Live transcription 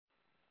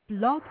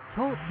Blog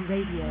Talk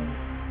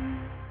Radio.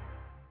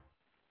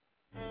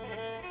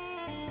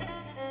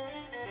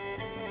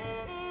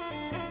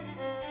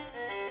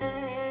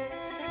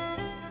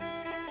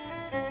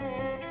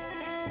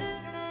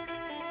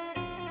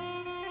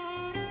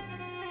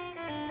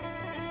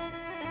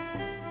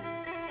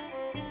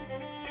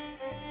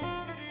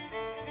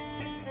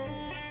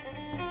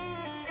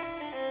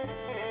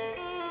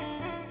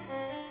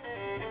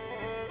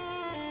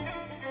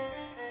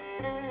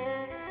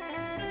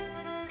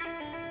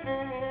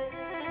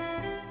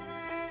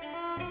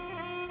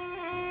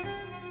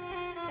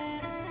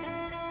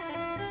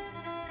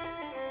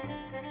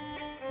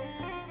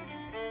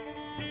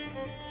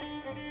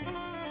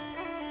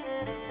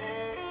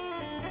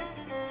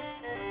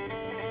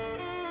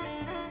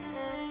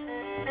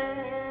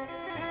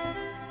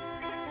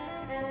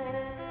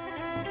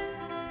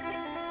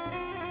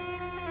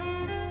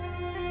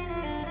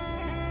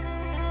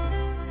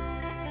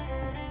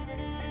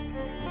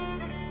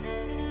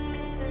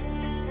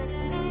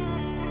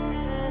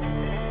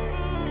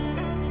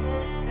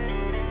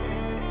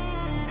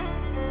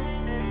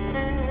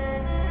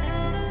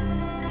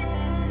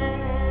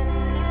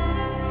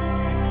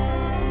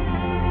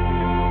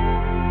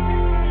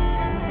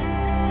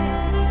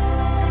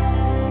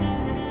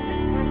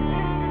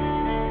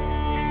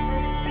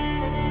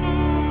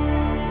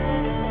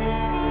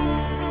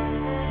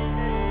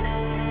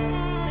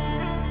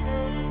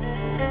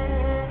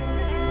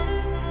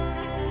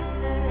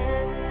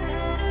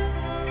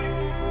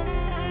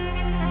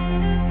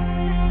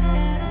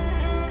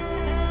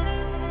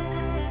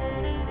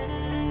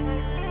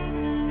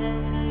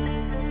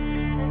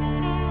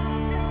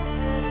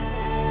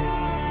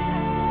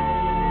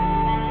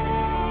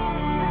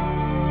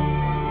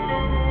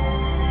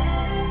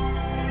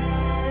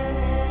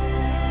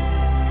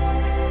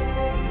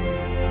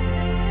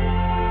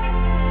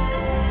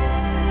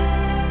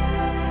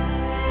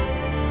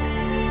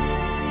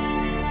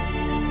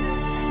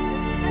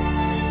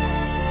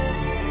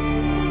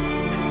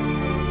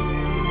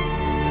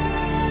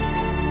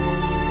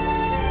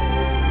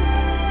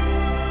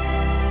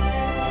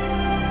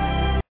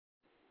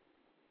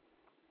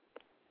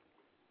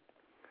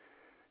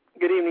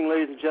 Good evening,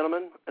 ladies and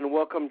gentlemen, and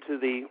welcome to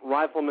the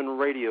Rifleman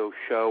Radio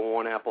Show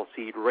on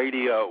Appleseed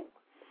Radio.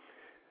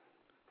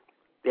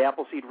 The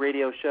Appleseed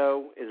Radio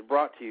Show is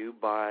brought to you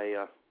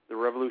by the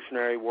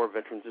Revolutionary War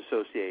Veterans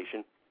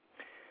Association.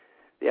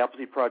 The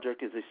Appleseed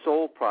Project is a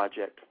sole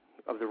project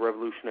of the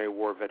Revolutionary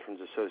War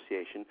Veterans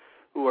Association,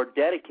 who are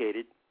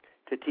dedicated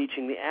to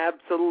teaching the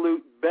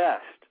absolute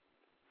best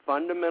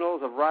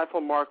fundamentals of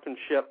rifle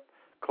marksmanship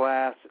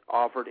class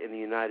offered in the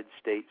United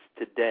States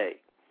today.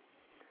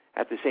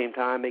 At the same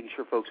time, making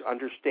sure folks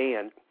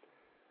understand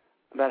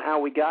about how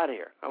we got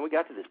here, how we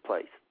got to this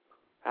place,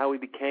 how we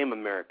became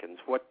Americans,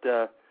 what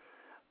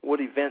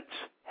events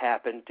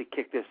happened to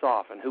kick this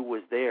off, and who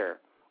was there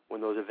when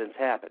those events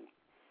happened.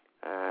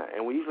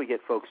 And we usually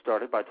get folks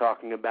started by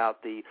talking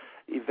about the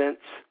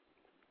events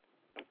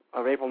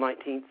of April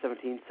 19th,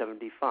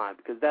 1775,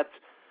 because that's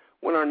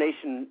when our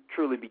nation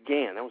truly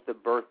began. That was the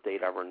birth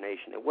date of our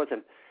nation. It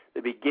wasn't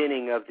the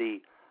beginning of the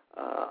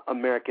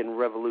American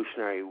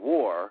Revolutionary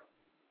War.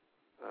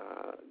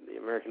 The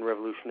American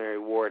Revolutionary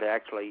War had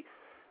actually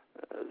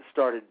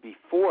started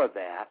before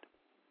that,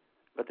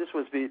 but this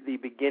was the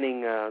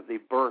beginning, the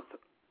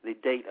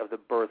date of the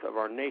birth of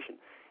our nation.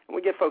 And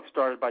we get folks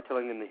started by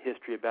telling them the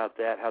history about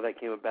that, how that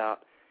came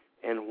about,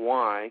 and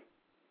why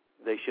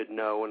they should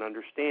know and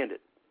understand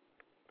it.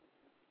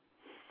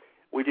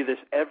 We do this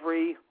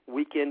every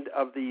weekend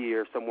of the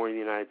year somewhere in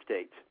the United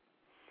States,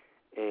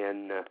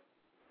 and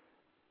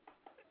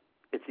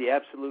it's the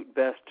absolute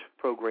best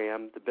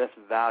program, the best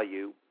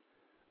value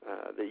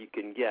that you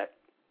can get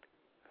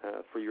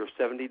for your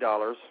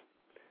 $70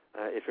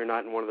 if you're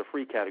not in one of the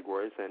free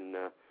categories. And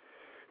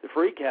the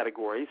free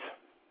categories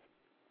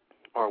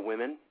are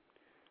women,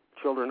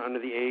 children under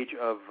the age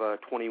of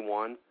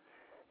 21,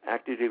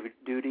 active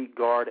duty,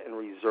 guard, and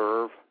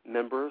reserve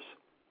members,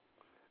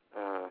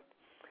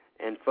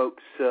 and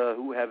folks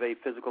who have a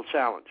physical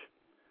challenge.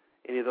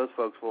 Any of those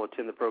folks will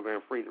attend the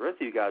program free. The rest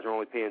of you guys are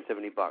only paying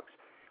 $70.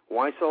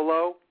 Why so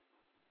low?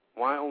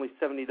 Why only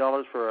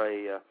 $70 for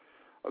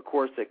a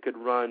course that could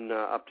run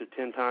up to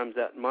 10 times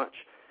that much?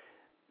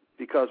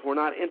 Because we're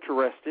not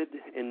interested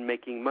in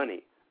making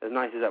money, as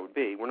nice as that would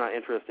be. We're not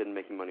interested in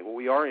making money. What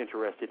we are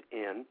interested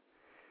in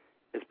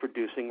is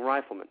producing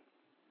riflemen,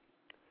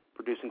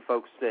 producing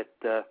folks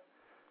that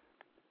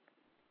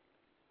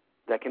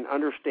can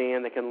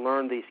understand, that can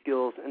learn the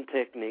skills and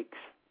techniques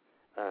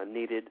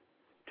needed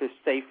to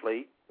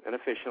safely and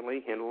efficiently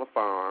handle a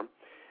firearm,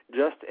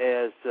 just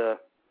as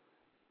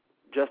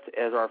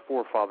our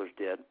forefathers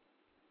did.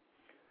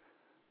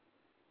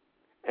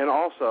 And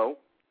also,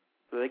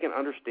 so they can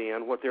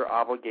understand what their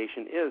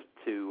obligation is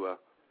to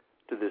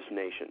this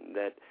nation.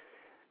 That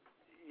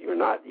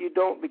you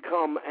don't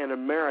become an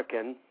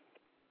American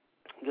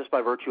just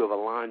by virtue of a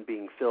line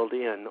being filled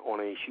in on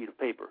a sheet of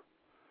paper,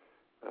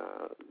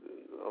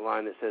 a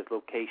line that says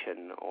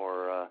location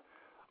or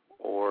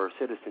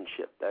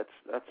citizenship.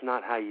 That's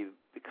not how you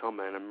become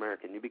an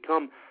American. You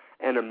become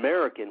an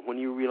American when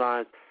you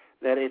realize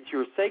that it's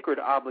your sacred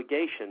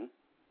obligation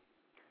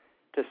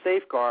to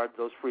safeguard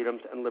those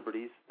freedoms and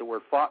liberties that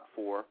were fought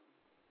for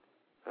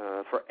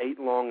 8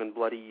 long and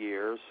bloody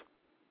years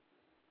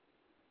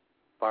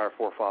by our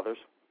forefathers.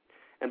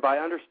 And by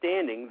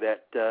understanding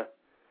that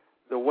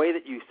the way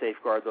that you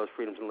safeguard those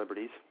freedoms and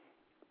liberties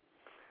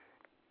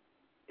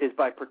is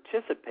by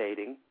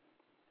participating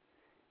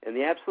in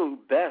the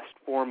absolute best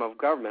form of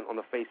government on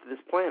the face of this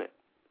planet.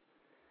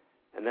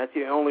 And that's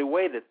the only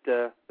way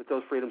that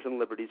those freedoms and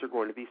liberties are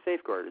going to be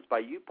safeguarded, is by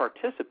you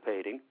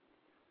participating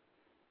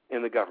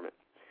in the government.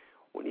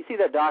 When you see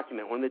that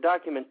document, when the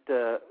document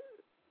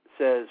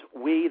says,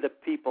 "We, the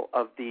people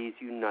of these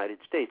United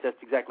States,"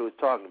 that's exactly what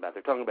it's talking about.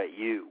 They're talking about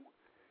you,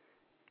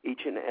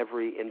 each and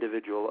every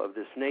individual of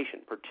this nation,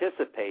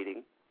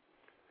 participating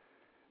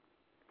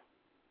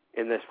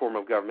in this form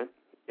of government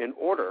in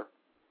order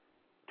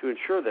to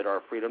ensure that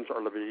our freedoms,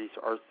 our liberties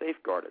are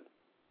safeguarded.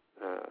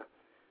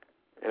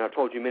 And I've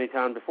told you many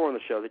times before on the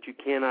show that you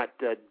cannot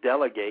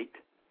delegate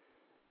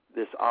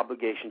this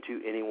obligation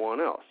to anyone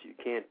else. You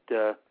can't.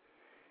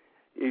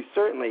 You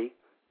certainly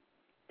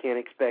can't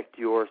expect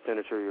your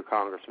senator or your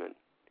congressman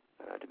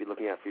to be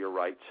looking out for your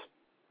rights.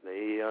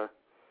 They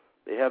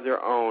have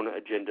their own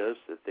agendas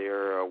that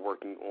they're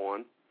working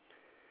on.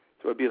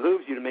 So it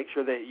behooves you to make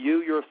sure that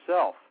you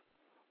yourself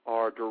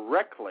are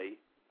directly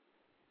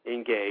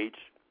engaged,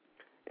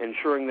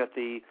 ensuring that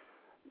the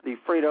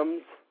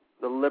freedoms,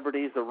 the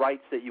liberties, the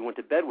rights that you went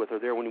to bed with are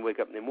there when you wake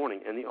up in the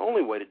morning. And the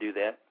only way to do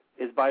that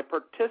is by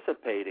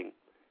participating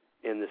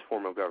in this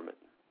form of government.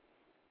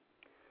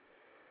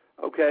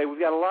 Okay, we've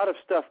got a lot of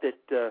stuff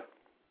that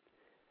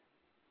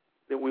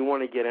we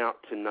want to get out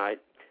tonight.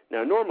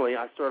 Now, normally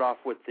I start off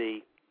with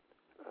the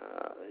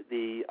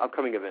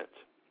upcoming events,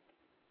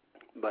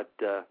 but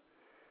a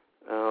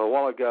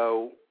while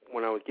ago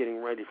when I was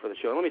getting ready for the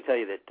show, let me tell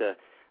you that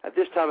at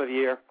this time of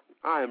year,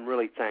 I am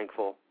really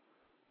thankful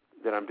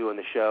that I'm doing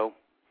the show.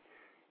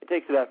 It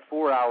takes about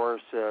 4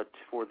 hours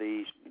for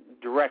the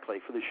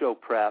show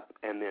prep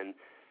and then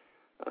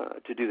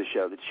to do the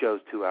show. The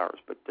show's 2 hours,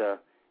 but it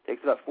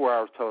takes about 4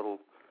 hours total.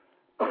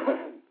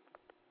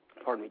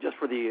 Pardon me, just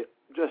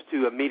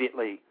to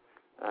immediately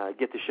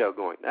get the show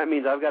going. That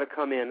means I've got to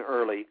come in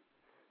early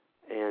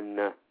and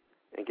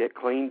get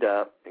cleaned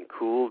up and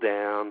cool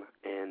down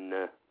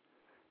and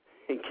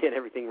get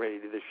everything ready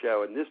to do the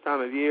show. And this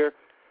time of year,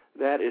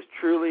 that is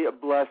truly a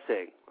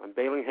blessing. I'm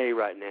baling hay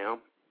right now,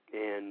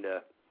 and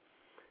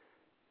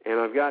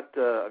I've got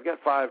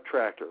 5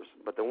 tractors,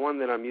 but the one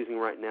that I'm using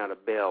right now to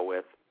bale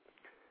with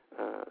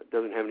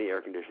doesn't have any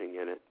air conditioning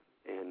in it,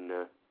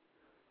 and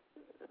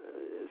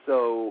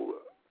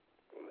so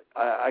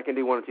I can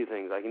do one of two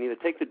things. I can either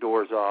take the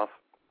doors off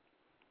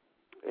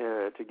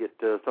to get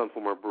some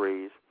form of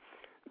breeze,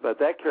 but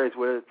that carries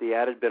with it the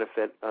added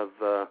benefit of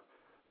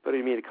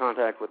putting me into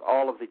contact with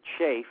all of the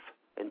chaff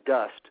and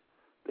dust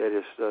that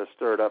is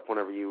stirred up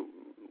whenever you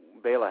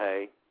bale a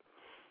hay,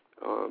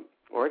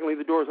 or I can leave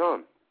the doors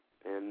on,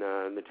 and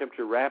the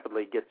temperature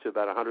rapidly gets to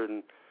about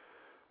 130,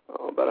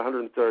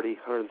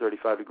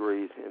 135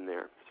 degrees in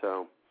there.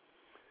 So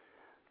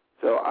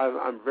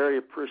I'm very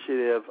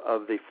appreciative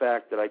of the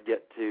fact that I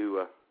get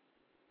to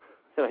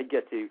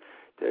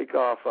take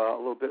off a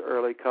little bit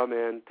early, come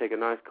in, take a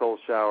nice cold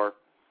shower,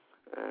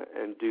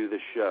 and do the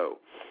show.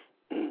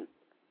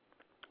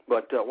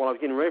 But while I was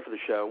getting ready for the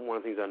show, one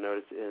of the things I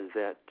noticed is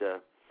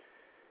that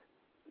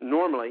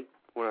normally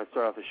when I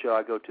start off the show,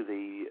 I go to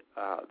the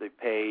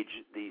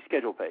page, the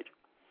schedule page.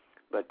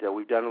 But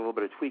we've done a little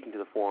bit of tweaking to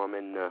the forum,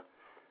 and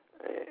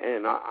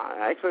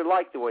I actually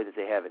like the way that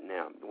they have it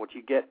now. What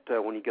you get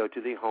when you go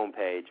to the home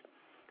page,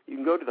 you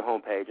can go to the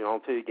home page, and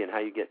I'll tell you again how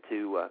you get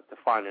to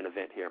find an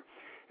event here.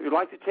 If you'd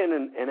like to attend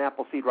an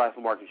Appleseed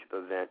Rifle Marksmanship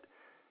event,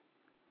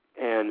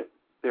 and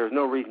there's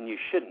no reason you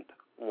shouldn't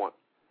want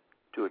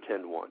to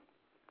attend one,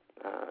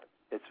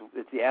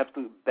 it's the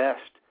absolute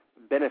best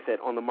benefit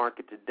on the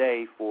market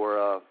today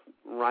for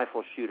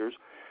rifle shooters.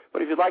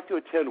 But if you'd like to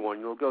attend one,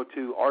 you'll go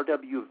to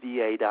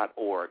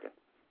rwva.org,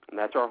 and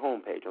that's our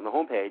homepage. On the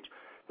homepage,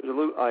 there's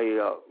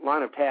a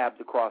line of tabs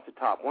across the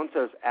top. One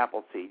says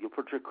Appleseed. You'll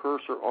put your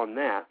cursor on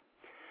that,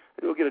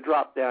 and you'll get a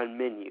drop-down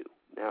menu.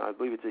 Now, I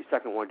believe it's the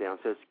second one down.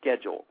 It says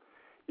Schedule.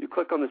 You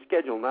click on the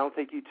schedule, and that'll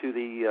take you to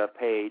the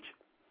page,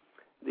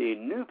 the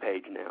new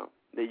page now,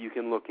 that you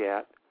can look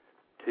at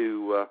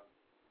to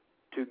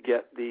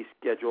get the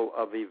schedule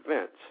of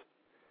events.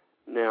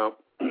 Now,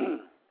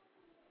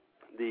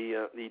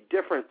 the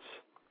difference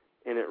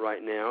in it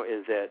right now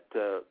is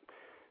that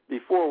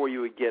before, where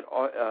you would get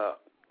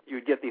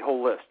the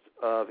whole list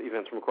of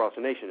events from across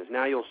the nation, is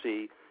now you'll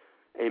see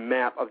a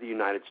map of the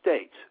United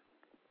States,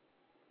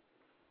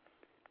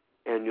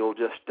 and you'll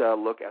just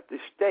look at the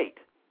state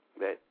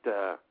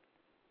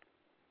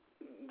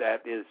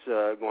that is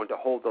going to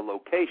hold the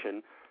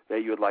location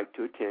that you would like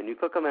to attend. You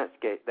click on that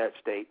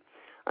state,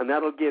 and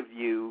that'll give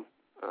you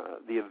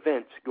the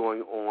events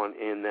going on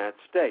in that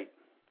state.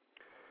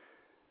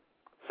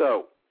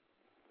 So,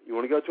 you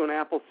want to go to an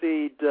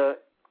Appleseed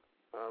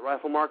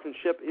rifle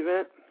marksmanship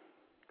event?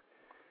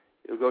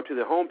 You'll go to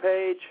the home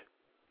page,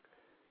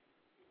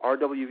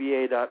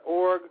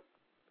 rwva.org,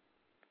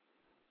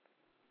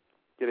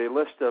 get a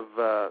list of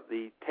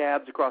the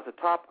tabs across the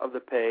top of the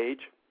page.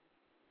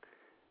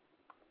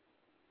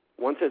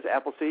 One says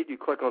Appleseed. You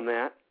click on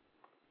that.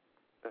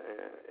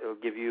 It'll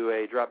give you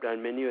a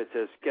drop-down menu. It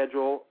says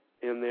Schedule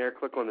in there.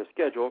 Click on the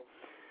Schedule.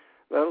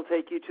 That'll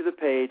take you to the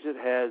page that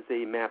has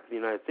a map of the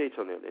United States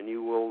on it, and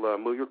you will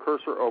move your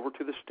cursor over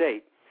to the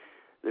state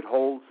that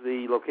holds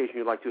the location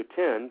you'd like to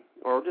attend,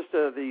 or just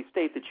the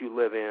state that you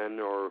live in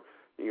or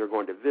you're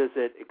going to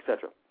visit,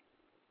 etc.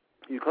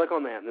 You click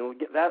on that,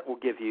 and that will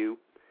give you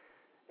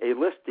a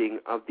listing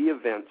of the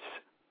events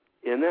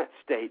in that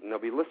state, and they'll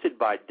be listed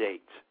by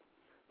dates.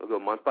 They'll go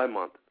month by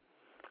month,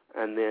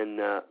 and then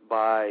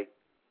by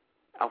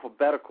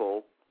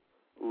alphabetical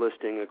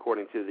listing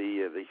according to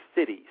the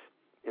cities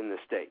in the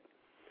state.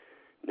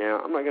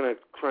 Now, I'm not going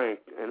to try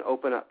and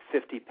open up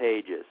 50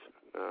 pages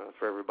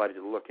for everybody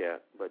to look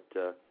at, but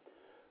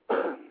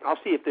I'll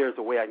see if there's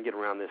a way I can get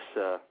around this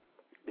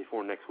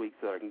before next week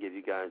so that I can give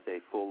you guys a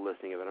full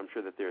listing of it. I'm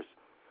sure that there's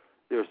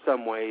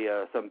some way,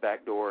 some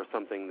back door or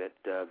something that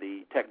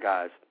the tech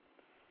guys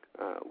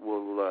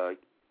will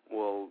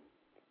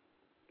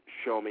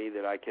show me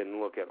that I can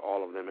look at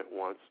all of them at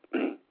once.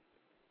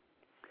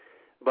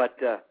 But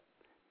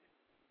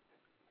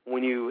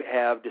when you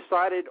have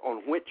decided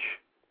on which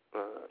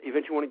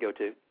event you want to go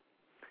to,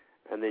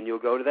 and then you'll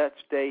go to that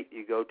state,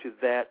 you go to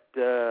that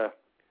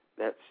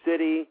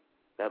city,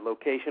 that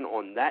location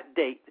on that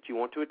date that you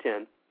want to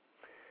attend,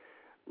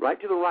 right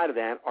to the right of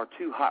that are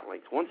two hot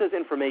links. One says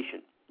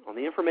Information. On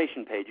the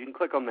Information page, you can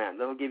click on that, and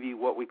that'll give you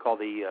what we call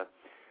the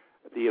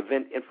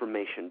event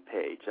information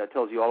page. That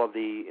tells you all of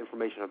the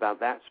information about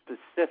that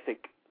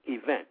specific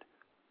event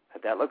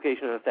at that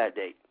location and at that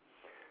date.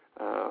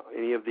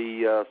 Any of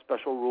the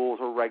special rules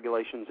or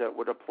regulations that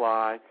would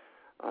apply,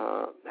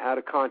 how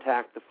to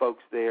contact the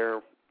folks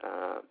there,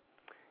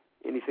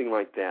 anything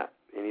like that,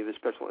 any of the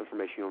special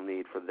information you'll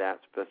need for that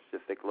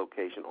specific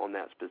location on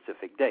that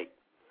specific date.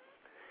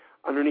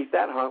 Underneath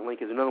that hot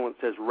link is another one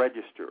that says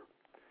Register.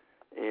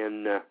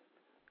 And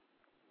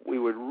we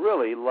would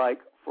really like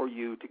for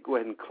you to go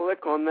ahead and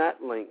click on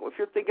that link. Well, if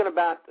you're thinking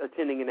about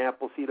attending an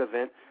Appleseed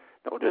event,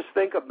 don't just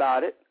think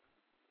about it.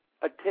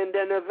 Attend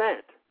an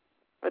event.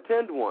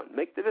 Attend one.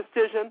 Make the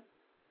decision,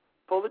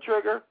 pull the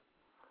trigger,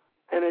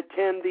 and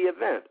attend the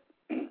event.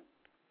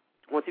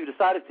 Once you've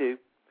decided to,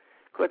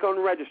 click on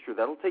Register.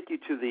 That'll take you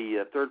to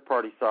the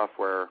third-party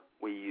software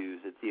we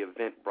use. It's the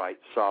Eventbrite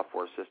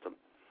software system.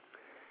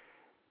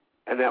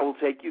 And that will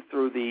take you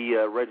through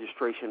the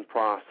registration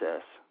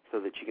process so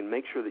that you can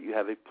make sure that you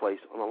have a place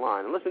on the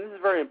line. And listen, this is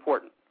very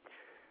important.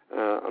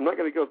 I'm not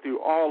going to go through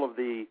all of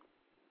the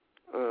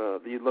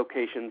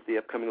locations, the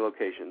upcoming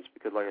locations,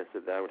 because like I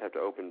said, I would have to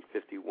open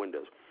 50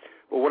 windows.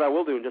 But what I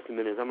will do in just a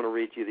minute is I'm going to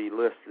read you the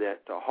list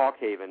that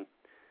Hawkhaven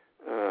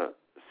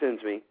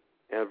sends me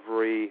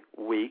every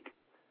week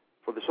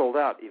for the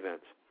sold-out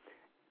events.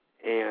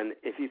 And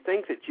if you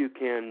think that you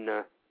can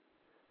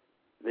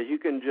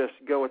just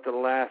go at the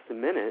last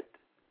minute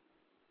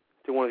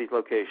to one of these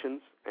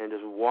locations and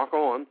just walk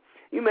on,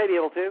 you may be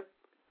able to.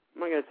 I'm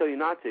not going to tell you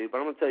not to, but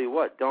I'm going to tell you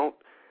what: don't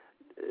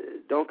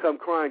come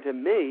crying to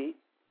me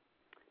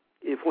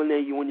if when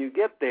you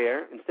get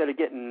there, instead of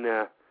getting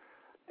a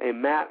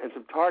mat and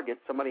some targets,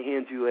 somebody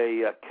hands you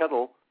a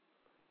kettle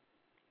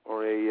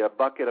or a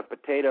bucket of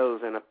potatoes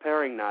and a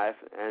paring knife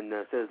and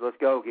says, "Let's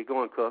go, get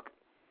going, cook,"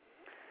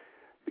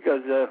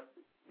 because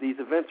these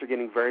events are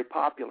getting very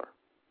popular,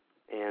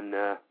 and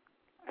a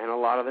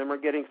lot of them are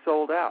getting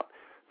sold out.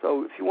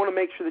 So if you want to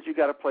make sure that you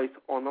got a place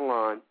on the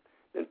line,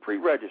 then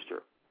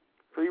pre-register.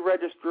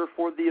 Pre-register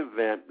for the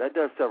event. That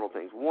does several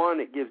things. One,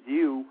 it gives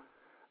you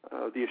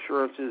the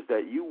assurances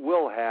that you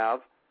will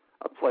have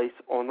a place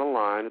on the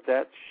line at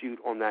that shoot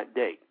on that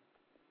date.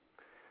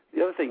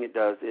 The other thing it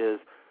does is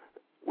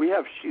we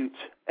have shoots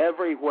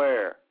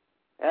everywhere.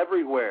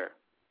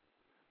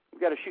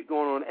 We've got a shoot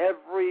going on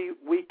every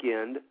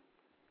weekend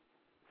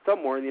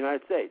somewhere in the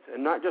United States,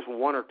 and not just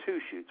one or two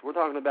shoots. We're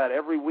talking about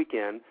every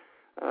weekend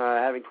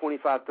having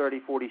 25, 30,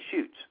 40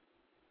 shoots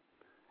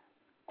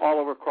all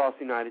over across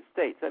the United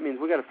States. That means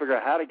we've got to figure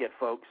out how to get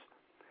folks,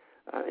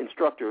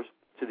 instructors,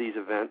 to these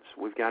events.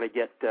 We've got to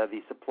get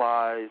the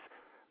supplies,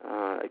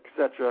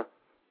 etc.,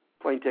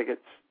 plane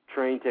tickets,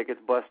 train tickets,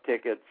 bus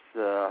tickets,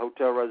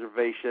 hotel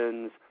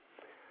reservations,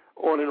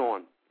 on,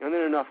 and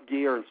then enough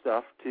gear and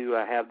stuff to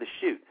have the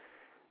shoot.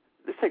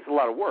 This takes a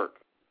lot of work,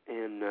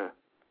 and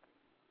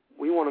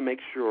we want to make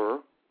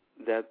sure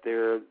that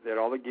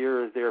all the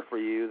gear is there for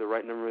you, the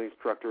right number of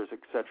instructors,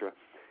 etc.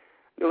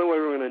 The only way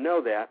we're going to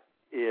know that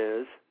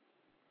is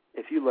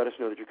if you let us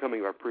know that you're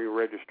coming by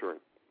pre-registering.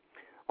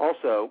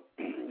 Also,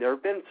 there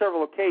have been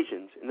several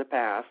occasions in the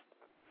past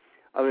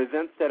of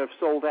events that have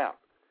sold out,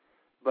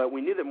 but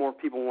we knew that more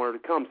people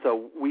wanted to come,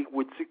 so we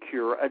would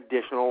secure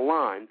additional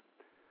line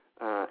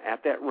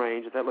at that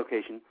range, at that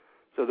location,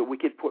 so that we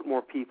could put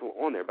more people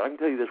on there. But I can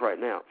tell you this right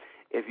now.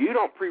 If you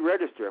don't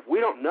pre-register, if we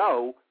don't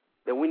know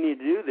that we need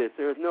to do this,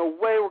 there's no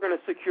way we're going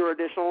to secure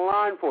additional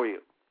line for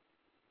you.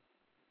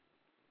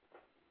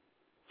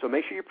 So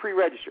make sure you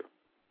pre-register.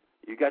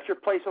 You got your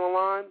place on the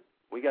line.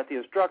 We got the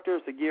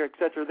instructors, the gear,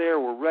 etc. there.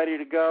 We're ready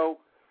to go.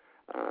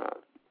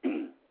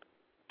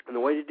 And the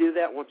way to do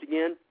that, once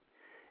again,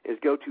 is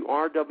go to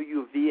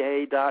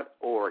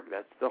rwva.org.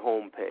 That's the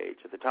home page.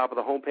 At the top of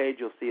the home page,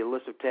 you'll see a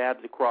list of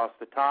tabs across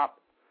the top.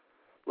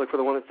 Look for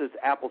the one that says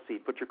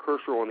Appleseed. Put your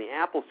cursor on the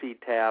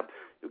Appleseed tab.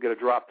 You'll get a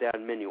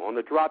drop-down menu. On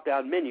the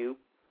drop-down menu,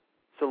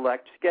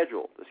 select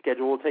Schedule. The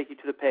schedule will take you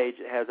to the page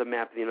that has a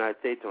map of the United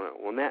States on it.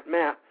 On that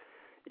map,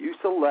 you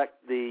select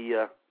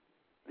the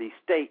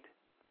state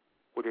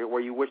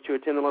where you wish to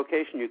attend the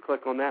location. You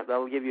click on that. That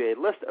will give you a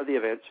list of the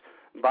events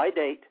by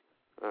date,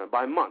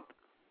 by month,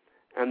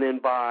 and then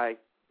by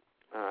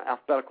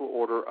alphabetical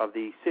order of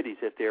the cities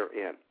that they're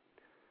in.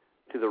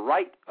 To the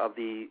right of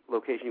the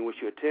location you wish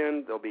to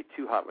attend, there'll be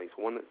two hot links.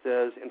 One that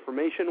says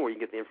information, where you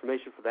get the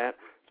information for that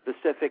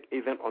specific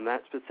event on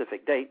that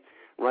specific date.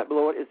 Right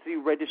below it is the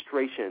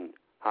registration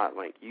hot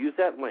link. Use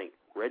that link.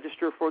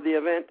 Register for the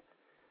event,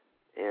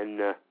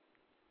 and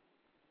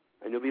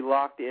you'll be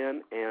locked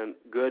in and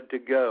good to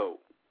go.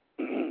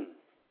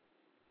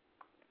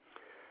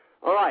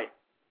 All right.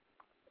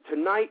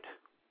 Tonight,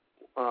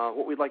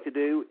 what we'd like to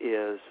do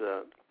is,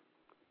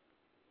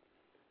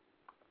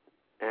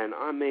 and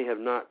I may have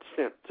not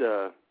sent,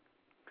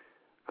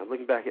 I'm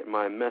looking back at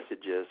my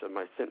messages,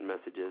 my sent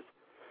messages,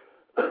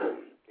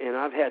 and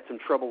I've had some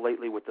trouble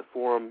lately with the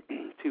forum.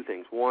 Two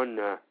things. One,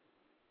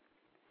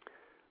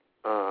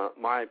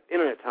 my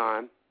internet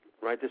time,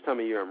 right, this time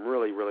of year I'm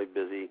really, really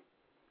busy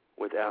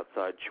with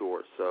outside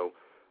chores. So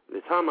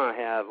the time I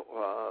have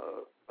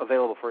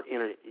available for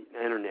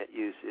internet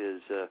use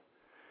is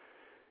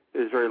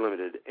very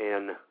limited.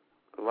 And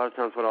a lot of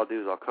times what I'll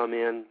do is I'll come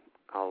in,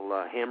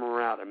 I'll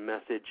hammer out a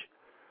message,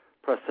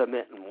 press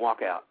submit, and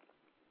walk out.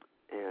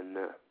 And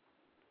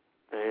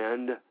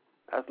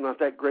that's not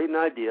that great an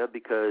idea,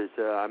 because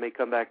I may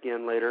come back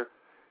in later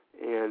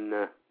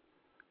and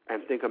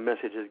think a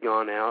message has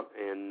gone out,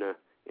 and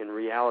in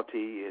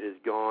reality it has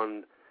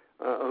gone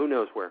who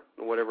knows where,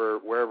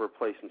 wherever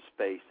place in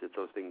space that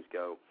those things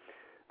go,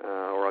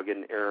 or I'll get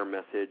an error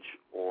message,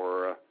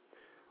 or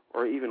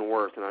even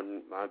worse,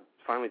 and I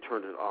finally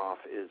turned it off,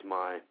 is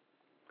my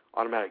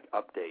automatic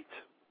updates,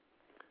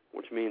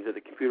 which means that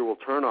the computer will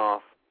turn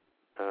off,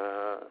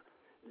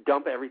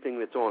 dump everything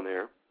that's on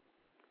there,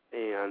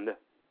 and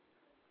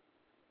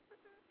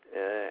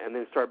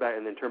then start back,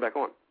 and then turn back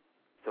on.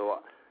 So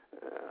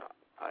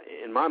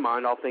in my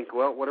mind, I'll think,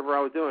 well, whatever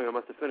I was doing, I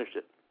must have finished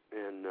it,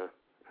 and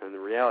the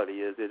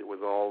reality is it was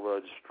all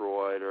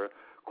destroyed or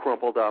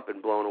crumpled up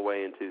and blown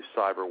away into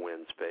cyber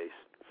wind space.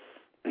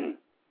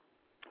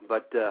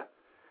 But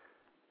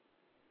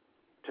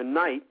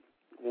tonight,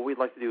 what we'd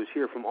like to do is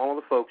hear from all of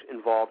the folks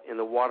involved in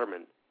the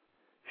Waterman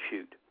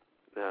shoot.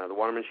 The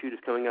Waterman shoot is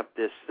coming up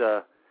this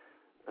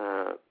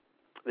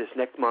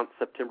next month,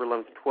 September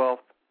 11th and 12th,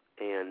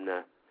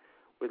 and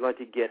we'd like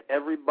to get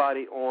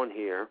everybody on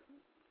here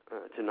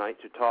tonight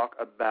to talk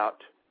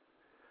about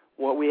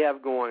what we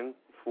have going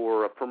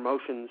for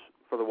promotions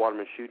for the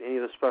Waterman shoot, any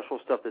of the special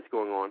stuff that's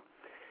going on.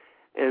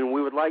 And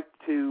we would like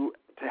to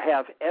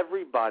have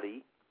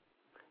everybody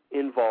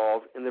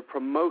involved in the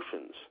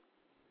promotions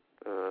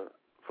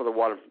for the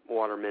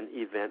Waterman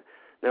event.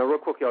 Now, real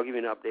quickly, I'll give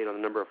you an update on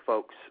the number of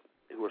folks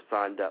who are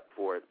signed up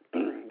for it.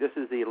 This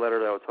is the letter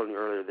that I was telling you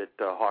earlier that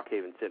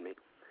Hawkhaven sent me.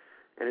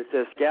 And it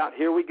says, Scout,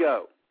 here we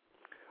go.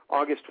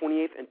 August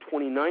 28th and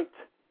 29th,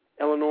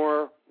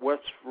 Eleanor,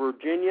 West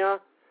Virginia,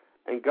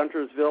 and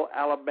Guntersville,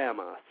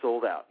 Alabama,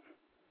 sold out.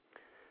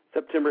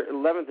 September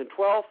 11th and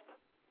 12th,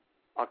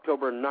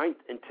 October 9th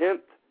and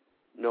 10th,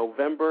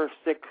 November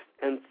 6th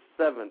and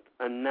 7th,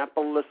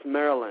 Annapolis,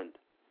 Maryland,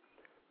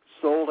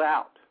 sold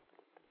out.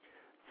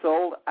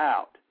 Sold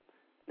out.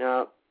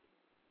 Now,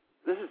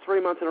 this is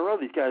 3 months in a row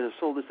these guys have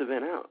sold this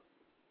event out.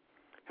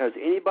 Has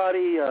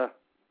anybody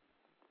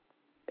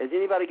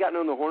gotten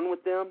on the horn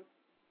with them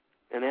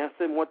and asked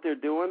them what they're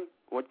doing,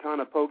 what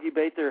kind of pokey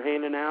bait they're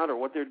handing out, or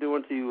what they're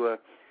doing to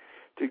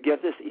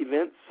get this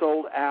event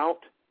sold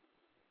out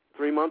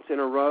 3 months in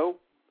a row?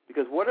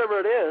 Because whatever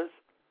it is,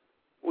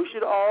 we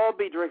should all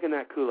be drinking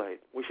that Kool-Aid.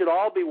 We should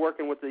all be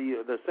working with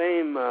the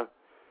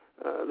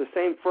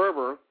same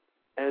fervor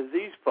as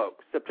these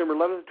folks. September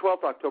 11th and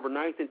 12th, October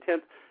 9th and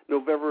 10th,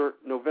 November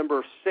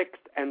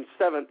 6th and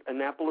 7th,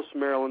 Annapolis,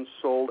 Maryland,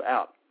 sold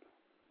out.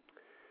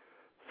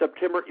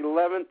 September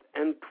 11th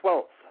and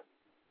 12th,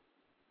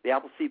 the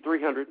Appleseed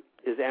 300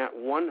 is at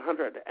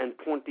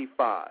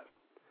 125.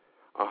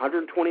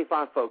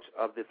 125 folks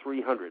of the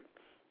 300.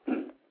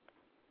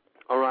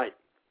 All right.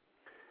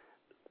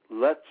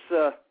 Let's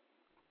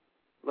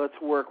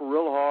work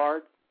real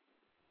hard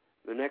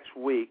the next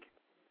week,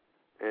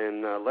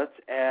 and let's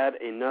add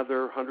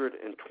another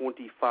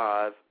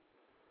 125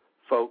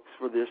 folks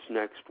for this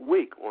next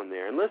week on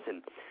there. And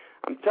listen,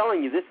 I'm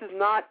telling you, this is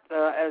not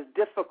as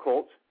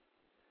difficult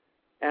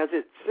as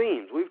it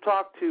seems. We've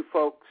talked to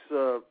folks.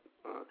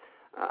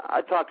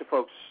 I talk to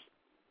folks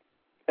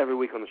every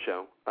week on the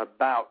show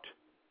about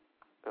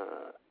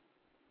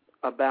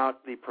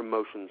the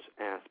promotions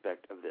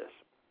aspect of this.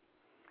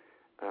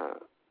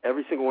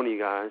 every single one of you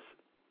guys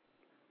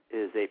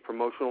is a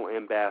promotional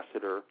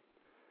ambassador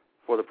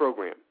for the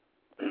program.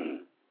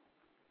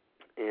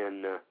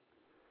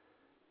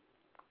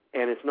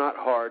 And it's not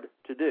hard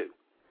to do.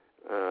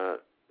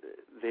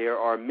 There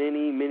are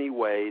many, many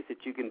ways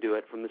that you can do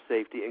it from the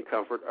safety and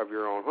comfort of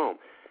your own home.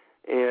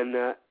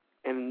 And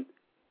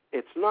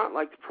it's not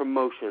like the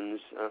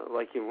promotions,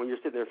 like when you're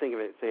sitting there thinking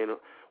of it, saying,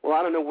 "Well,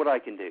 I don't know what I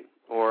can do,"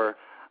 or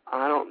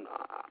I don't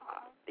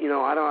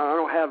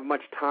have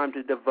much time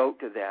to devote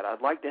to that.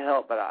 I'd like to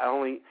help, but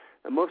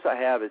the most I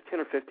have is 10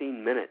 or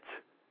 15 minutes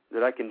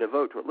that I can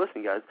devote to it.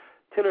 Listen, guys,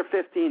 10 or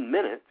 15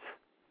 minutes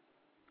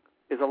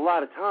is a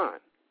lot of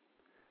time.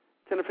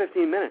 10 or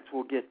 15 minutes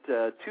will get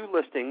 2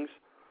 listings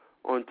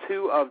on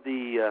 2 of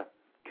the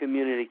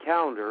community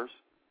calendars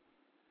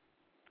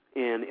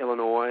in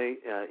Illinois,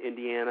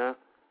 Indiana,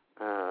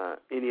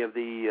 any of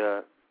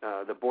the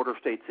border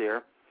states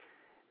there.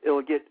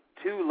 It'll get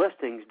 2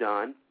 listings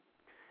done.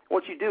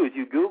 What you do is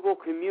you Google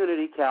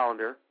Community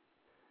Calendar,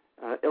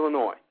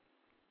 Illinois,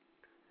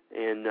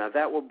 and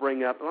that will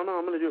bring up, I'm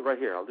going to do it right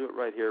here. I'll do it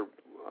right here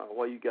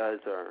while you guys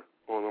are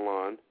on the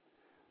line.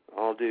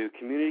 I'll do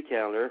Community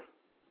Calendar,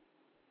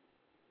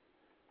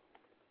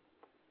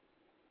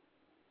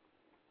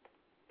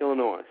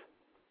 Illinois.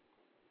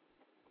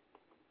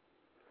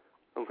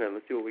 Okay,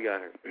 let's see what we got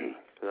here.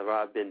 Because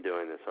I've been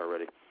doing this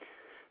already.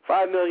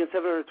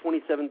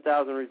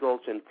 5,727,000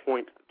 results in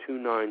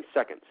 0.29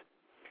 seconds.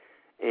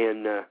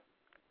 And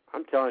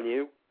I'm telling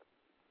you,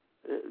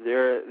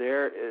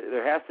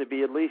 there has to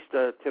be at least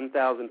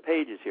 10,000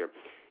 pages here.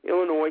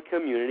 Illinois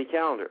Community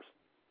Calendars.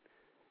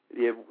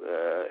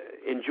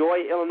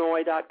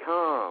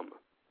 EnjoyIllinois.com.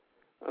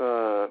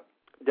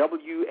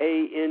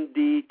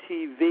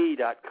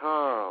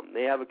 WANDTV.com.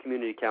 They have a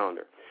community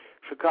calendar.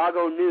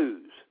 Chicago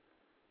News.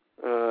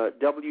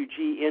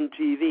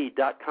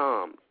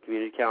 WGNTV.com.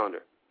 Community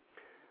calendar.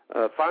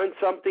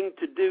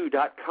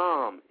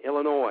 FindSomethingToDo.com.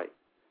 Illinois.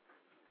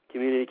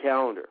 Community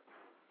calendar.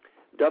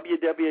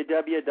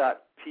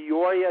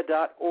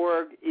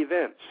 www.peoria.org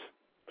events.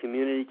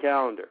 Community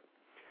calendar.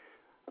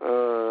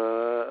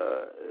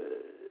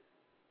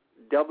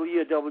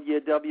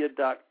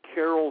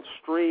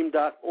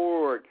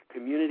 www.carrollstream.org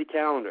community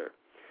calendar.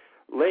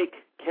 Lake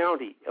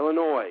County,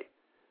 Illinois,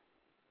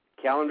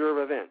 calendar of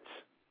events.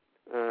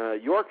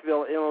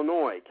 Yorkville,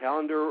 Illinois,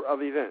 calendar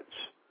of events.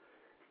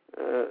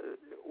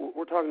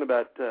 We're talking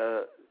about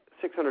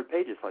 600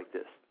 pages like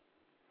this.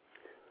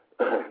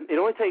 It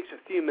only takes a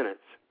few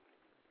minutes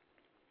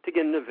to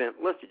get an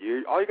event listed.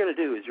 All you're going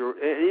to do is you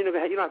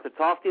don't have to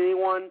talk to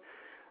anyone.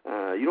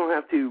 You don't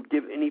have to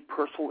give any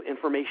personal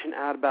information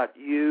out about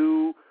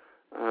you.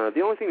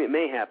 The only thing that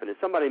may happen is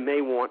somebody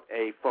may want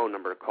a phone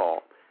number to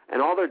call,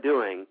 and all they're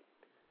doing,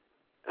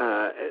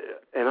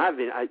 and I've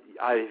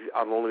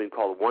only been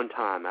called one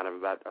time out of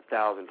about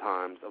 1,000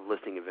 times of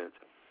listing events,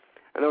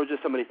 and there was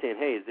just somebody saying,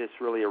 "Hey, is this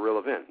really a real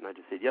event?" And I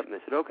just said, "Yep," and they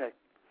said, "Okay."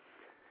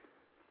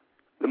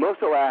 The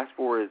most they'll ask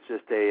for is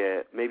just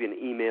maybe an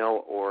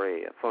email or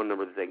a phone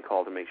number that they can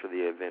call to make sure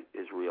the event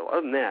is real.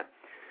 Other than that,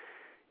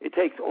 it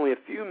takes only a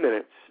few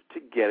minutes to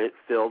get it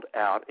filled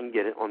out and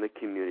get it on the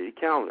community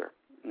calendar.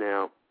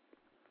 Now,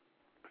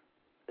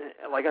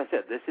 like I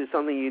said, this is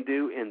something you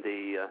do in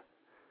the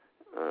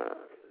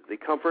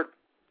comfort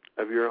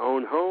of your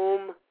own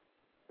home.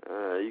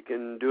 You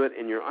can do it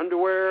in your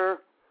underwear.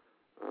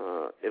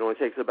 It only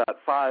takes about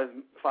five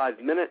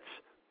minutes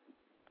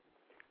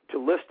to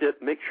list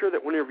it. Make sure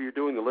that whenever you're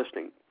doing the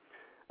listing,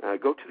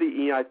 go to the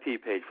EIP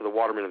page for the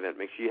Waterman event.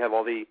 Make sure you have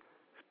all the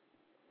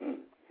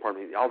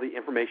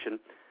information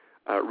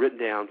written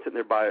down, sitting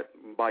there by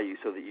you,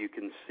 so that you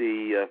can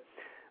see,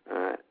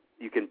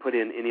 you can put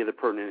in any of the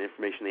pertinent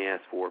information they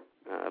ask for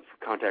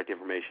contact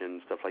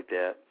information, stuff like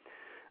that.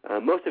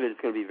 Most of it is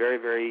going to be very,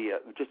 very,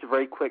 just a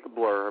very quick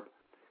blurb,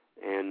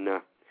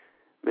 and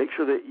make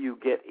sure that you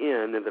get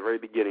in at the very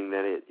beginning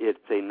that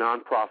it's a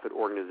nonprofit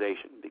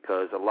organization,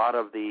 because a lot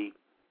of the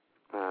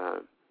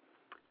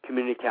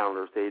community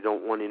calendars, they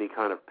don't want any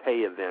kind of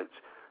pay events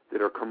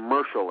that are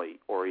commercially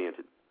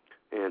oriented,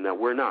 and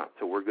we're not,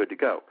 so we're good to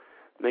go.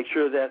 Make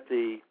sure that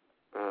the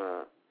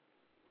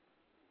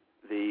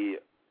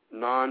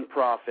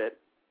nonprofit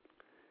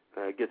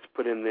gets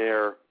put in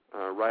there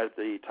right at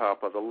the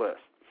top of the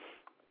list.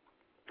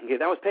 Okay,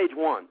 that was page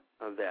 1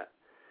 of that,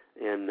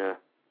 and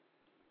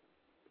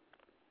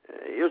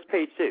here's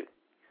page 2.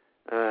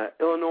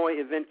 Illinois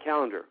event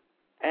calendar.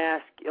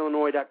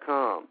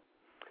 AskIllinois.com.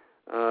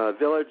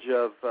 Village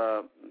of,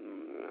 I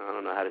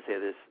don't know how to say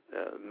this,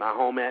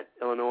 Mahomet,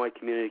 Illinois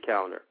community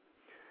calendar.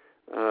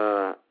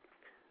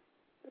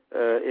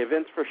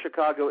 Events for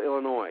Chicago,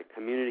 Illinois,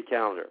 community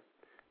calendar.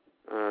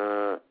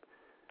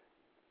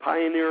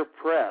 Pioneer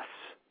Press,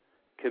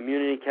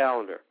 community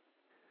calendar.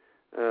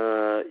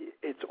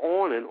 It's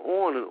on and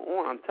on and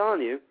on. I'm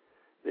telling you,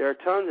 there are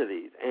tons of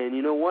these. And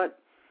you know what?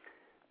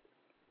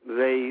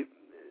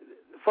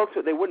 Folks,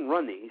 they wouldn't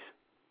run these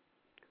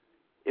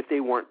if they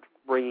weren't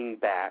bringing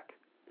back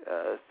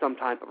some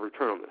type of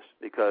return on this,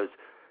 because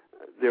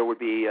there would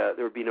be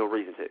no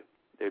reason to.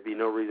 There'd be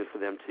no reason for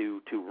them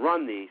to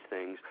run these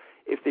things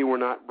if they were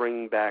not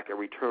bringing back a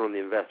return on the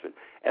investment.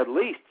 At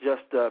least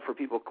just for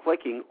people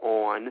clicking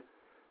on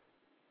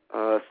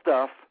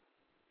stuff,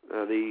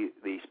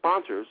 the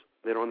sponsors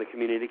that are on the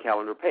community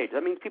calendar page.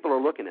 That means people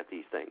are looking at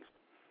these things.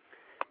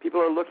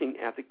 People are looking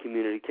at the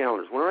community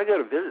calendars. When I go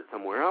to visit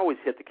somewhere, I always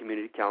hit the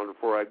community calendar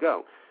before I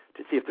go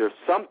to see if there's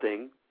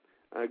something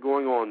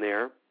going on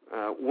there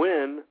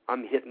when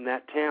I'm hitting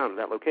that town,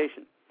 that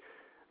location.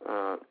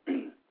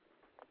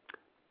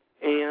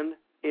 And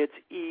it's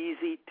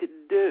easy to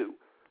do.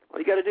 All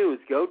you got to do is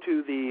go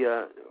to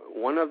the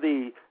one of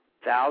the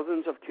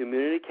thousands of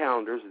community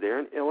calendars there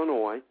in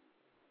Illinois.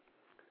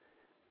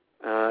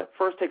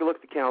 First, take a look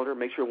at the calendar.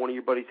 Make sure one of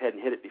your buddies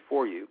hadn't hit it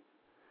before you,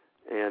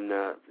 and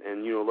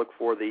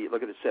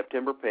look at the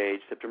September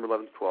page, September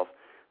 11th, 12th.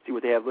 See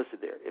what they have listed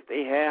there. If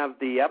they have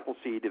the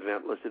Appleseed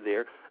event listed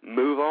there,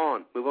 move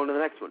on to the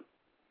next one.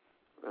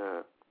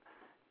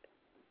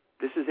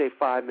 This is a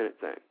 5-minute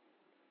thing.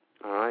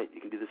 All right, you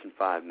can do this in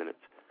 5 minutes.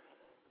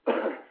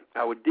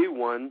 I would do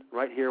one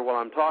right here while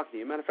I'm talking to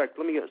you. Matter of fact,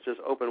 let me just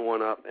open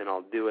one up, and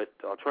I'll do it.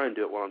 I'll try and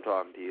do it while I'm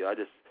talking to you. I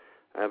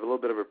have a little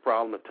bit of a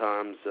problem at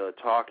times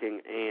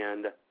talking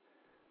and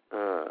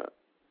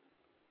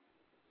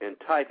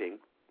typing.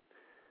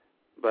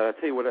 But I'll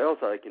tell you what else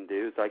I can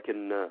do is I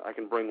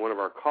can bring one of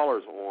our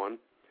callers on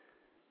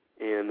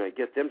and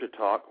get them to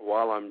talk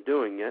while I'm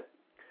doing it.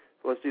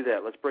 So let's do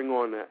that. Let's bring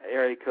on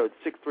area code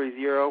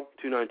 630-292.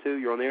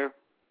 You're on the air.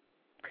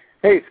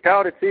 Hey,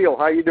 Scout, it's Eel.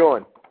 How you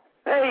doing?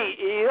 Hey,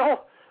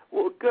 Eel.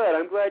 Well, good.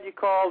 I'm glad you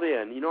called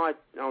in. You know, I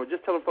was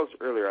just telling folks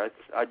earlier,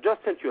 I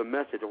just sent you a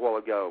message a while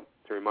ago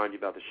to remind you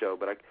about the show,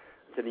 but I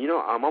said,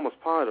 I'm almost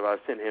positive I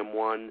sent him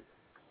one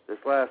this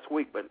last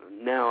week, but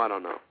now I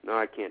don't know. No,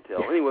 I can't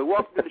tell. Anyway,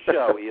 welcome to the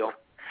show, Eel.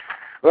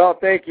 Well,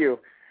 thank you.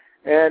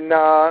 And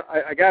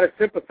I got to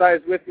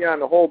sympathize with you on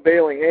the whole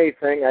baling hay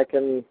thing. I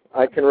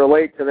can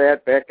relate to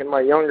that. Back in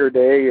my younger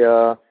day,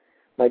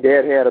 my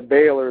dad had a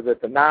baler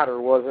that the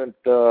knotter wasn't,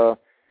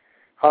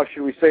 how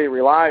should we say,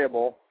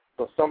 reliable.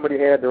 So somebody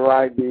had to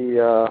ride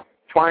the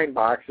twine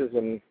boxes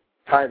and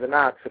tie the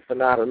knots if the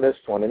knotter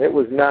missed one, and it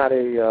was not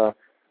a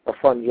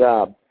fun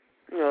job.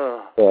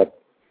 But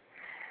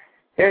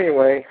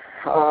anyway,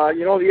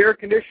 the air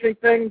conditioning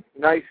thing,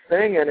 nice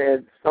thing,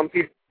 and some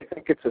people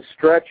think it's a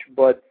stretch,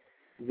 but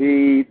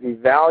the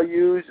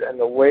values and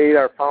the way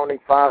our founding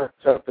fathers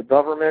set up the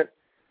government,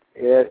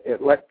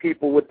 it let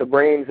people with the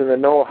brains and the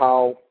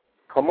know-how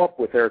come up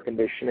with air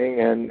conditioning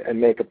and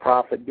make a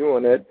profit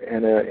doing it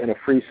in a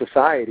free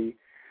society.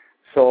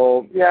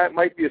 So, yeah, it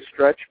might be a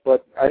stretch,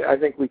 but I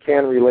think we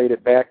can relate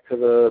it back to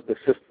the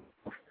system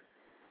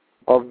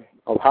of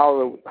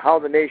how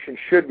the nation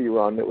should be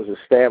run that was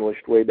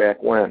established way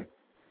back when.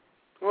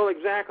 Well,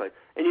 exactly.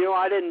 And,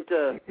 I didn't,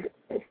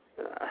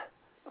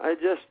 I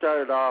just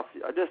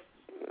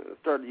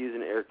started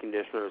using air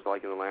conditioners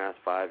like in the last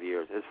 5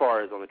 years, as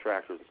far as on the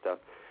tractors and stuff.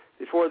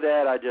 Before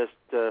that, I just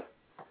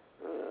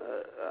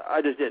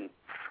didn't.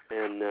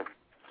 And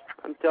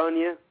I'm telling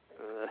you,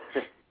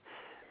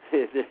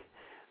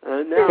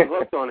 now I'm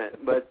hooked on it.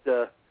 But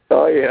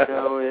oh yeah,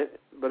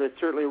 but it's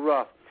certainly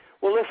rough.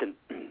 Well, listen,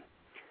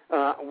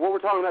 what we're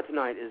talking about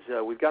tonight is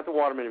we've got the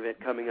Waterman event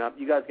coming up.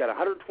 You guys got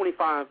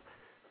 125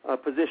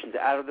 positions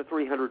out of the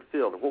 300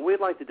 filled. And what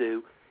we'd like to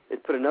do is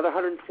put another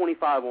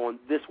 125 on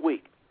this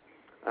week.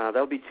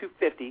 That'll be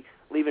 250,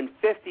 leaving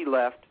 50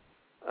 left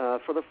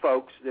for the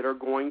folks that are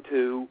going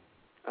to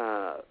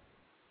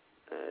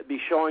be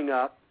showing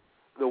up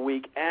the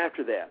week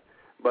after that.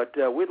 But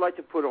we'd like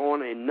to put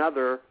on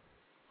another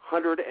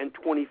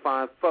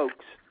 125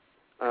 folks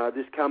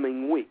this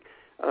coming week.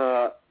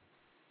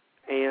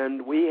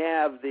 And we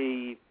have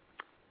the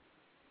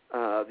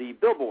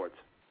billboards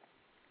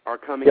are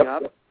coming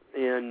up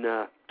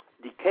in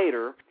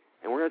Decatur,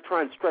 and we're going to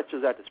try and stretch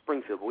those out to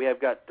Springfield. But we have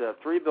got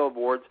 3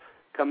 billboards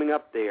coming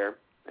up there,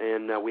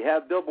 and we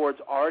have billboards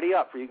already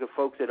up for you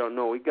folks that don't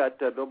know. We've got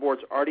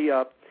billboards already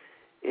up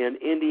in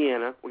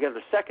Indiana. We got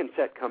the second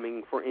set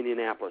coming for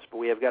Indianapolis, but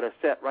we have got a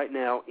set right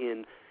now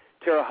in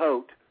Terre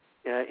Haute,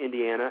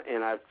 Indiana,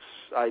 and I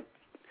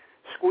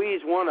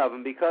squeezed one of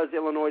them because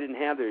Illinois didn't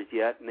have theirs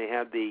yet, and they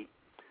had the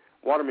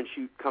Waterman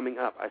shoot coming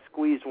up. I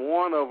squeezed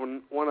one of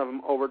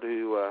them over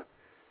to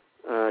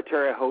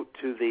Terre Haute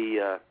to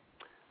the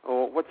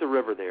what's the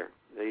river there?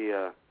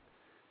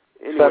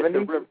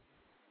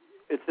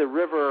 It's the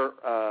river,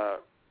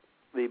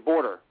 the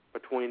border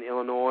between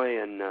Illinois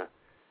and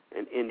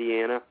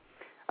Indiana.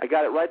 I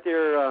got it right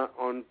there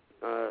on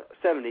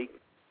 70,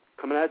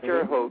 coming out of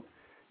Terre Haute,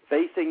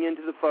 facing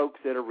into the folks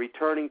that are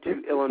returning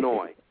to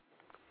Illinois.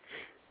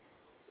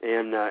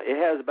 And it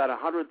has about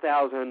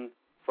 100,000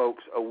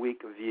 folks a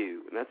week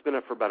view, and that's been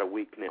up for about a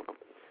week now.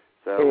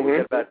 So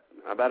we got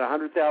about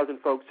 100,000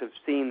 folks have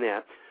seen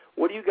that.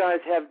 What do you guys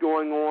have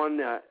going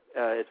on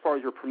as far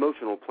as your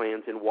promotional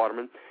plans in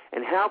Waterman,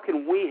 and how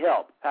can we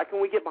help? How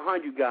can we get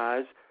behind you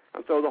guys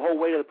and throw the whole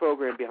weight of the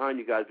program behind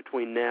you guys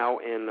between now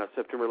and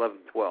September 11th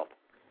and 12th?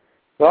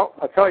 Well,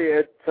 I'll tell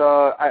you,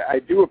 I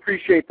do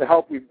appreciate the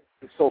help we've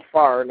done so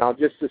far. Now,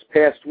 just this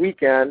past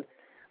weekend,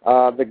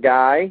 the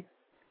guy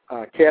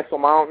Castle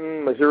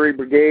Mountain, Missouri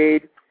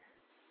Brigade,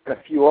 and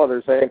a few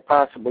others, I think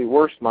possibly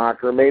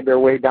Wurstmacher, made their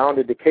way down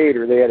to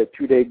Decatur. They had a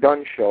 2-day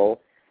gun show,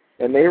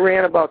 and they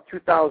ran about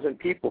 2,000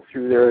 people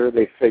through there,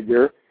 they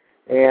figure,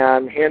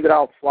 and handed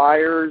out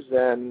flyers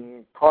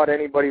and caught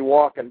anybody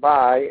walking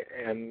by,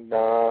 and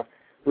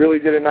really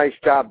did a nice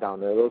job down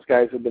there. Those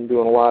guys have been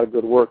doing a lot of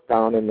good work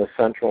down in the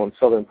central and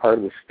southern part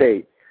of the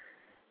state.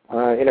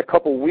 In a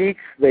couple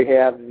weeks, they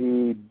have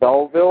the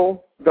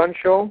Belleville Gun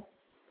Show,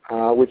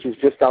 which is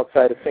just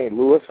outside of St.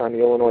 Louis on the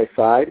Illinois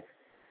side.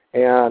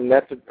 And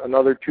that's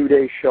another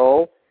 2-day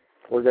show.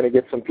 We're going to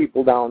get some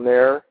people down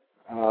there.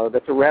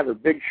 That's a rather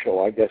big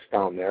show, I guess,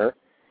 down there.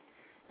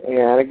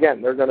 And,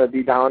 again, they're going to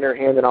be down there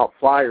handing out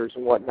flyers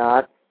and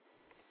whatnot.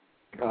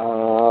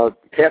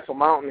 Castle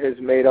Mountain has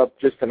made up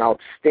just an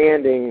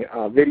outstanding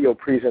video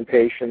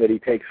presentation that he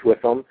takes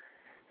with him,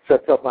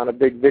 sets up on a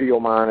big video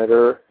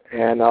monitor,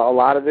 and a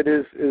lot of it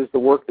is the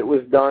work that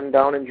was done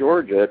down in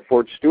Georgia at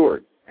Fort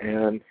Stewart.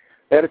 And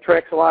that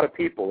attracts a lot of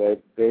people.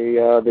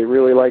 They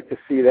really like to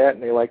see that,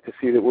 and they like to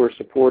see that we're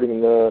supporting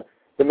the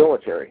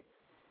military.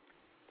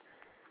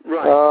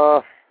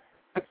 Right.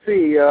 Let's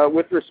see.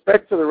 With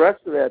respect to the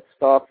rest of that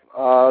stuff,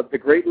 the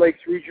Great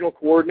Lakes Regional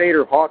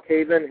Coordinator, Hawk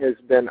Haven, has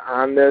been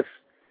on this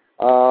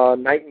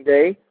night and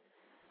day.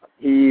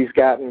 He's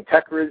gotten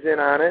Tekras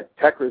in on it.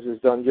 Tekras has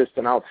done just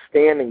an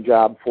outstanding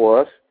job for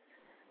us.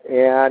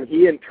 And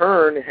he, in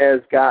turn,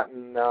 has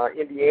gotten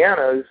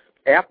Indiana's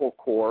Apple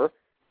Corps.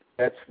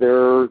 That's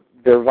their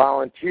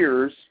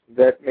volunteers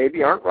that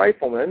maybe aren't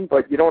riflemen,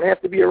 but you don't have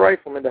to be a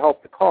rifleman to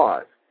help the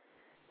cause.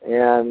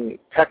 And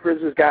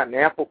Tekras has gotten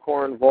Apple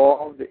Corps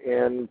involved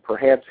in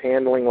perhaps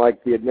handling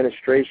like the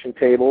administration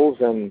tables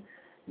and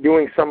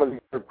doing some of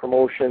the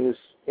promotions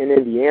in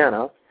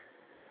Indiana.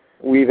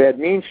 We've had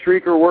Mean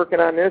Streaker working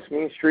on this.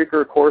 Mean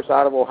Streaker, of course,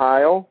 out of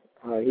Ohio.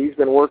 He's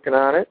been working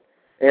on it,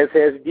 as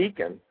has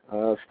Deacon,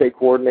 state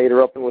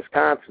coordinator up in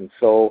Wisconsin.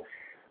 So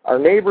our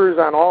neighbors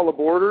on all the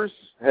borders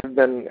have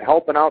been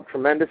helping out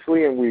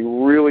tremendously, and we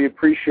really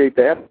appreciate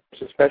that,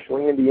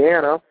 especially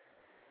Indiana.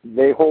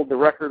 They hold the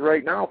record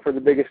right now for the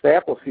biggest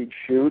Appleseed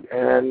shoot,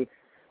 and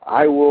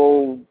I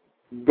will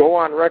go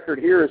on record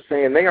here as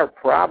saying they are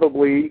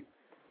probably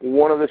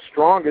one of the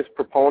strongest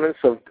proponents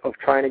of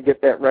trying to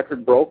get that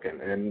record broken,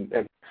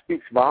 and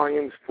speaks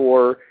volumes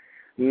for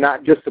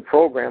not just the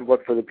program,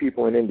 but for the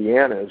people in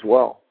Indiana as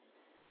well.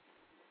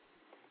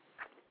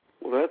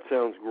 Well, that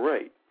sounds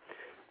great.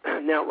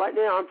 Now, right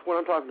now, what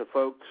I'm talking to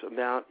folks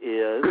about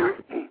is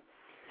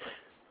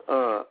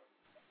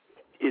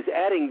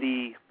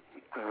adding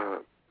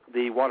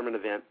the Waterman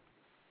event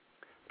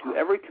to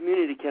every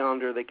community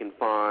calendar they can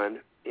find.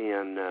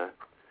 And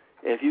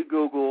if you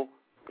Google,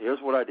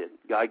 here's what I did.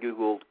 I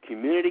Googled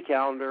Community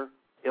Calendar,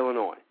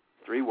 Illinois,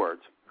 3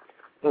 words.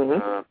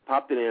 Mm-hmm.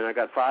 Popped it in. I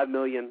got 5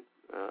 million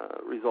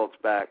results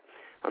back.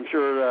 I'm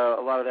sure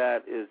a lot of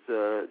that is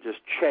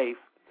just chafe.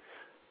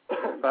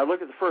 But I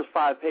looked at the first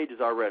 5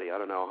 pages already. I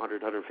don't know,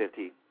 100,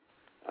 150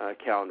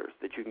 calendars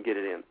that you can get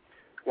it in.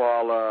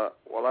 While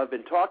I've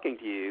been talking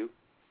to you,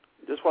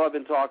 just while I've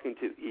been talking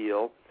to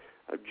Eel,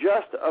 I've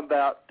just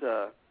about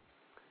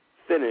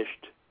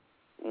finished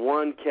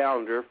one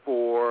calendar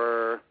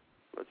for,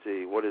 let's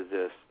see, what is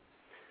this?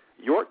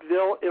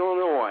 Yorkville,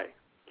 Illinois,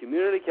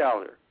 community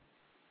calendar.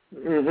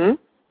 Mm-hmm.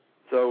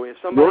 So if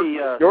somebody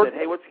said,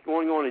 hey, what's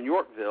going on in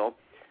Yorkville,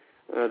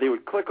 they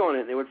would click on it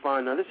and they would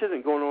find, now this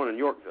isn't going on in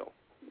Yorkville,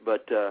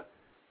 but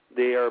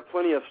there are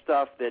plenty of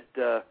stuff that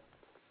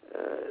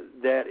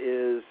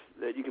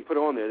you can put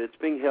on there that's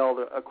being held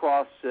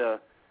across the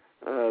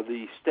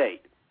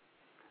state.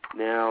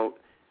 Now,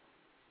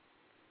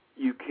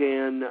 you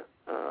can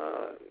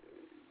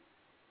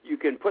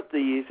put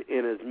these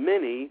in as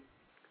many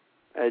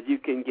as you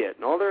can get.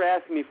 And all they're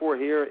asking me for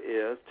here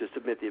is to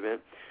submit the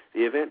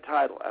event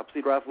title,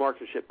 Appleseed Rifle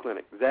Marksmanship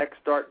Clinic, exact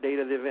start date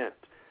of the event,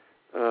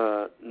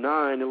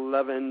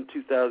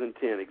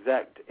 9/11/2010,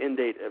 exact end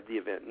date of the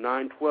event,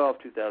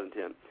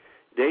 9/12/2010.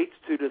 Dates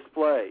to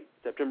display,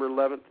 September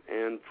 11th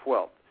and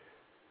 12th.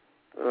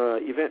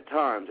 Event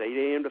times, 8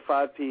 a.m. to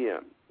 5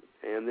 p.m.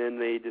 And then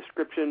the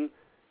description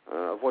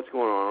of what's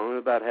going on. I'm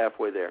about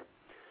halfway there.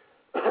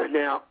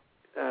 Now,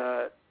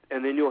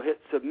 and then you'll hit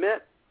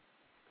submit,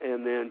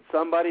 and then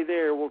somebody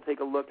there will take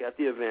a look at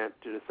the event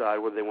to decide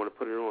whether they want to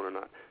put it on or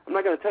not. I'm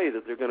not going to tell you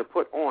that they're going to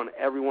put on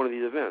every one of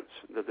these events,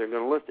 that they're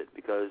going to list it,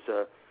 because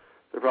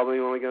they're probably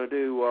only going to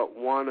do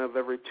one of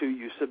every 2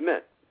 you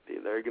submit.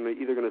 They're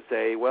either going to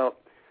say, well,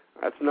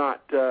 that's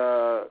not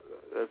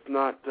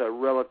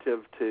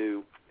relative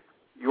to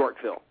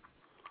Yorkville,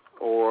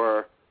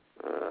 or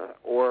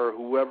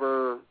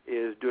whoever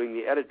is doing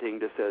the editing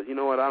just says, you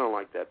know what, I don't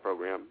like that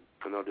program,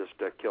 and they'll just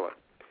kill it.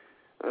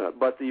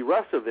 But the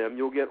rest of them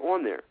you'll get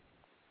on there.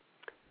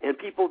 And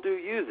people do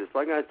use this.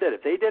 Like I said,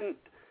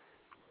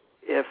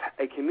 if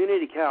a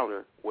community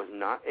calendar was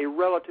not a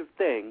relative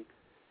thing,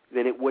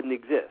 then it wouldn't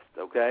exist,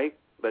 okay?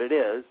 But it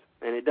is,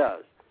 and it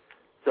does.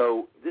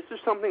 So this is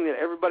something that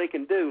everybody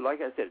can do.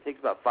 Like I said, it takes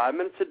about 5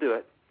 minutes to do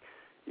it.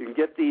 You can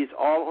get these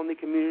all on the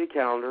community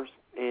calendars.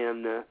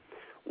 And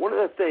one of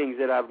the things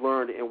that I've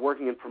learned in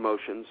working in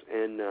promotions,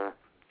 and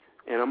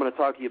I'm going to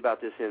talk to you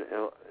about this in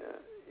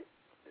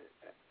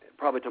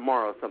probably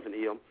tomorrow, something,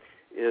 Eel,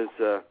 is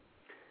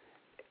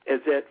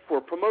that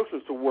for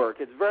promotions to work,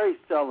 it's very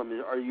seldom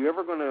are you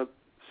ever going to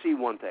see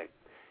one thing.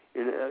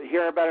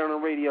 Hear about it on a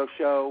radio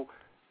show,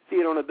 see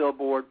it on a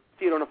billboard,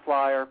 see it on a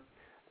flyer,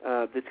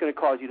 that's going to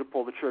cause you to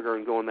pull the trigger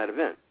and go on that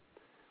event.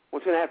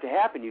 What's going to have to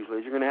happen usually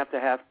is you're going to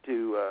have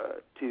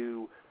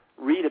to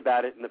read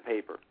about it in the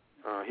paper,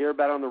 hear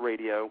about it on the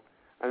radio,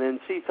 and then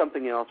see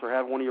something else or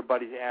have one of your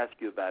buddies ask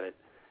you about it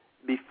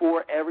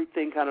before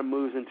everything kind of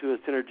moves into a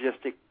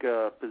synergistic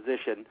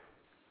position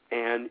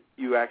and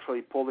you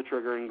actually pull the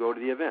trigger and go to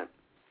the event.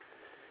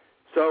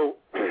 So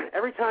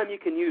every time you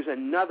can use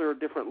another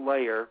different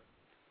layer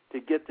to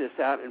get this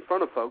out in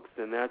front of folks,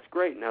 then that's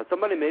great. Now,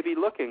 somebody may be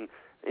looking,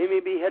 they may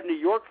be heading to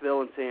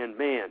Yorkville and saying,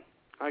 man,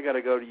 I got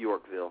to go to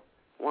Yorkville.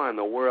 Why in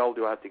the world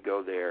do I have to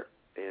go there?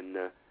 And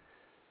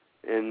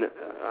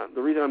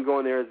the reason I'm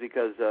going there is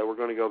because we're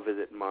going to go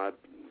visit my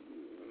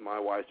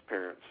wife's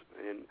parents.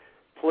 And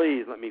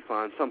please let me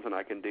find something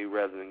I can do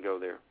rather than go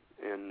there.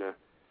 And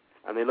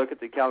they look at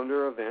the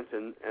calendar of events,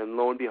 and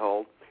lo and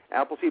behold,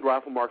 Appleseed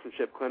Rifle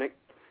Marksmanship Clinic,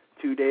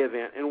 2-day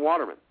event in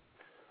Waterman.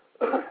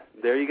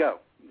 There you go.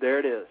 There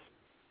it is.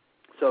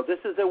 So this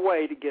is a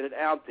way to get it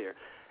out there.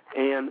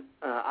 And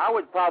I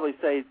would probably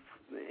say,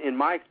 in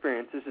my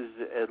experience, this is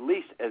at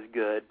least as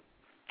good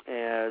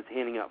as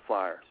handing out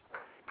flyers.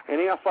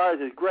 Handing out flyers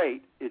is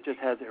great. It just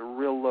has a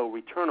real low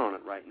return on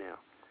it right now.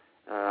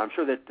 I'm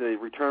sure that the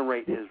return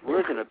rate has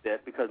risen a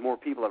bit because more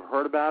people have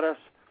heard about us,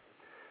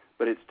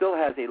 but it still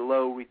has a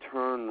low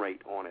return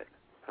rate on it.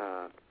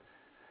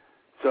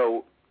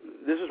 So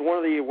this is one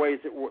of the ways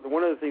that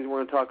one of the things we're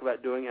going to talk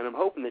about doing, and I'm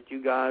hoping that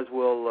you guys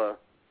will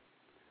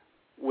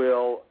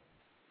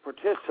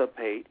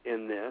participate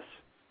in this.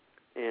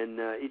 And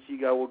each of you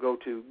guys will go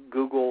to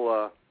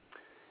Google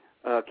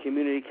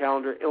Community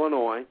Calendar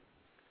Illinois,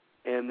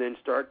 and then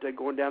start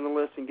going down the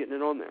list and getting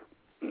it on there.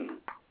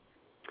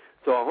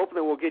 So I'm hoping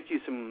that we'll get you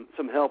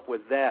some help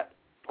with that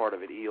part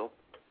of it, Eel.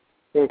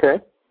 Okay.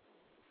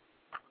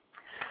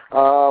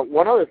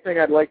 One other thing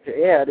I'd like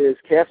to add is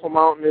Castle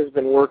Mountain has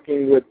been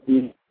working with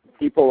the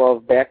people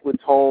of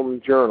Backwoods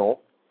Home Journal,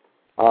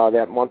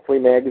 that monthly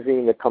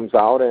magazine that comes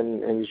out.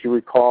 And as you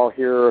recall,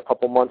 here a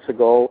couple months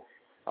ago,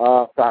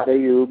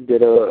 Thw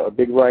did a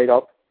big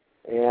write-up,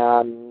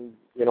 and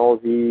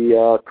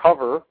the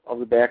cover of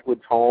the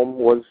Backwoods Home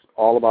was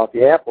all about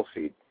the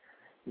Appleseed.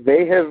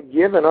 They have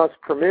given us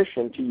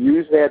permission to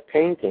use that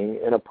painting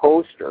in a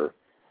poster,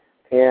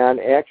 and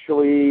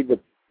actually the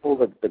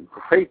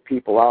great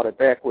people out at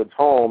Backwoods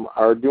Home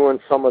are doing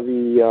some of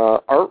the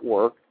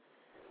artwork,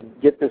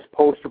 get this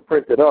poster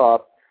printed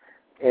up,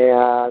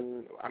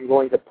 and I'm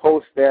going to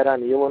post that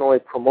on the Illinois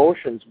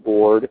Promotions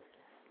Board.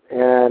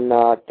 And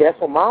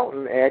Castle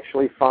Mountain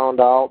actually found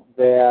out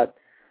that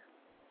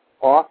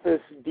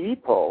Office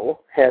Depot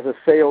has a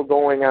sale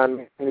going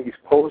on these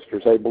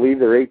posters. I believe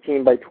they're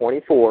 18 by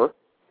 24,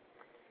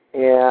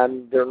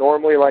 and they're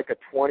normally like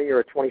a $20 or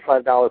a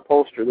 $25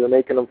 poster. They're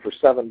making them for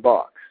 $7.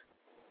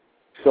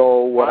 So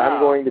what I'm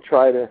going to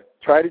try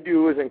to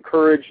do is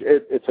encourage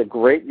it. It's a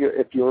great.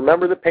 If you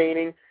remember the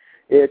painting,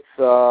 it's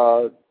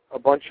a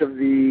bunch of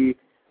the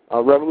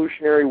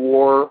Revolutionary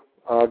War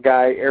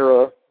guy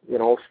era,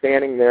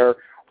 standing there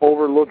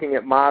overlooking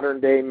at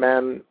modern-day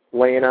men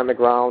laying on the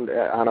ground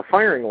on a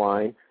firing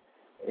line.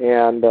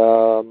 And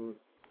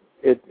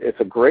it's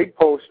a great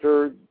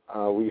poster.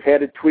 We've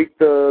had to tweak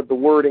the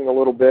wording a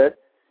little bit,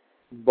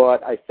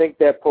 but I think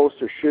that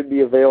poster should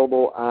be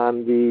available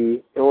on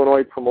the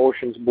Illinois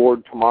Promotions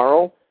Board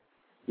tomorrow.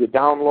 You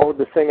download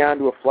the thing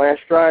onto a flash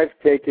drive,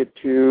 take it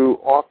to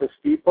Office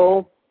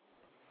Depot,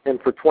 and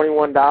for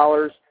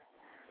 $21,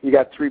 you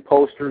got 3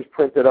 posters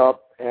printed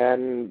up,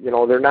 and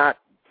they're not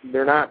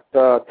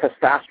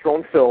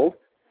testosterone filled.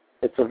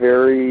 It's a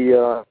very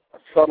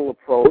subtle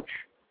approach.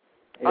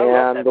 I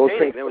love that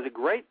painting. That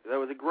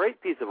was a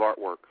great piece of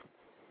artwork.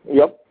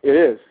 Yep, it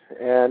is.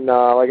 And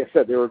like I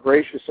said, they were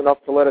gracious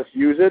enough to let us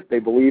use it. They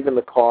believe in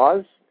the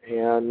cause,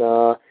 and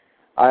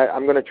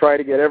I'm going to try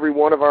to get every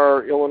one of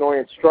our Illinois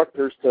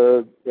instructors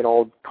to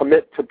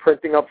commit to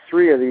printing up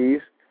 3 of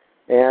these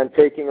and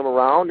taking them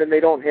around. And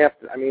they don't have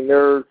to. I mean,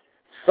 they're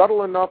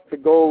subtle enough to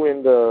go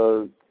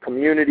into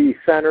community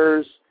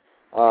centers,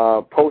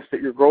 post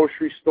at your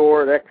grocery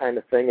store, that kind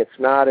of thing. It's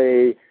not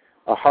a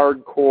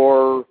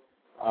hardcore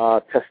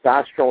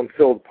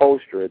testosterone-filled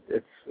poster.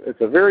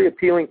 It's a very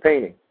appealing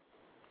painting.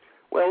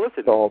 Well,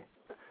 listen, so,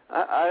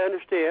 I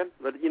understand,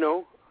 but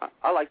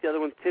I like the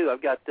other ones too.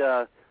 I've got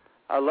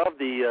I love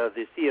the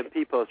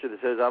CMP poster that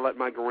says I let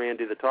my Garand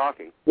do the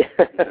talking.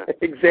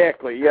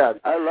 Exactly. Yeah.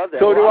 I love that.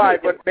 So do I,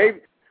 but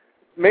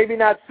maybe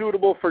not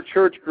suitable for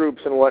church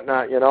groups and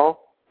whatnot.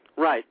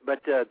 Right,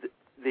 but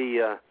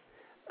the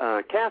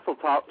Castle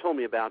told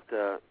me about.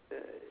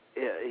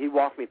 He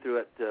walked me through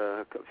it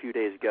a few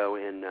days ago,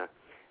 and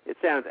it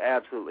sounds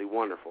absolutely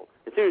wonderful.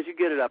 As soon as you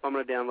get it up, I'm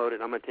going to download it,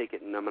 and I'm going to take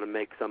it, and I'm going to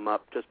make some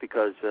up just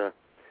because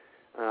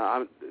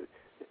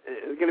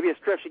it's going to be a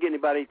stretch to get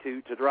anybody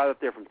to drive up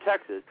there from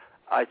Texas.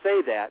 I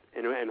say that,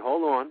 and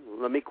hold on,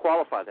 let me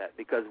qualify that,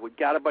 because we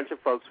got a bunch of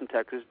folks from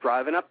Texas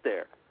driving up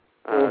there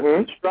to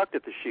instruct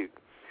at the shoot.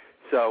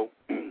 So,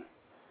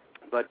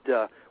 but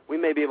we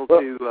may be able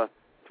to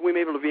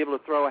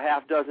throw a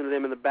half dozen of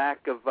them in the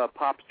back of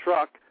Pop's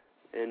truck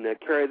and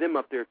carry them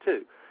up there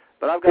too.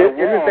 But I've got a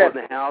wall in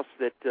the house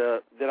that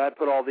I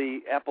put all the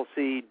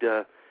Appleseed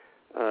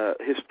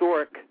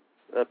historic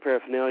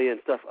paraphernalia and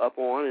stuff up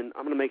on, and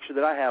I'm going to make sure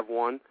that I have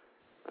one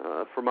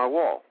for my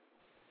wall.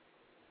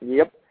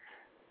 Yep.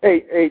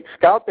 Hey,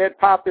 Scout, that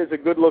Pop is a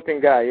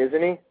good-looking guy,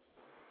 isn't he?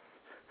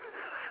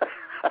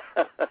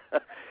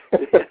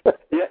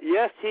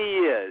 Yes, he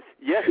is.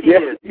 Yes, he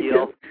is,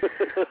 Neil.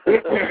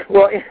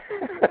 Well,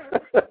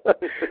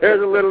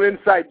 there's a little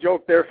inside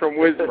joke there from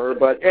Wismer,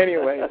 but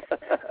anyway,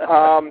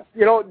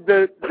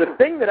 the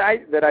thing that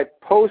I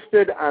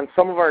posted on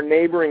some of our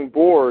neighboring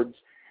boards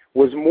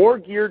was more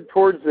geared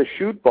towards the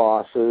shoot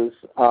bosses.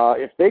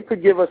 If they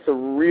could give us a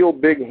real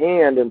big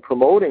hand in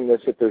promoting this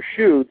at their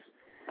shoots.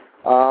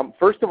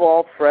 First of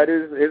all, Fred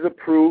has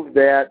approved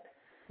that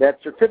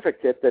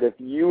certificate that if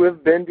you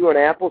have been to an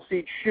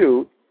Appleseed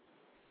shoot,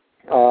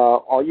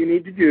 all you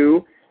need to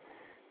do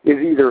is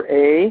either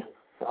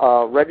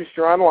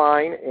register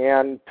online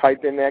and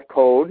type in that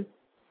code,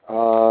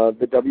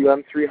 the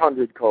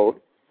WM300 code,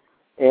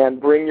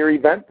 and bring your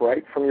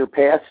Eventbrite from your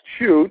past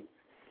shoot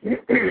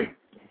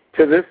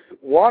to this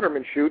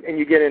Waterman shoot, and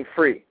you get in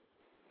free.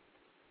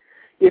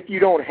 If you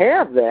don't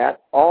have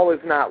that, all is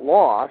not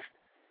lost,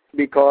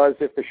 because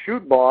if the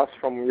shoot boss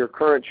from your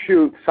current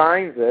shoot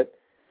signs it,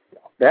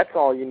 that's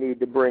all you need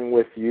to bring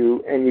with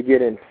you, and you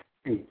get in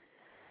free.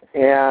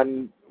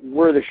 And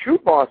where the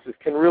shoot bosses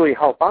can really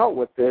help out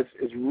with this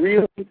is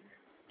really,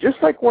 just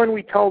like when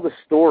we tell the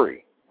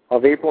story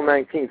of April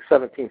 19,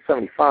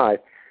 1775,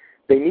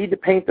 they need to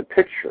paint the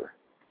picture.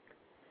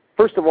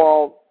 First of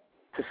all,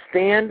 to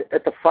stand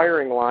at the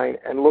firing line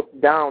and look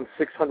down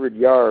 600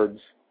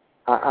 yards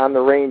on the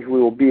range we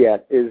will be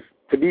at is,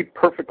 to be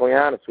perfectly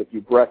honest with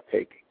you,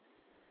 breathtaking.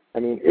 I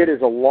mean, it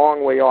is a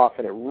long way off,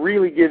 and it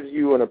really gives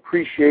you an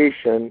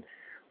appreciation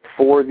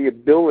for the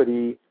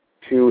ability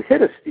to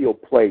hit a steel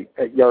plate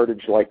at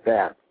yardage like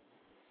that,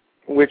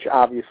 which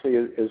obviously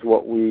is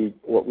what we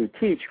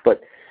teach.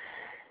 But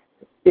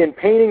in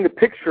painting the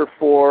picture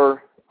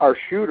for our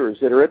shooters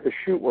that are at the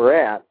shoot we're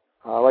at,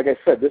 like I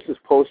said, this is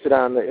posted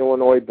on the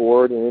Illinois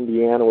board in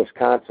Indiana,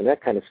 Wisconsin,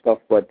 that kind of stuff,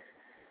 but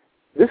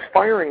this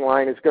firing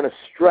line is going to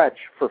stretch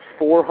for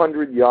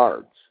 400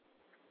 yards.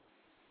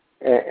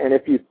 And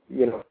if you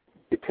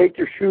take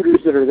your shooters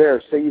that are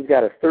there, say you've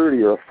got a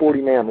 30 or a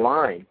 40-man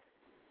line,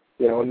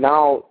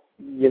 now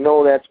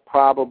that's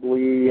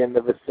probably in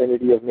the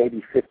vicinity of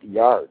maybe 50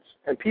 yards.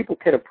 And people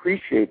can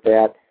appreciate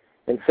that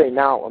and say,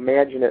 now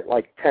imagine it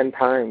like 10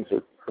 times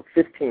or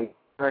 15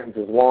 times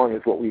as long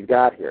as what we've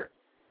got here.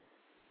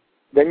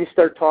 Then you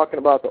start talking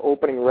about the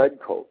opening red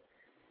coat.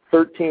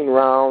 13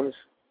 rounds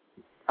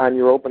on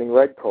your opening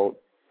red coat.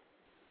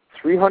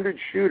 300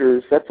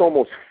 shooters, that's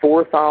almost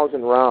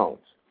 4,000 rounds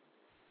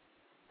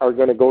are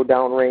going to go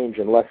downrange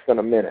in less than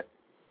a minute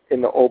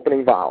in the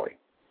opening volley.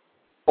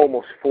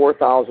 Almost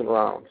 4,000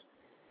 rounds.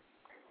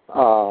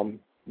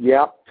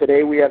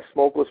 Today we have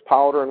smokeless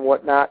powder and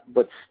whatnot,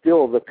 but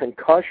still the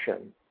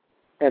concussion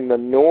and the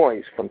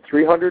noise from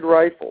 300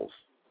 rifles,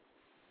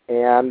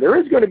 and there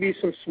is going to be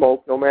some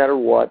smoke no matter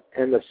what,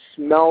 and the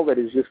smell that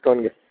is just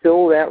going to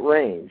fill that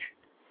range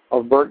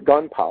of burnt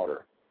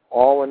gunpowder,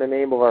 all in the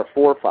name of our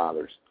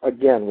forefathers.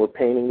 Again, we're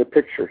painting the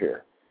picture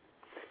here.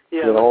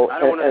 Yeah, I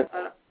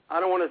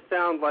don't want to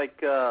sound like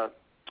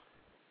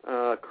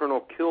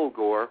Colonel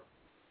Kilgore,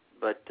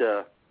 but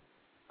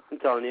I'm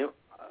telling you,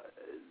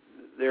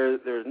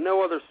 there's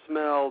no other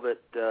smell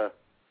that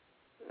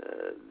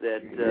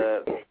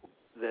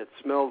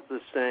smells the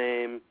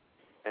same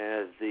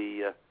as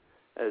the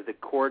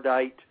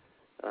cordite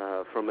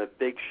from a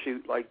big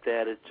shoot like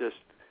that.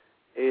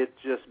 It's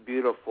just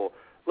beautiful.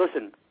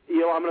 Listen,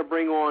 Eel, I'm going to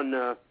bring on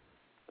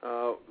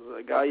a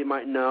guy you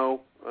might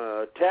know,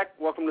 Tech.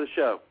 Welcome to the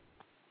show.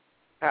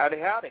 Howdy.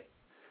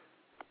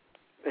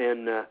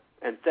 And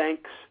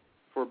thanks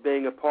for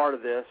being a part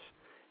of this.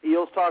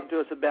 Eel's talking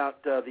to us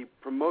about the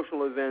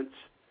promotional events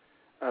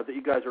that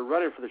you guys are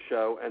running for the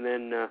show, and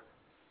then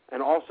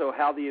and also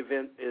how the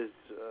event is,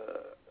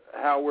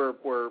 how we're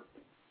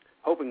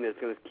hoping that it's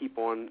going to keep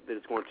on, that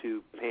it's going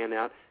to pan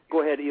out.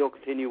 Go ahead, Eel.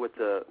 Continue with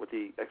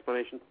the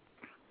explanation.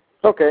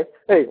 Okay.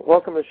 Hey,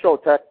 welcome to the show,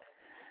 Tech.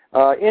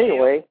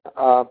 Anyway,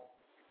 and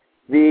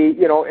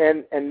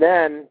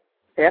then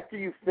after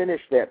you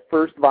finish that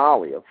first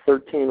volley of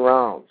 13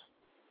 rounds,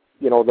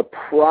 the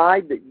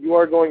pride that you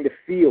are going to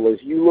feel as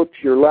you look to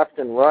your left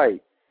and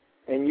right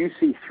and you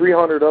see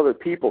 300 other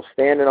people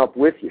standing up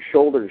with you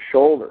shoulder to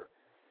shoulder,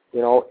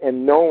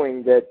 and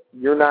knowing that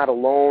you're not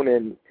alone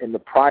in the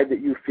pride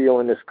that you feel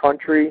in this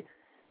country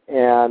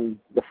and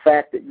the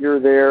fact that you're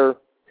there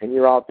and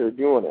you're out there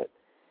doing it.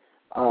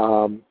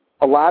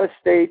 A lot of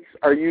states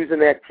are using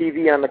that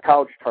TV on the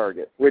couch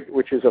target,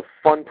 which is a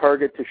fun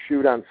target to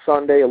shoot on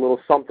Sunday, a little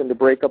something to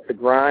break up the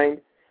grind.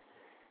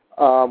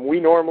 We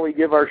normally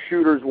give our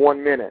shooters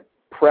 1 minute.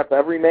 Prep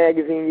every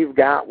magazine you've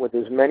got with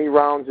as many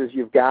rounds as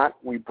you've got.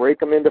 We break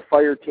them into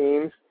fire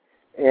teams,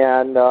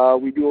 and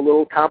we do a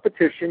little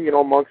competition,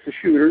 amongst the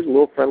shooters, a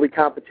little friendly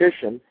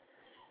competition.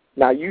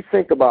 Now, you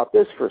think about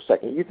this for a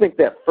second. You think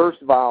that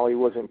first volley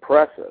was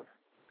impressive,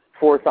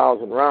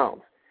 4,000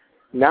 rounds.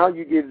 Now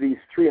you give these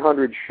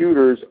 300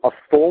 shooters a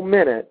full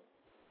minute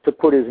to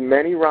put as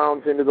many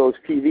rounds into those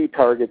PV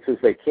targets as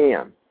they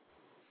can.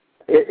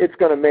 It's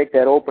going to make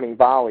that opening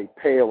volley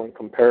pale in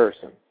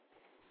comparison.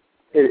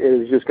 It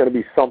is just going to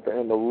be something,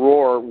 and the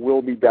roar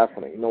will be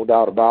deafening, no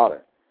doubt about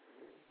it.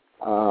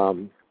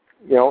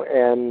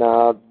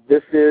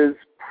 This is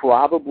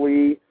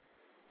probably,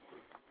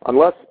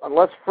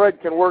 unless Fred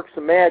can work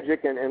some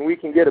magic and we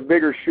can get a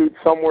bigger shoot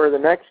somewhere the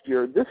next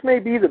year, this may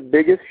be the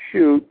biggest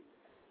shoot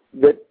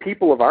that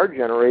people of our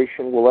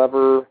generation will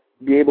ever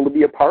be able to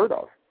be a part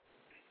of.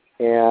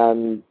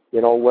 And,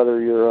 whether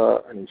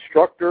you're an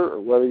instructor or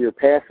whether you're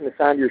passing this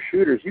on to your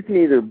shooters, you can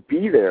either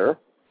be there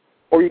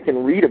or you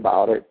can read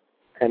about it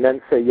and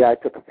then say, yeah, I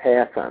took a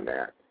pass on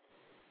that.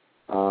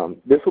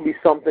 This will be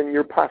something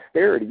your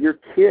posterity, your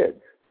kids,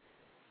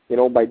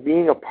 by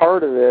being a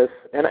part of this,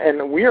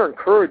 and we are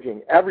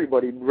encouraging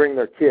everybody to bring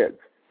their kids,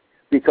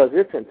 because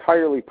it's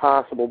entirely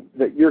possible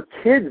that your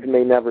kids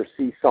may never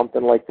see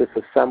something like this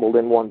assembled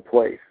in one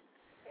place.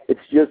 It's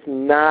just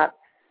not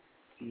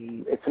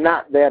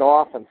that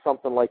often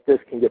something like this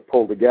can get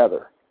pulled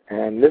together.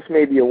 And this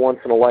may be a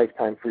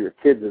once-in-a-lifetime for your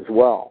kids as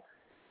well,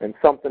 and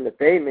something that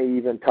they may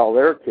even tell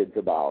their kids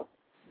about.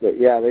 That,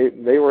 yeah,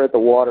 they were at the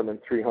Waterman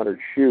 300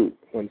 shoot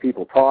when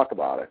people talk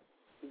about it.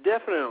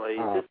 Definitely.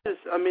 This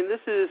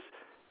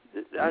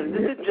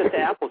isn't just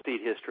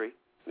Appleseed history.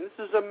 This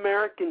is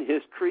American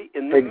history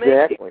in the making.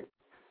 Exactly.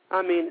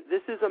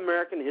 This is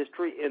American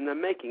history in the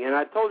making. And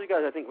I told you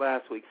guys, I think,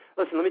 last week.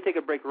 Listen, let me take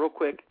a break real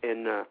quick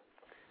and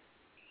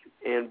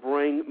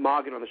bring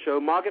Mogget on the show.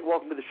 Mogget,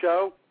 welcome to the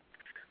show.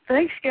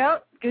 Thanks,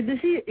 Scout. Good to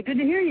see you. Good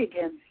to hear you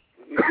again.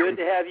 Good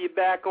to have you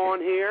back on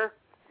here.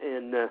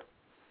 And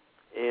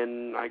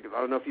I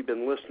don't know if you've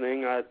been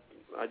listening. I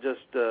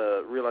just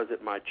realized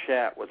that my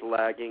chat was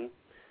lagging.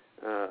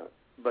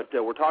 But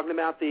we're talking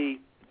about the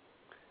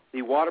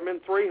Waterman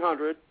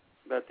 300,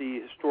 about the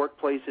historic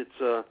place it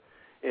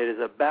is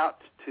about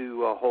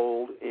to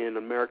hold in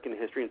American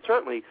history, and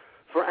certainly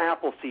for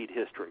Appleseed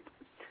history.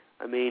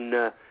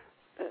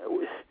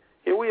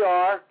 Here we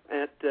are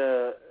at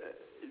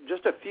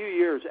just a few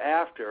years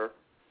after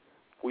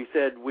we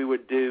said we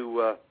would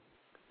do.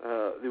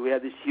 We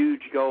had this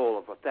huge goal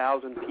of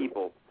 1,000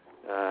 people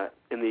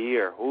in the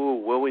year. Ooh,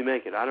 will we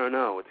make it? I don't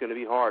know. It's going to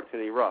be hard. It's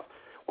going to be rough.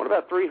 What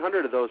about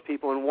 300 of those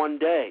people in one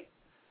day?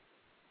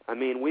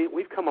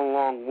 We've come a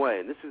long way.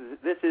 And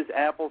this is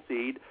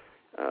Appleseed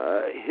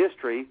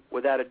history,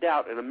 without a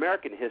doubt, and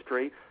American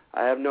history,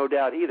 I have no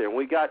doubt either. And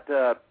we got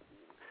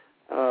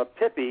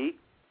Pippi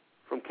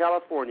from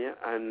California,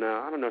 and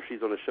I don't know if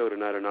she's on the show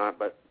tonight or not,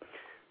 but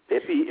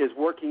Pippi is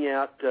working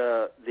out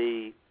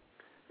the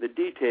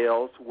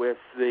details with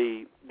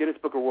the Guinness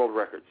Book of World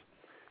Records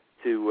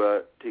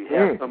to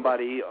have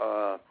somebody.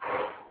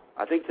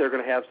 I think they're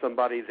going to have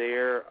somebody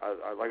there.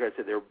 Like I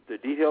said, the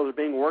details are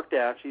being worked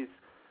out. She's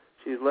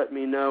let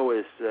me know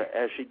as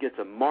she gets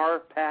a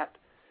Marpat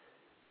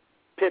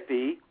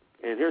Pippi,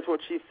 and here's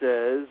what she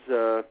says.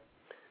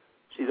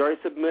 She's already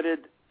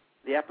submitted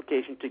the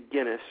application to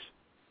Guinness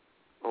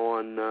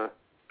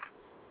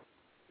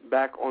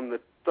back on the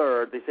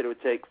 3rd. They said it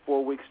would take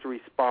 4 weeks to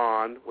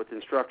respond with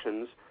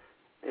instructions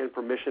and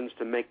permissions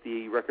to make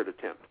the record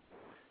attempt.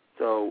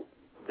 So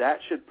that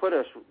should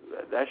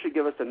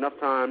give us enough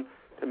time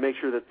to make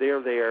sure that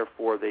they're there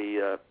for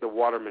the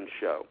Waterman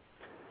show.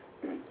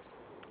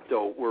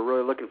 So we're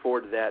really looking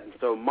forward to that. And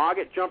so,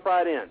 Mogget, jump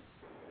right in.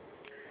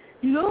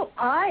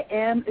 I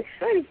am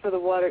excited for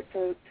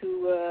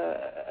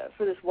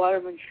for this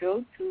Waterman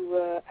show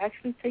to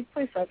actually take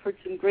place. I've heard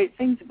some great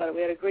things about it.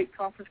 We had a great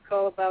conference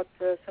call about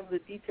some of the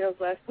details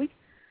last week.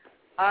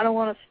 I don't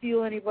want to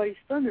steal anybody's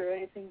thunder or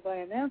anything by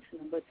announcing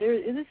them, but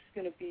this is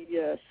going to be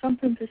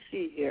something to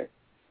see here.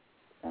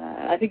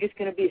 I think it's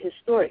going to be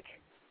historic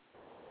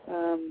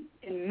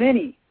in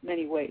many,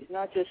 many ways.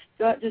 Not just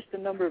the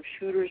number of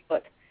shooters,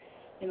 but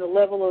in the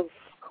level of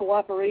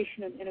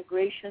cooperation and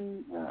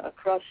integration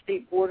across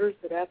state borders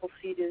that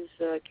Appleseed is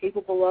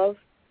capable of,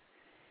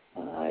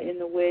 in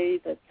the way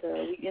that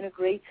we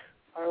integrate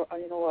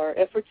our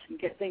efforts and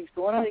get things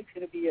going. I think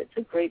it's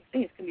a great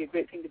thing. It's going to be a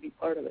great thing to be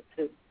part of it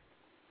too.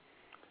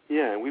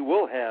 Yeah, and we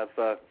will have.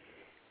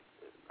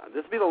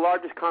 This will be the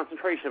largest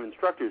concentration of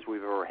instructors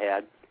we've ever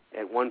had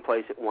at one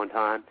place at one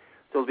time.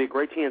 So it'll be a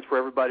great chance for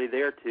everybody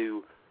there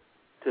to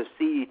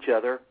see each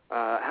other.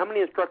 How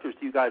many instructors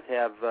do you guys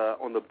have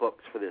on the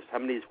books for this?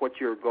 What's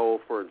your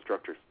goal for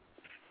instructors?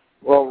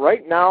 Well,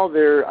 right now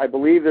I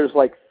believe there's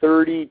like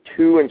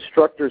 32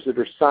 instructors that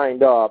are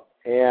signed up,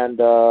 and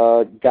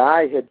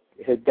Guy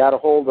had got a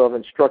hold of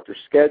instructor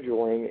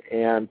scheduling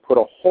and put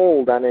a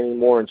hold on any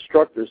more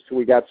instructors till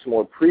we got some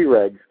more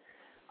preregs.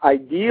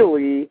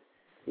 Ideally,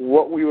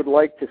 what we would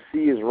like to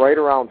see is right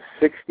around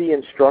 60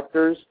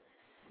 instructors.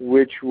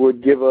 which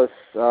would give us,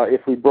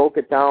 if we broke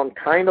it down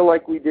kind of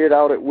like we did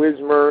out at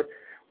Wismer,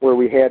 where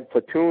we had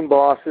platoon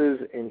bosses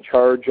in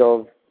charge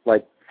of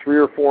like 3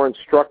 or 4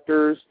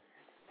 instructors,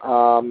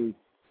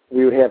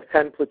 we would have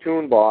 10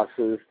 platoon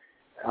bosses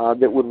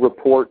that would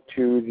report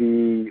to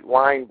the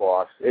line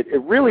boss.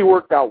 It really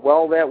worked out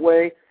well that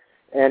way,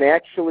 and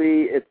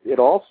actually it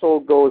also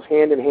goes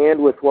hand in hand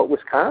with what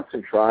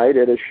Wisconsin tried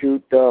at a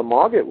shoot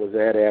Mogget was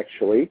at,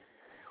 actually,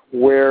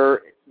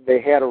 where they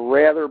had a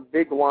rather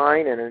big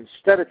line, and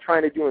instead of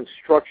trying to do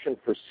instruction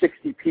for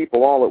 60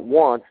 people all at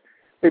once,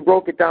 they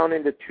broke it down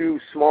into 2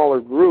 smaller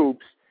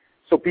groups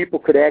so people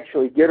could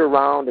actually get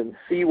around and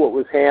see what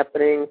was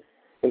happening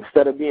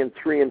instead of being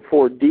 3 and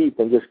 4 deep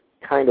and just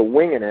kind of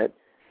winging it.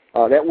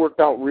 That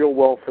worked out real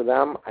well for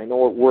them. I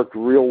know it worked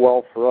real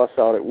well for us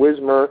out at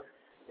Wismer,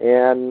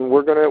 and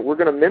we're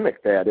gonna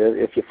mimic that.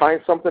 If you find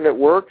something that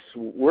works,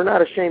 we're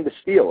not ashamed to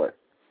steal it.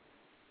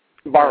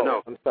 Borrow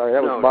it. I'm sorry,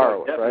 that was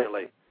borrow it,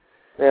 definitely. Right?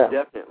 Yeah,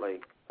 definitely.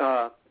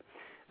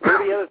 One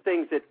of the other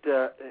things that,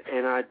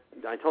 and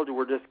I told you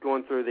we're just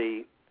going through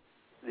the.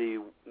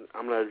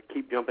 I'm going to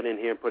keep jumping in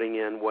here and putting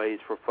in ways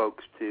for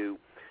folks to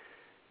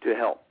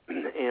help,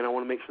 and I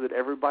want to make sure that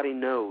everybody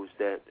knows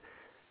that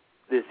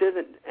this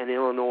isn't an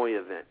Illinois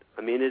event.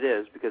 I mean, it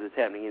is because it's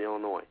happening in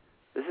Illinois.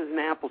 This is an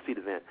Appleseed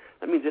event.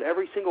 That means that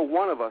every single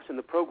one of us in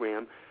the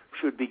program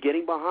should be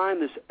getting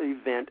behind this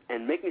event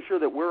and making sure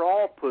that we're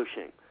all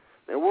pushing.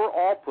 That we're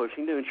all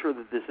pushing to ensure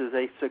that this is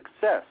a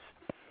success.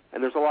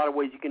 And there's a lot of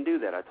ways you can do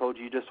that. I told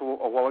you just a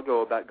while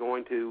ago about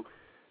going to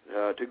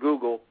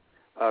Google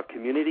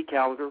Community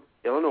Calendar,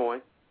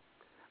 Illinois,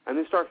 and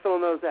then start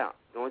filling those out.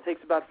 It only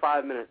takes about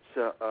 5 minutes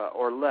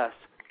or less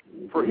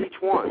for each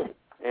one.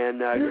 And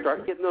you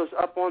start getting those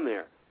up on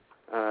there.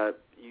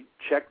 You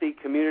check the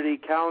community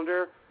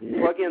calendar,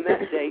 plug in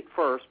that date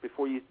first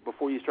before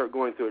you start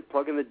going through it.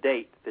 Plug in the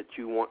date that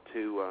you want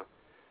to,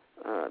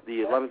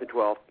 the 11th and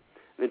 12th,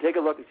 and then take a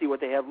look and see what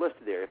they have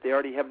listed there. If they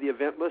already have the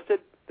event listed,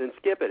 then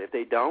skip it. If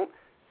they don't,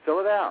 fill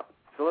it out.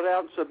 Fill it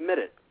out and submit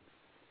it.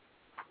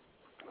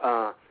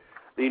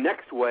 The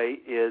next way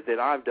is that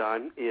I've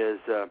done is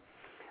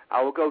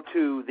I will go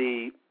to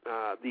the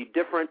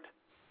different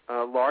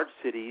large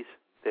cities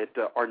that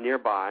are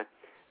nearby,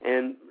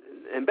 and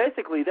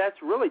basically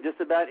that's really just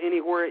about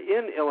anywhere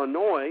in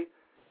Illinois,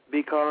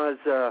 because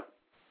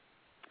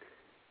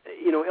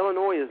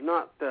Illinois is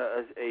not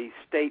a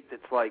state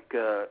that's like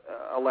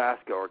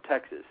Alaska or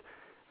Texas.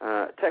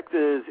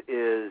 Texas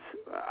is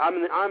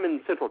I'm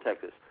in Central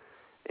Texas,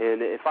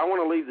 and if I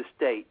want to leave the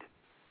state,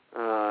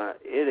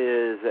 it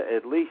is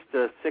at least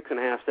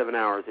 6.5, 7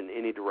 hours in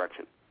any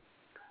direction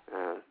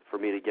for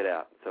me to get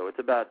out. So it's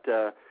about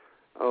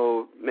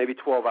maybe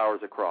 12 hours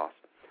across.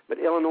 But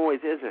Illinois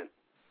isn't,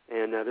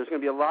 and there's going to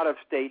be a lot of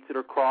states that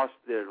are crossed.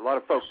 There's a lot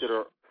of folks that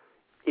are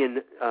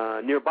in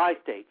nearby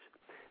states.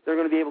 They're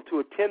going to be able to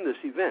attend this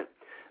event.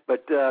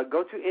 But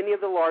go to any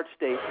of the large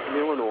states in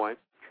Illinois,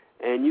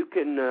 and you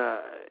can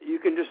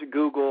just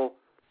Google,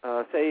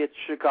 say it's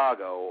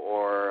Chicago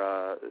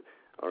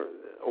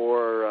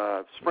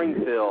or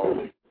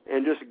Springfield,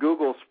 and just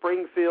Google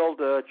Springfield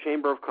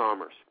Chamber of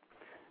Commerce,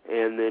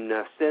 and then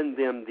send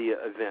them the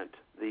event,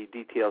 the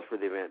details for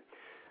the event.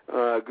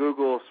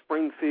 Google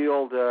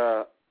Springfield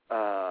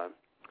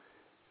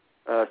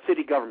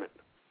city government,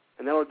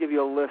 and that will give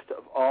you a list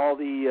of all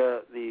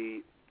the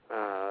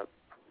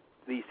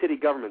city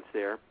governments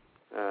there,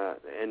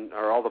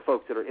 or all the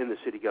folks that are in the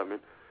city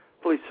government,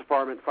 police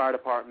department, fire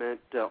department,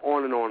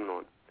 on and on and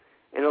on.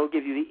 And it'll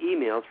give you the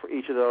emails for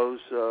each of those,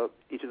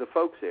 each of the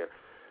folks there.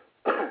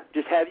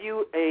 Just have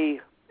you an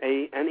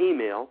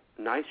email,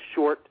 nice,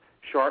 short,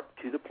 sharp,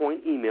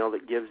 to-the-point email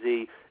that gives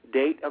the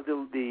date of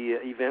the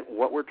event,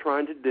 what we're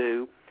trying to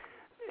do,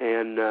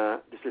 and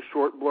just a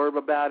short blurb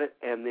about it,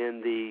 and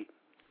then the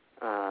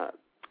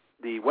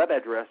web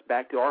address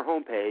back to our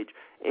homepage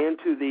and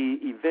to the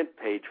event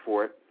page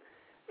for it,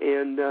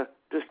 and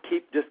just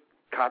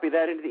copy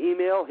that into the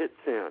email, hit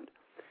send.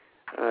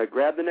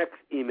 Grab the next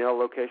email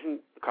location,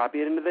 copy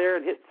it into there,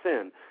 and hit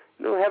send.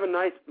 Have a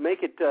nice,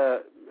 make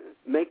the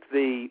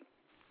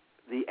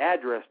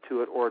address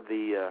to it, or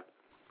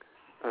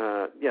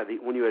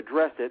when you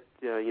address it,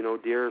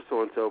 dear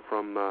so and so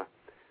from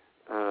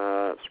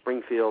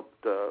Springfield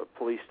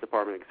Police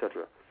Department,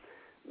 etc.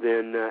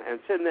 Then and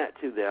send that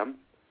to them,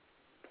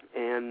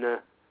 and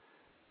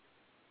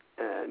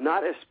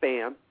not as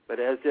spam, but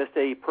as just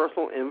a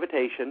personal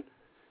invitation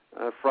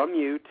from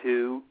you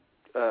to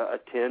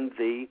attend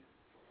the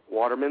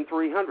Waterman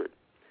 300.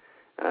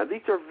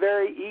 These are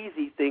very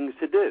easy things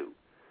to do.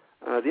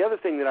 The other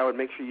thing that I would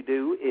make sure you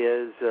do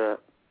is,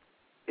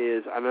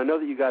 and I know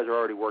that you guys are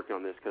already working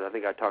on this because I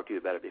think I talked to you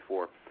about it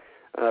before,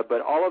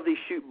 but all of these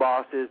shoot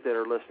bosses that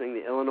are listening,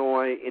 the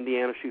Illinois,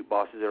 Indiana shoot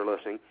bosses that are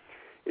listening,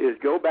 is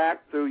go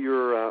back through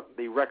your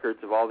the records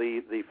of all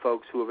the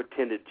folks who have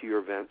attended to your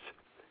events,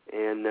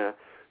 and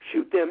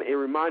shoot them a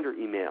reminder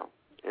email,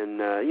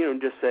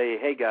 and just say,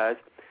 hey guys,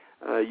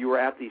 you were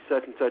at the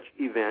such and such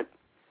event,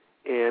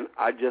 and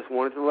I just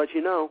wanted to let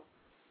you know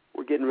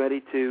we're getting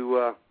ready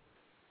to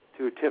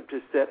attempt to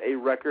set a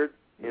record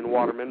in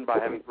Waterman by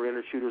having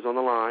 300 shooters on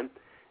the line,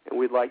 and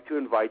we'd like to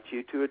invite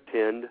you to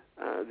attend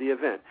the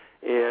event.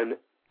 And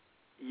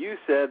you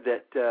said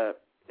that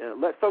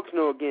let folks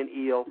know again,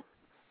 Eel,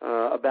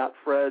 about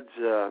Fred's,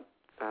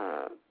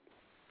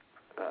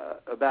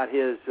 about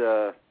his,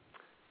 I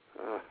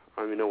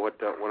don't even know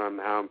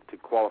how to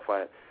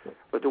qualify it,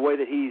 but the way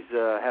that he's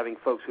having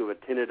folks who have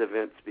attended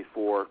events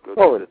before.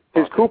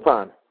 His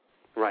coupon.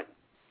 Right.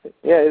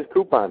 Yeah, his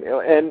coupon.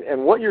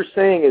 And what you're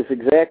saying is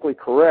exactly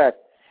correct.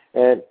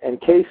 And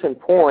case in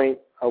point,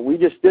 we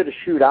just did a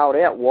shoot out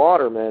at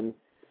Waterman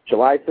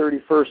July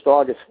 31st,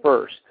 August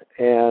 1st.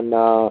 And,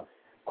 of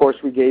course,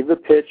 we gave the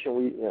pitch,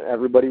 and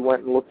everybody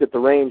went and looked at the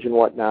range and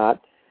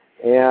whatnot.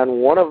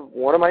 And one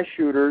of my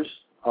shooters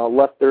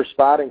left their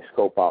spotting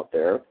scope out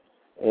there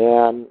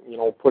and,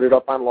 put it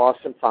up on Lost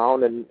and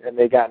Found, and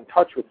they got in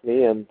touch with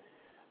me. And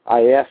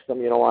I asked them,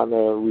 on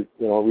the,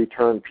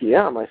 return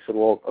PM, I said,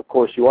 well, of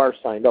course, you are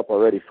signed up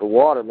already for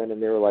Waterman.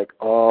 And they were like,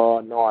 oh,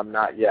 no, I'm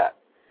not yet.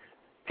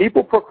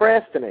 People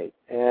procrastinate,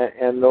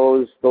 and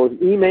those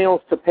emails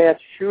to past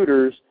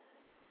shooters,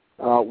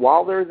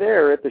 while they're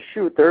there at the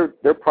shoot,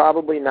 they're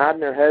probably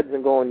nodding their heads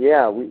and going,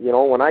 yeah,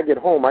 when I get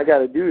home, I got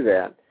to do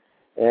that.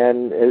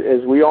 And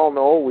as we all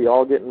know, we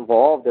all get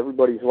involved.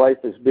 Everybody's life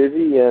is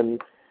busy, and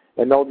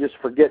they'll just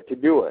forget to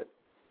do it.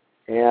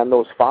 And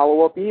those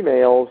follow-up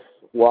emails,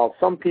 while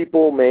some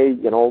people may,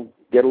 get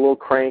a little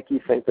cranky,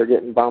 think they're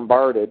getting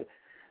bombarded,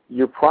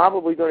 you're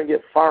probably going to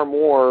get far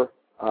more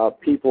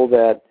people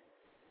that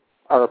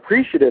are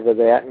appreciative of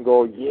that and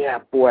go, yeah,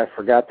 boy, I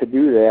forgot to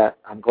do that.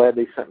 I'm glad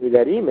they sent me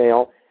that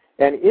email.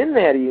 And in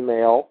that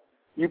email,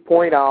 you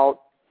point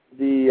out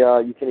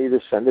you can either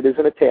send it as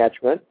an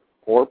attachment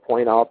or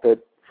point out that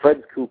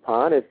Fred's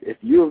coupon, if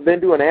you have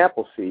been to an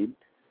Appleseed,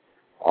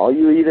 all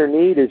you either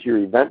need is your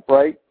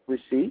Eventbrite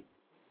receipt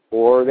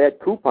or that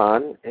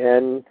coupon,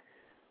 and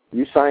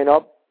you sign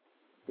up,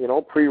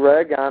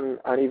 pre-reg on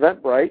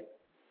Eventbrite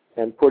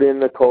and put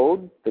in the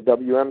code, the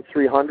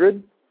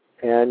WM300,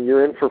 and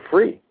you're in for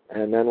free.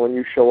 And then when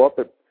you show up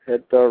at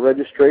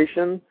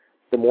registration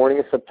the morning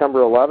of September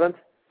 11th,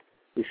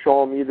 you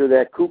show them either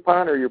that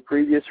coupon or your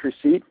previous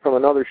receipt from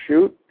another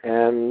shoot,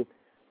 and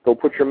go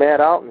put your mat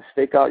out and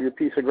stake out your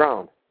piece of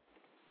ground.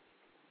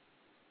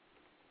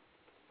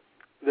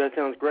 That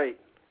sounds great.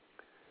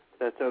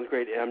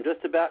 I'm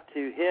just about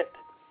to hit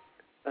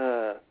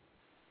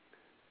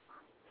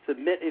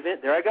submit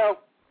event. There I go.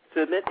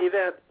 Submit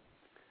event.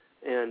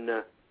 And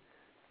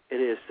it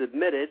is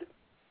submitted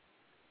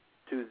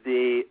to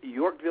the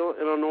Yorkville,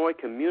 Illinois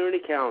community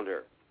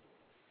calendar.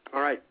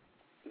 All right.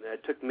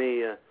 That took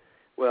me,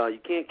 you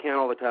can't count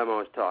all the time I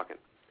was talking.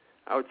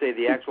 I would say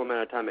the actual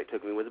amount of time it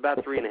took me was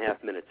about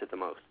 3.5 minutes at the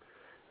most.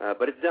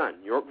 But it's done.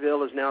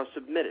 Yorkville is now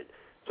submitted.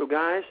 So,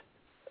 guys,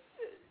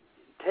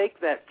 take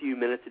that few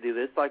minutes to do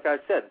this. Like I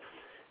said,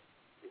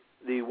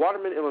 the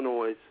Waterman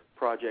Illinois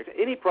project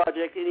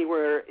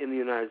anywhere in the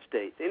United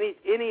States,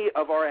 any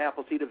of our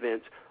Appleseed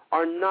events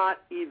are not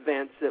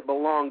events that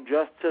belong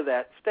just to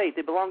that state.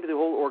 They belong to the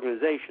whole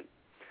organization.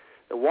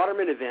 The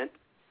Waterman event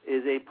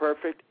is a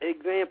perfect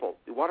example.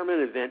 The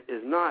Waterman event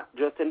is not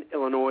just an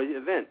Illinois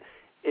event.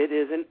 It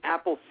is an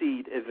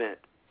Appleseed event.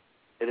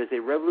 It is a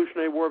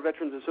Revolutionary War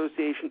Veterans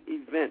Association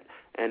event,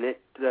 and it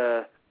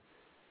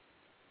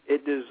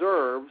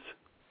deserves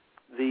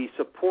the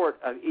support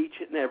of each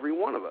and every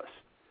one of us.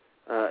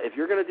 If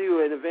you're going to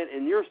do an event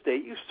in your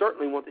state, you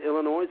certainly want the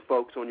Illinois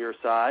folks on your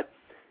side.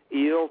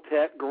 Eel,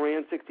 Tech,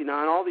 Grand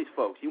 69, all these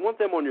folks. You want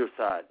them on your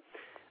side.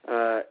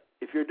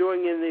 If you're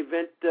doing an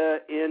event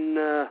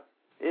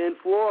in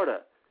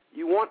Florida,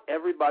 you want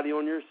everybody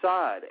on your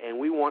side, and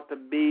we want to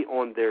be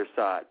on their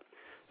side.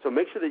 So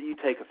make sure that you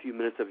take a few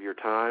minutes of your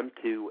time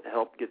to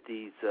help get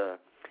these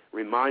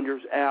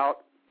reminders out.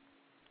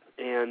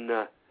 And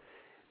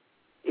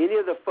any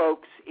of the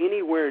folks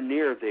anywhere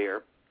near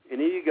there,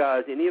 any of you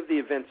guys, any of the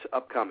events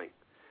upcoming,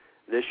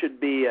 this should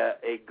be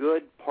a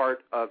good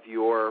part of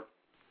your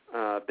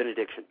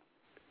benediction.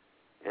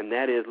 And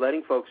that is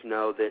letting folks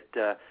know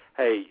that,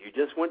 hey, you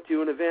just went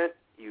to an event,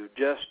 you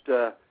just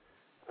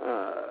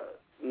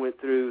went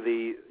through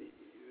the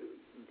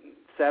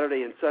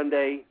Saturday and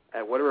Sunday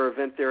at whatever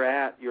event they're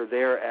at, you're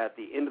there at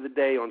the end of the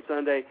day on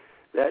Sunday.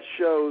 That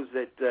shows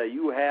that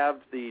you have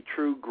the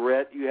true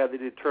grit, you have the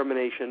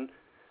determination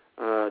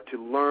to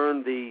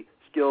learn the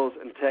skills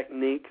and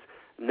techniques.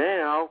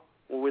 Now,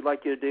 what we'd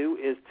like you to do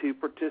is to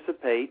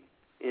participate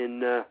in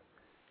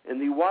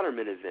the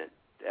Waterman event.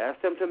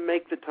 Ask them to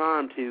make the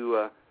time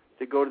to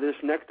go to this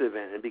next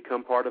event and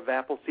become part of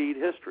Appleseed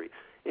History.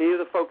 Any of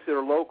the folks that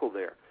are local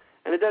there.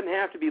 And it doesn't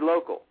have to be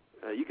local.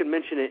 You can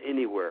mention it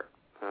anywhere.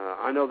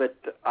 I know that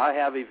I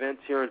have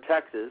events here in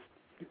Texas.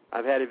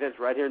 I've had events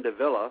right here in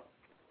Davila.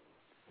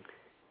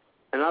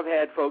 And I've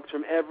had folks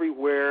from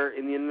everywhere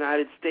in the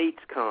United States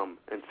come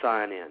and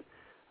sign in.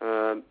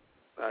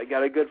 I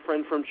got a good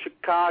friend from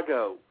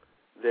Chicago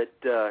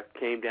that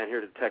came down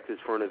here to Texas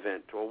for an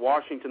event, or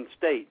Washington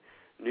State,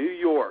 New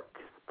York,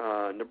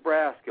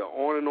 Nebraska,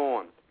 on and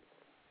on.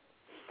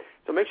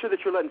 So make sure that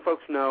you're letting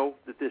folks know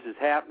that this is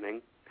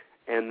happening.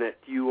 and that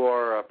you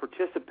are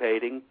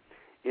participating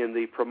in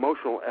the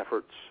promotional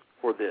efforts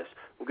for this.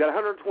 We've got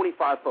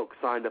 125 folks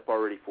signed up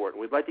already for it,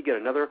 and we'd like to get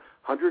another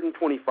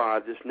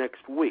 125 this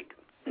next week.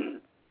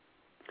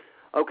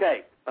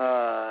 Okay,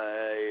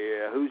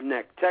 who's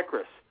next?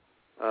 Tekris,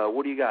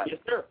 what do you got? Yes,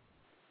 sir.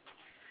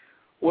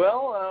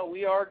 Well,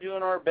 we are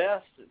doing our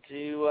best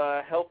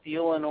to help the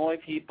Illinois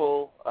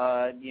people,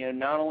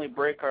 not only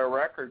break our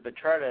record, but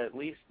try to at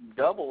least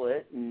double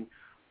it and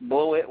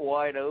blow it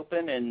wide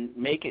open and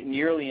make it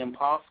nearly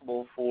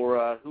impossible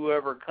for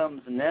whoever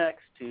comes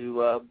next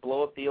to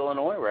blow up the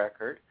Illinois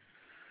record.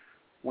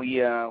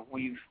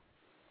 We've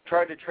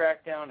tried to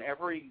track down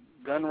every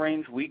gun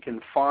range we can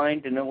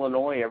find in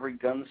Illinois, every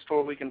gun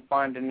store we can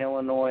find in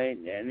Illinois,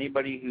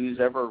 anybody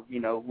who's ever,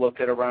 looked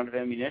at a round of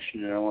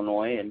ammunition in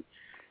Illinois, and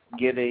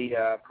get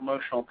a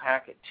promotional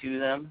packet to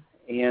them.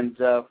 And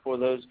for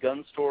those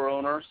gun store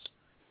owners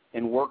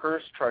and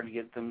workers, try to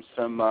get them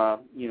some,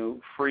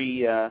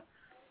 free,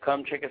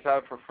 come check us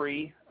out for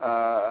free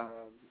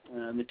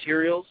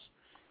materials,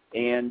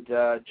 and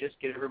just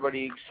get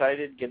everybody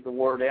excited, get the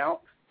word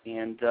out,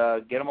 and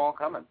get them all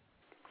coming.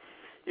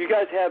 You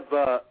guys have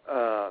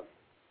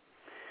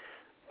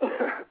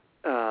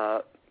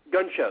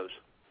gun shows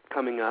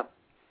coming up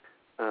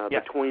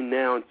between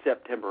now and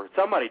September.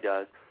 Somebody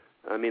does.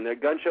 I mean, the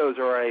gun shows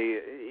are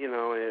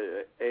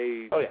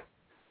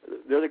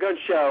they're the gun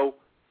show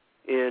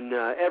in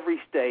every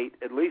state,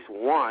 at least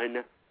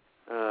one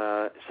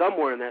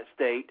somewhere in that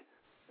state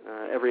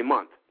every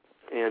month.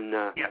 And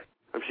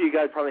I'm sure you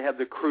guys probably have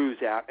the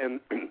crews out. And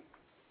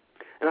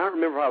I don't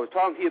remember if I was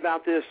talking to you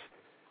about this,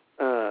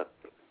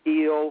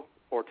 Eel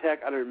or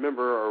Tech. I don't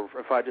remember, or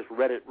if I just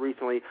read it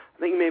recently. I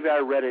think maybe I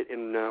read it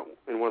in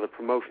one of the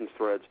promotions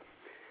threads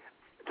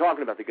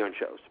talking about the gun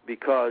shows,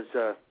 because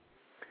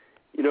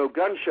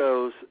gun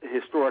shows,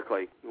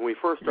 historically, when we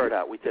first started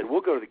out, we said,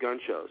 we'll go to the gun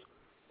shows.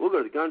 We'll go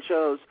to the gun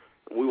shows,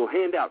 and we will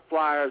hand out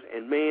flyers,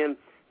 and, man,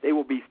 they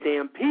will be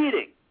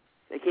stampeding.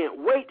 They can't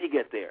wait to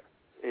get there.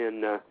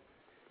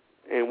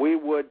 And we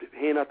would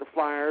hand out the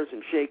flyers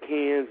and shake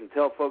hands and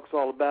tell folks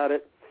all about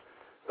it.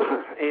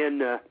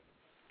 And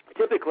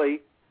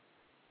typically,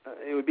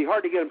 it would be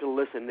hard to get them to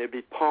listen. They'd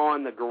be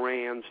pawing the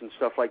Garans and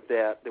stuff like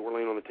that were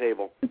laying on the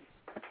table.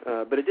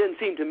 But it didn't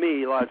seem to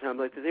me a lot of times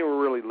like that they were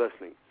really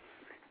listening.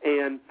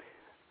 And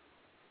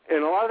a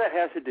lot of that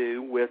has to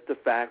do with the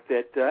fact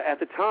that at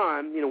the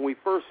time, when we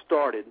first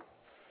started,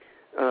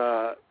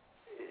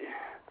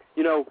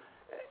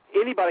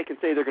 anybody can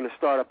say they're going to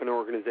start up an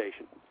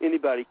organization.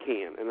 Anybody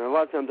can. And a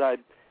lot of times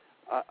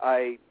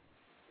I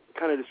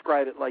kind of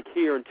describe it like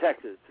here in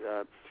Texas.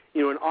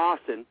 In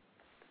Austin,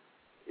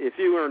 if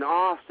you were in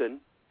Austin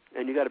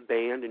and you got a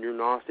band and you're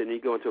in Austin and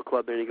you go into a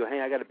club and you go,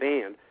 hey, I got a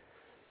band,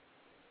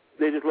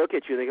 they just look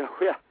at you and they go,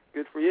 yeah,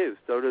 good for you.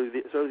 So do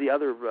the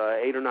other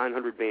 800 or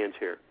 900 bands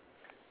here.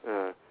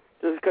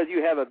 Just because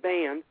you have a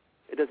band,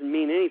 it doesn't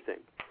mean anything.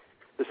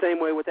 The same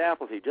way with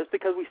Appleseed. Just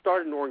because we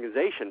started an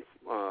organization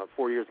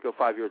 4 years ago,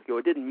 5 years ago,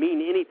 it didn't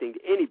mean anything to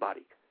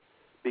anybody,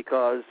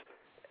 because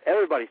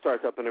everybody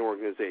starts up an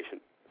organization.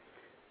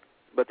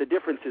 But the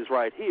difference is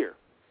right here,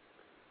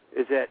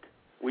 is that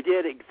we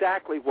did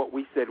exactly what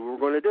we said we were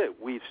going to do.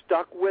 We've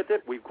stuck with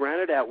it. We've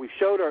grounded out. We've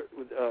showed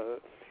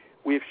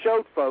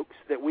folks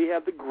that we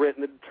have the grit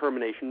and the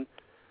determination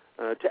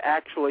to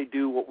actually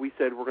do what we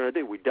said we're going to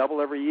do. We double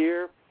every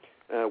year.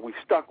 We've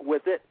stuck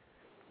with it.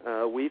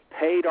 We've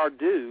paid our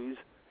dues,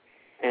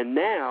 and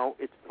now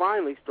it's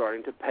finally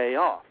starting to pay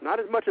off. Not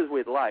as much as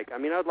we'd like. I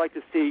mean, I'd like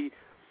to see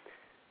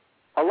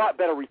a lot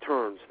better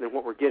returns than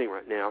what we're getting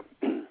right now,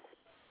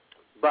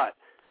 but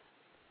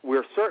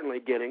we're certainly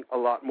getting a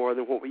lot more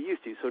than what we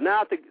used to. So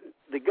now at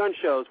the gun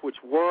shows, which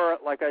were,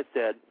 like I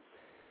said,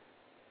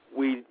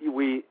 we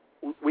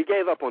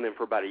gave up on them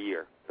for about a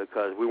year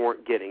because we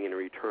weren't getting any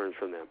returns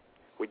from them.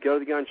 We'd go to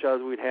the gun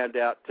shows, we'd hand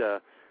out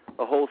a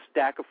whole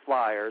stack of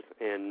flyers,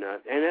 and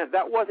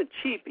that wasn't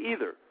cheap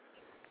either,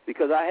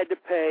 because I had to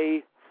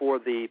pay for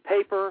the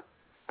paper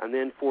and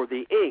then for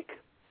the ink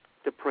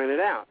to print it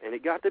out, and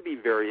it got to be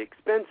very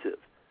expensive.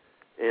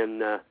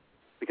 And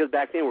because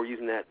back then we were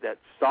using that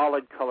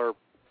solid color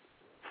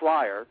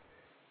flyer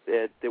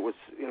that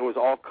was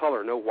all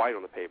color, no white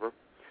on the paper,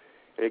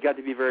 and it got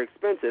to be very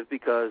expensive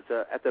because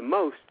at the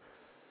most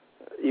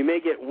you may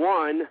get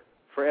one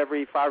for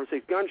every 5 or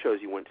 6 gun shows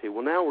you went to.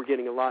 Well, now we're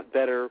getting a lot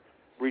better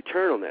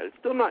return on that. It's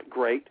still not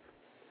great,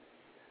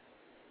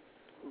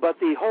 but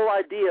the whole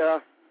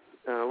idea,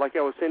 like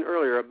I was saying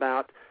earlier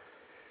about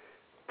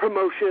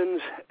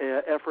promotions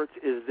efforts,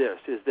 is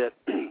that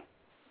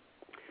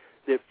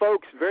that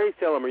folks, very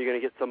seldom are you going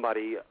to get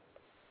somebody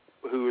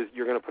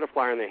you're going to put a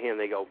flyer in their hand and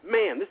they go,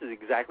 man, this is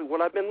exactly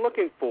what I've been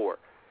looking for.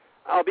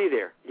 I'll be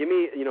there. Give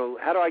me,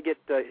 how do I get,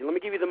 let me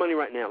give you the money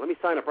right now. Let me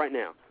sign up right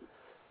now.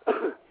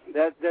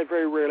 That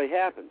very rarely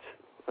happens.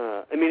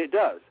 I mean, it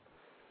does,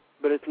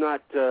 but it's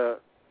not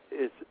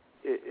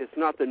it's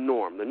not the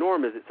norm. The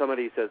norm is that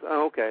somebody says,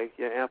 oh, okay,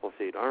 yeah,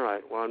 Appleseed. All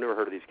right, well, I've never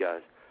heard of these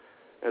guys.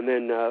 And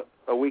then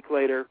a week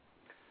later,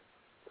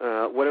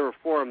 whatever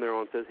forum they're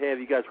on says, hey, have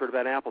you guys heard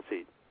about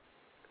Appleseed?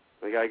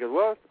 The guy goes,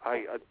 well,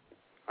 I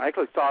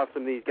actually saw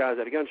some of these guys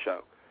at a gun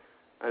show.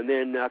 And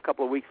then a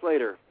couple of weeks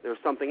later, there's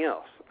something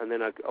else. And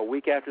then a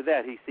week after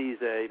that, he sees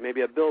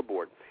maybe a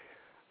billboard.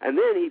 And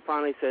then he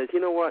finally says, you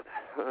know what?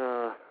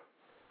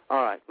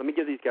 All right, let me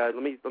give these guys,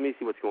 let me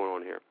see what's going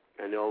on here.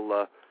 And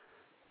they'll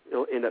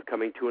end up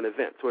coming to an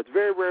event. So it's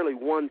very rarely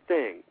one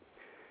thing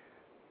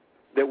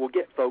that will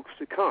get folks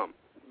to come.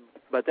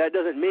 But that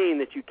doesn't mean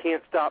that you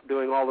can't stop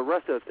doing all the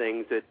rest of the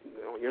things that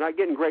you're not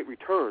getting great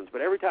returns.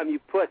 But every time you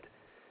put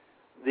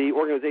the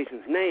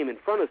organization's name in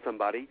front of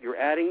somebody, you're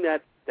adding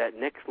that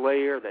next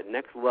layer, that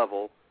next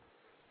level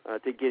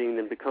to getting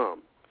them to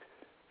come.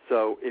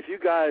 So if you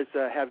guys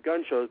have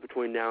gun shows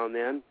between now and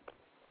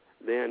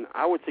then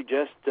I would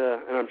suggest,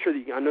 and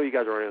I know you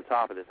guys are on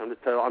top of this.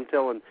 I'm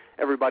telling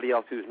everybody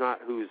else who is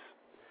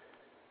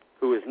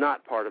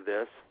not part of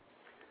this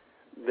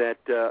that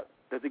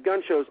the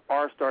gun shows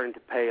are starting to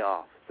pay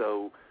off.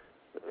 So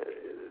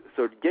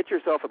get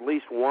yourself at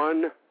least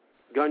one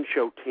gun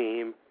show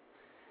team.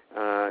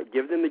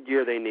 Give them the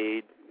gear they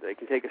need. They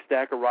can take a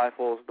stack of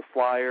rifles, the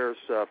flyers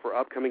for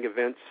upcoming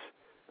events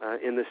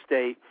in the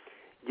state.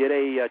 Get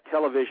a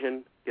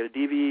television, get a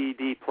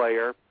DVD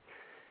player,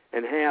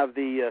 and have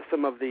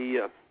some of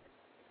the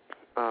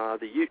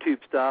YouTube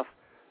stuff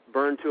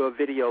burned to a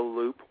video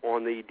loop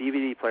on the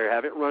DVD player.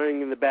 Have it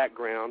running in the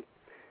background,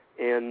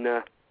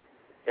 and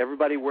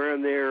everybody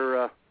wearing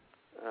their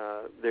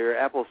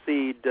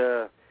Appleseed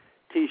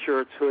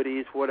T-shirts,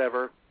 hoodies,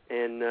 whatever,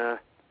 and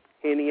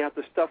handing out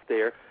the stuff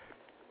there.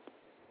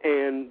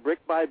 And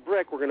brick by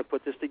brick, we're going to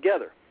put this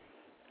together.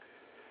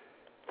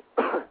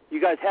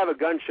 You guys have a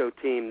gun show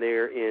team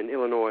there in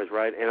Illinois,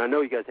 right? And I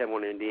know you guys have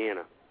one in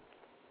Indiana.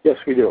 Yes,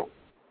 we do.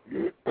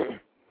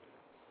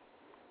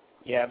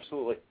 Yeah,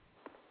 absolutely.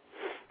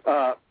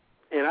 And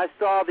I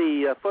saw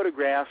the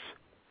photographs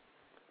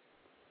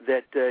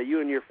that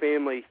you and your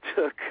family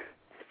took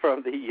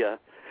from the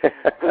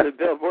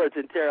billboards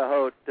in Terre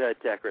Haute,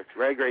 Texas.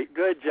 Very great.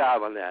 Good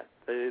job on that.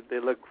 They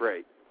look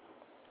great.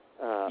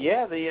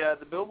 Yeah,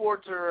 the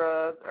billboards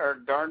are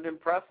darned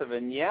impressive,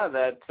 and yeah,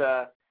 that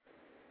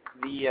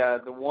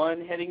the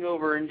one heading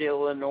over into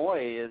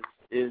Illinois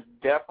is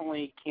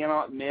definitely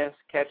cannot miss.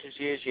 Catches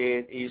you as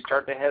you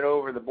start to head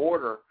over the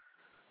border.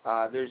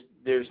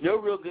 There's no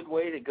real good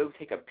way to go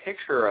take a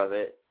picture of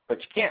it, but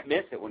you can't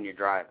miss it when you're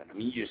driving. I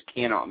mean, you just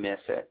cannot miss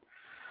it.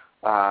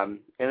 And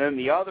then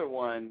the other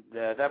one,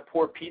 that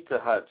poor Pizza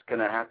Hut's going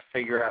to have to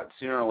figure out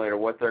sooner or later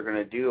what they're going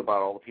to do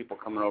about all the people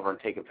coming over and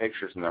taking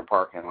pictures in their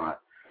parking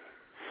lot.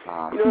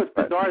 It's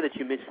bizarre that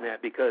you mention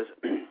that because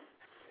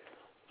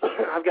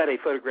I've got a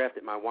photograph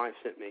that my wife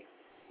sent me,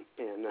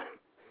 and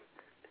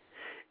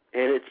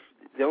it's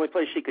the only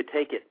place she could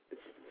take it.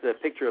 The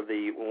picture of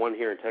the one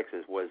here in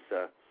Texas was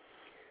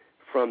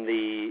from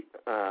the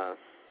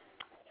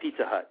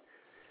Pizza Hut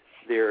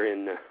there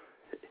in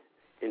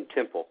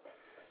Temple.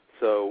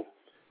 So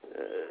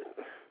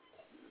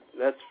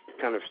that's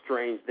kind of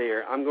strange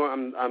there. I'm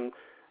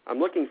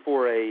looking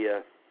for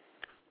a.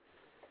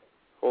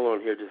 Hold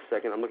on here just a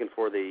second. I'm looking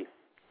for the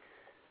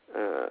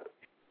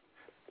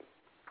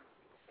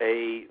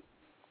a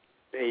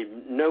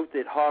note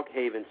that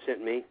Hoghaven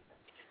sent me.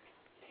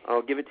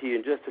 I'll give it to you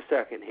in just a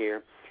second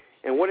here.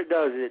 And what it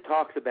does is it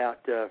talks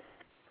about the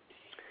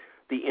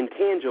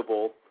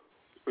intangible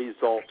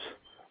results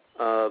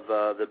of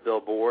the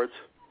billboards.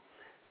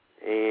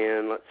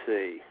 And let's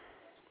see.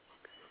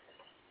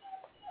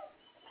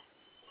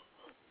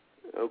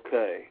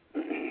 Okay.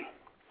 And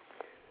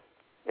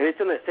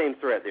it's in that same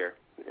thread there.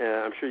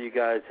 I'm sure you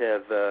guys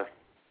have.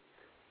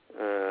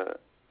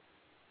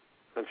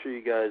 I'm sure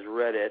you guys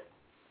read it.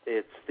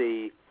 It's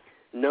the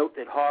note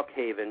that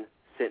Hawkhaven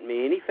sent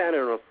me, and he found it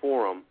on a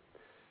forum.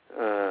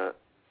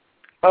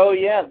 Oh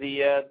yeah,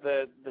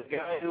 the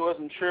guy who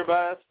wasn't sure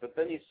about us, but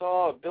then he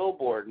saw a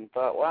billboard and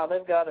thought, wow,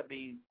 they've got to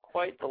be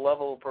quite the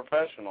level of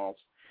professionals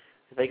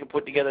if they can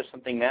put together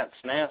something that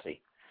snazzy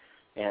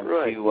and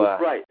to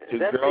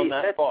grow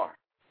that far.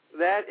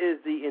 That is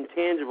the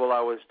intangible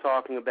I was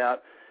talking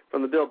about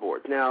from the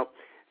billboards. Now,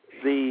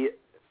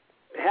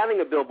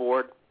 having a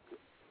billboard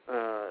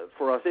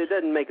for us, it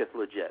doesn't make us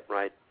legit,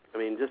 right? I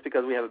mean, just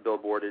because we have a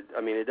billboard, it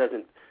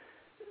doesn't.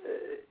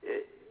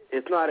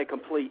 It's not a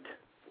complete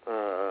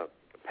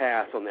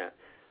pass on that,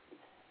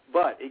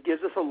 but it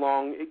gives us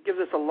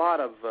a lot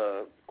of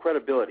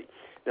credibility.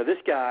 Now, this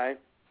is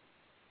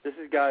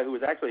a guy who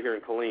was actually here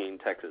in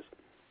Killeen, Texas,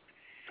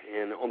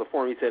 and on the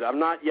forum he said, "I've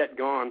not yet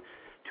gone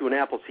to an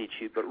Appleseed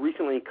shoot, but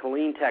recently in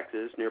Killeen,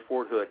 Texas, near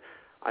Fort Hood,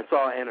 I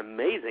saw an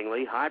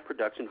amazingly high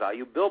production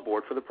value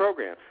billboard for the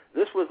program.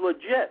 This was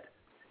legit,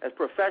 as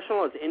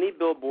professional as any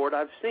billboard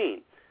I've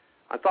seen.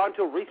 I thought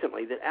until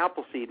recently that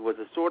Appleseed was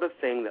the sort of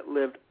thing that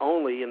lived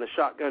only in the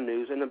shotgun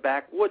news and the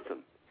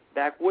backwoodsman.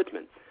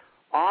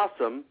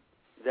 Awesome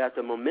that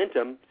the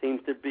momentum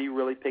seems to be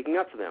really picking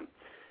up for them."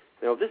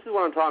 Now, this is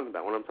what I'm talking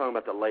about when I'm talking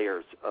about the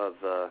layers of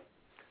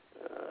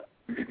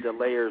the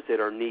layers that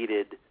are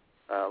needed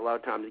a lot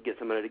of times to get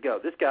somebody to go.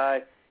 This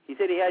guy, he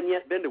said he hadn't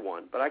yet been to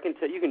one, but I can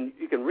tell you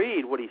can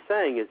read what he's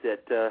saying is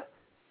that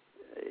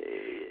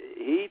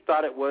he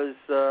thought it was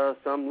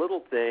some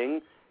little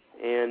thing,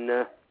 and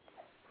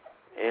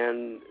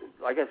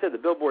like I said, the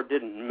billboard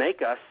didn't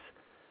make us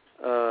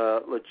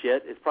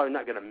legit. It's probably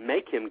not going to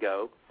make him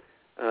go,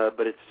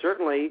 but it's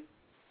certainly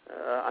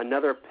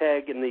another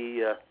peg in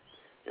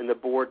the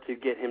board to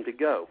get him to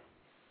go.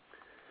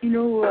 You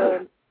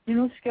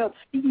know, Scout,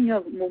 speaking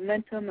of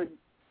momentum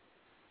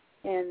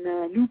and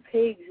new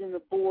pegs in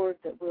the board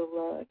that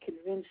will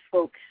convince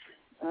folks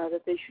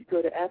that they should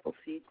go to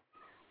Appleseed,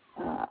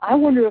 I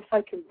wonder if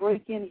I can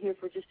break in here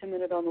for just a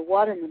minute on the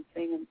Waterman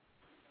thing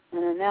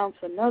and announce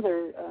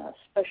another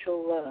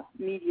special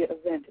media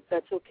event, if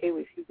that's okay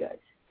with you guys.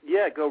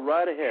 Yeah, go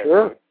right ahead.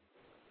 Sure.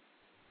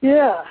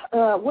 Yeah,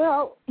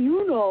 well,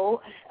 you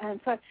know, in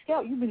fact,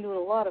 Scout, you've been doing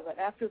a lot of it.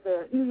 After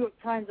the New York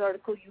Times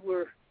article, you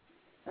were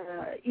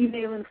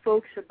emailing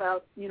folks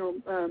about, you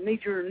know,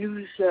 major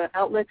news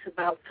outlets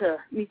about,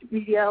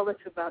 media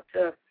outlets about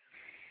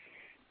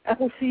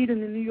Appleseed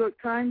and the New York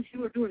Times. You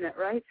were doing that,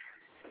 right?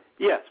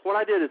 Yes. What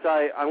I did is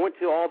I went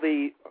to all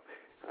the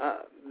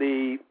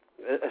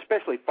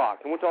especially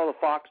Fox. I went to all the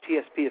Fox,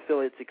 TSP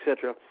affiliates,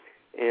 etc.,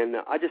 and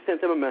I just sent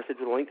them a message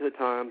with a link to the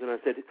Times, and I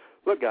said,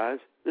 look, guys,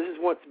 this is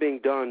what's being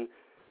done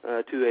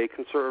to a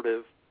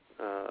conservative,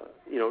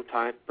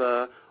 type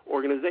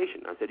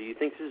organization. I said, do you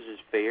think this is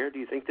fair? Do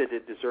you think that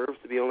it deserves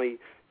to be only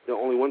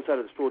one side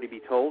of the story to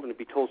be told, and to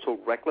be told so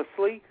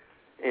recklessly?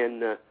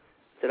 And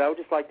said, I'd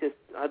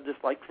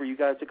just like for you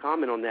guys to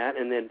comment on that,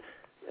 and then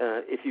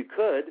if you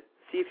could,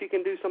 see if you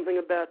can do something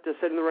about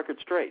setting the record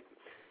straight.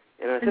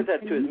 And I sent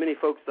that to as many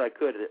folks as I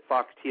could at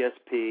Fox,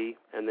 TSP,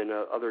 and then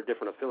other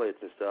different affiliates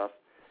and stuff.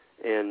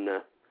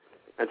 And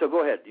so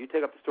go ahead. You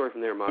take up the story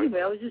from there, Mark.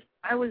 Anyway,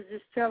 I was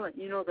just telling,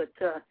 you know,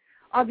 that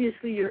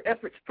obviously your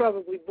efforts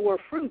probably bore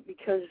fruit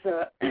because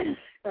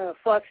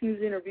Fox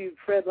News interviewed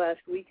Fred last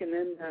week and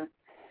then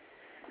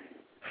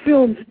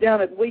filmed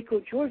down at Waco,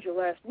 Georgia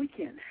last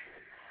weekend.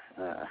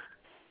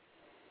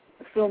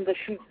 Filmed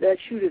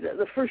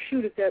the first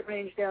shoot at that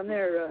range down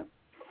there,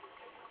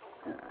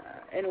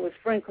 and it was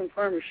Franklin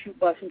Farmer's Shoot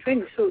Boss and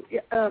Training. So,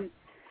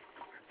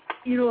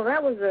 you know,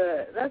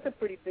 that's a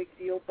pretty big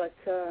deal. But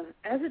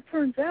as it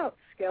turns out,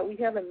 Scout, we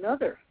have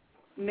another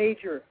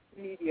major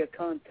media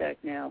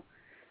contact now.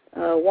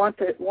 Want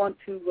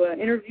to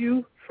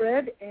interview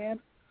Fred and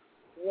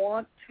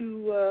want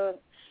to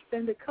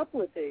spend a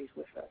couple of days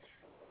with us.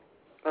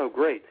 Oh,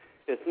 great!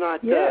 It's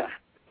not. Yeah.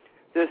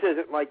 This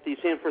isn't like the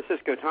San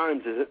Francisco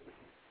Times, is it?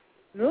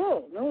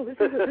 No. This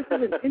is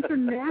an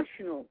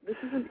international. This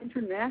is an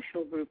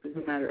international group, as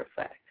a matter of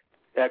fact.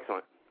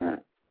 Excellent.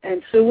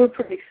 And so we're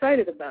pretty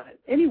excited about it.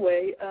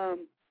 Anyway,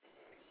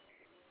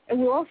 and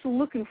we're also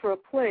looking for a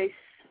place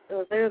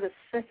there the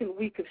second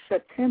week of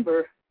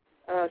September.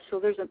 So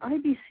there's an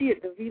IBC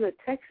at Davila,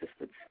 Texas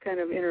that's kind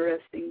of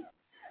interesting.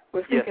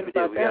 We're thinking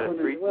about that one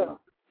as well.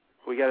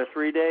 We got a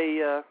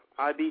 3-day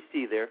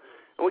IBC there.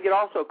 And we could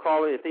also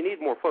call in, if they need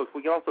more folks,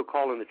 we could also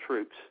call in the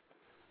troops,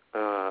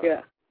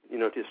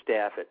 to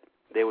staff it.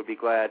 They would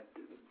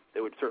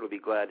certainly be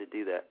glad to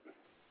do that.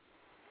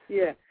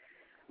 Yeah.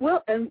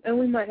 Well, and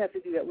we might have to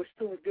do that. We're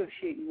still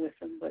negotiating with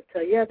them. But,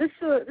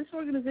 this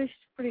organization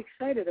is pretty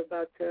excited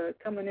about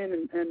coming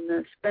in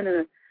and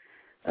spending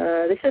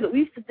they said at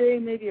least a day,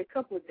 maybe a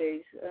couple of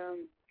days.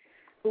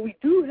 But we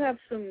do have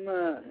some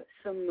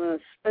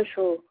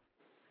special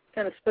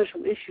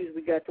issues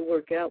we got to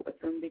work out with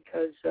them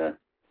because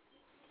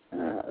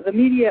the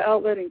media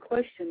outlet in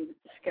question,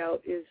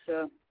 Scout, is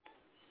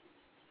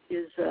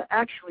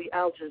actually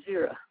Al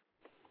Jazeera.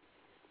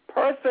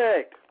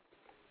 Perfect.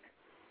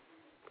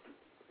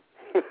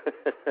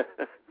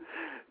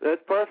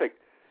 That's perfect.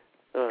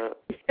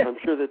 I'm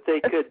sure that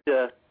they could.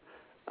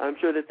 I'm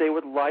sure that they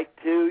would like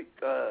to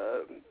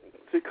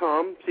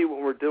come see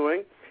what we're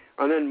doing,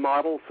 and then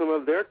model some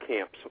of their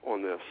camps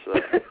on this.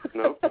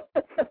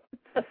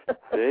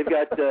 They've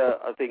got,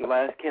 I think,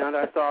 last count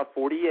I saw,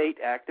 48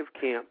 active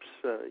camps,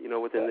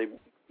 within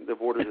the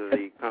borders of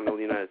the continental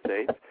United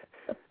States.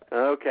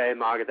 Okay,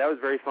 Margaret, that was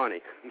very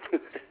funny.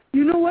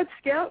 You know what,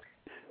 Scout?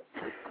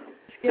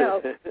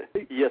 Scout.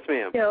 Yes,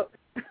 ma'am. Scout.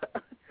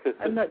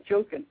 I'm not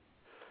joking.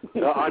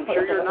 No, I'm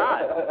sure you're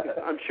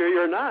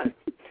not.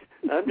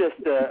 I'm just,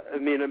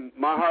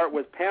 my heart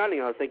was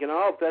pounding. I was thinking,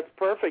 oh, that's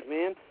perfect,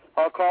 man.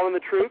 I'll call in the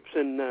troops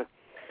and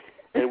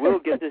we'll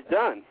get this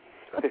done.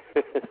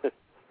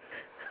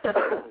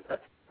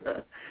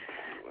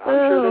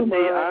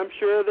 I'm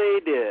sure they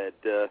did.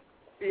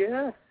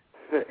 Yeah,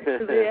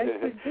 they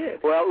actually did.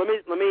 Well, let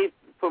me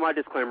put my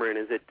disclaimer in.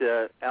 Is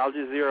that Al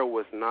Jazeera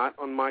was not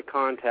on my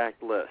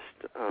contact list,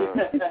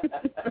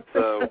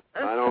 so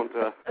I don't.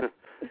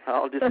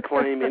 I'll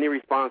disclaim any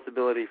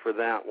responsibility for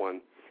that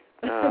one.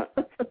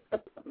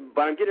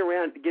 But I'm getting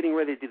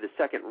ready to do the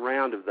second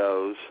round of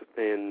those,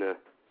 and I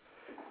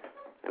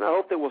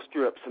hope that will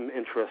stir up some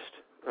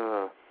interest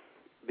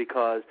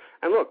because.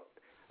 And look,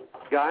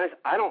 guys,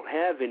 I don't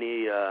have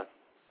any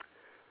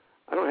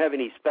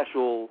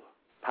special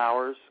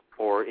powers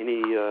or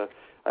any. I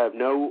have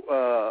no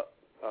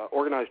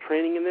organized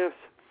training in this.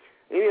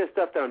 Any of the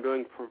stuff that I'm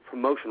doing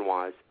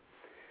promotion-wise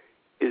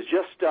is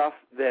just stuff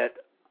that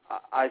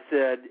I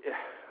said,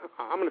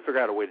 I'm going to figure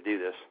out a way to do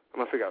this. I'm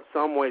going to figure out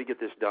some way to get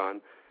this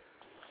done.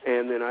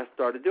 And then I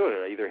started doing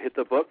it. I either hit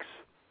the books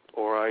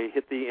or I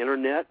hit the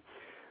internet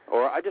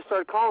or I just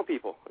started calling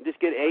people. Just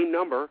get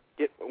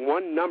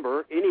one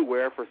number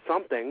anywhere for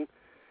something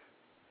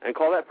and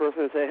call that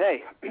person and say,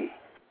 hey,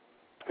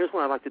 here's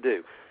what I'd like to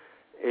do.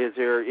 Is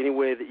there any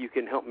way that you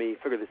can help me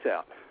figure this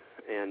out?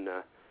 And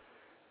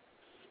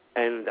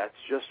that's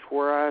just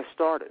where I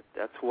started.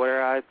 That's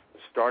where I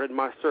started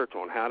my search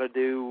on how to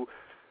do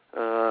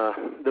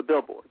the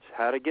billboards,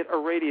 how to get a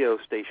radio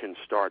station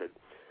started,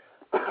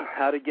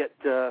 how to get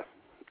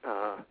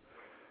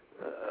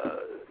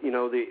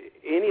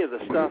any of the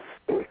stuff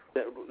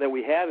that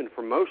we have in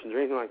promotions or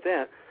anything like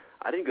that.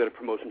 I didn't go to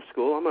promotion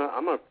school.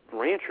 I'm a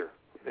rancher,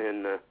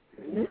 and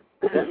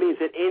that means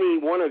that any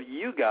one of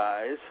you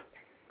guys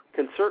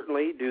can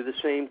certainly do the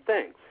same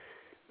thing.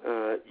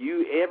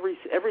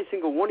 Every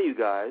single one of you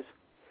guys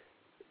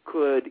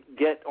could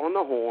get on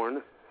the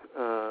horn,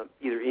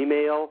 either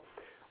email,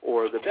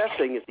 or the best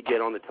thing is to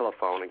get on the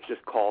telephone and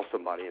just call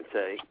somebody and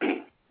say,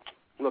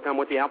 look, I'm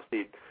with the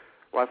Appleseed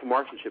Rifle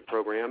Marksmanship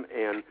Program,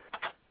 and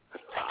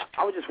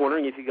I was just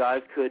wondering if you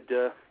guys could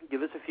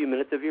give us a few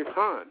minutes of your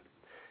time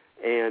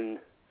and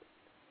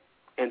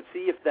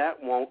see if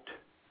that won't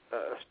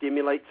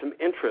stimulate some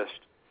interest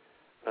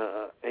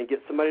and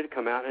get somebody to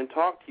come out and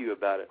talk to you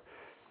about it.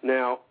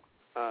 Now,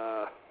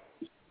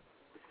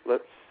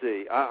 let's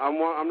see.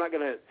 I'm not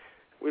going to.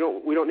 We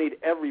don't need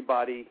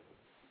everybody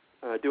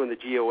doing the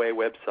GOA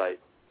website,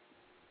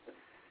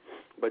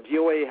 but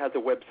GOA has a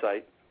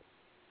website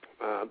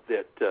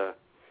that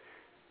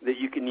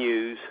you can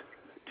use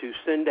to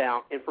send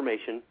out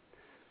information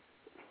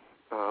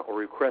or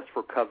requests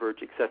for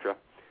coverage, etc.,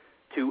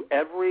 to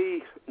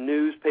every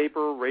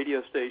newspaper,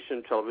 radio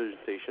station, television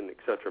station,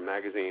 etc.,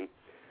 magazine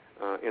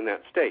in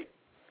that state.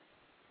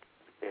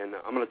 And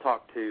I'm going to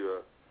talk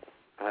to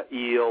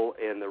Eel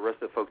and the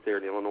rest of the folks there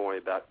in Illinois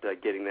about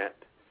getting the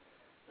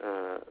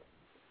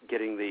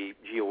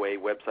GOA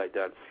website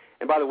done.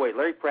 And by the way,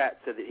 Larry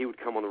Pratt said that he would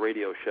come on the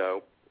radio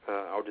show.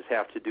 I'll just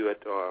have to do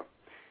it,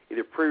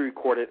 either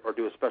pre-record it or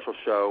do a special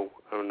show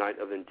on a night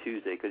other than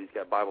Tuesday because he's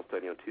got Bible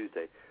study on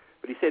Tuesday.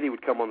 But he said he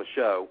would come on the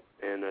show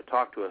and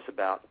talk to us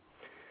about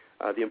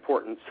the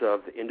importance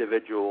of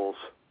individuals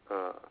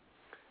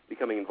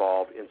becoming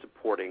involved in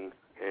supporting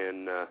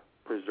and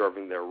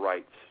preserving their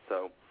rights.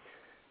 So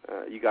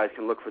you guys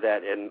can look for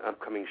that in an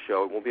upcoming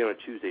show. It won't be on a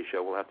Tuesday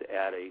show. We'll have to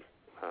add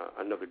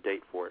another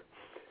date for it.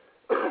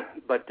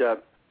 But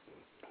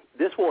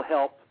this will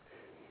help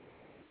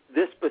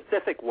this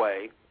specific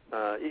way.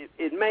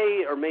 It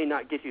may or may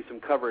not get you some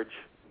coverage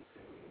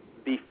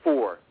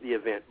before the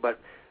event, but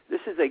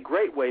this is a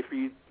great way for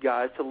you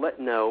guys to let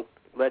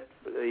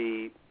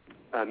the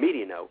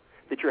media know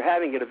that you're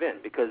having an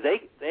event, because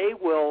they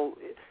will.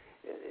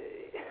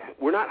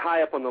 We're not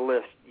high up on the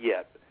list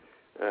yet,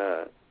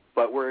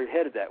 but we're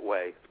headed that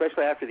way.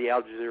 Especially after the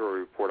Al Jazeera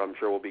report, I'm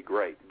sure will be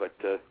great. But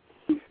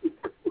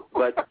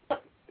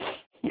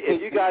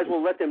if you guys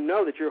will let them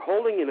know that you're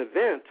holding an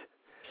event,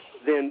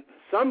 then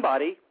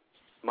somebody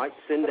might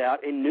send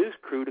out a news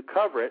crew to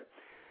cover it,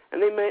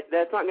 and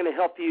that's not going to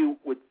help you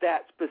with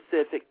that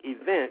specific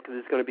event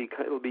because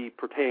it'll be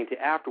pertaining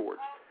to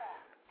afterwards.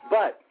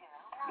 But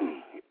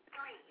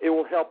it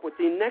will help with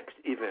the next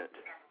event.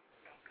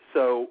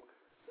 So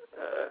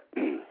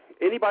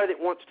anybody that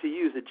wants to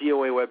use the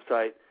GOA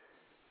website,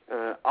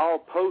 I'll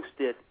post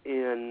it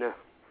in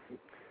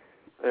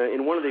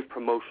one of the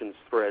promotions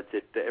threads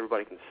that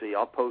everybody can see.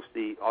 I'll go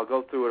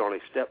through it on a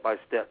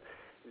step-by-step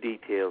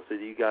detail so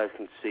that you guys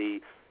can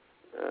see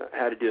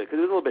how to do it. Because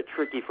it was a little bit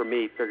tricky for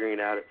me figuring it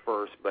out at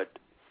first, but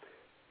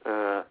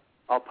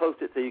I'll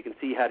post it so you can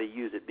see how to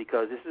use it,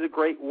 because this is a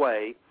great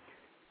way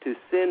to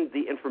send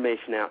the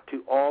information out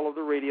to all of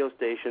the radio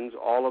stations,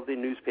 all of the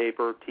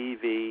newspaper,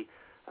 TV,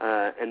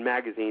 and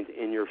magazines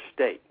in your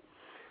state.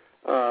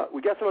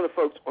 We got some other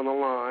folks on the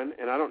line,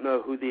 and I don't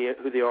know who they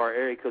are.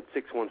 Area code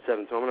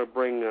 617. So I'm going to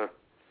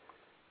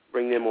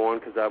bring them on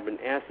because I've been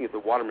asking if the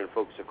Waterman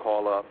folks to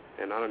call up,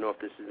 and I don't know if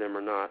this is them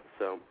or not.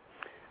 So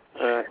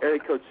area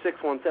code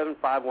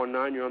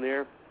 617-519. You're on the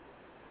air.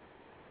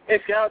 Hey,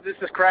 Scout, this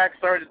is Crack.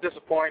 Sorry to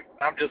disappoint.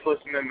 I'm just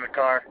listening in the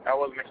car. I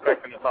wasn't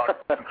expecting to talk.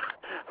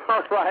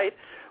 All right.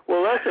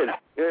 Well, listen,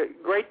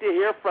 great to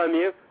hear from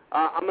you.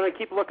 I'm going to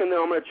keep looking,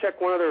 though. I'm going to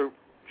check one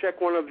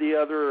of the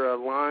other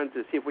lines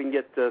to see if we can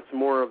get some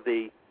more of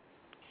the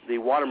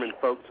Waterman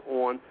folks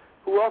on.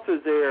 Who else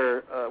is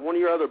there? One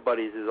of your other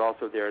buddies is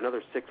also there.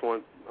 Another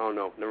 61. Oh,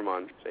 no, never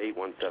mind. It's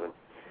 817.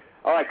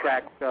 All right,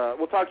 Crack.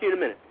 We'll talk to you in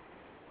a minute.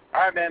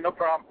 All right, man. No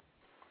problem.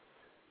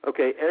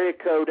 Okay, area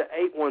code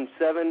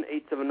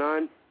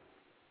 817-879.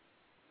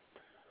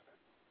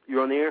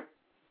 You're on the air?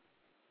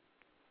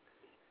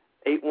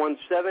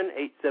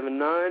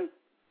 817-879.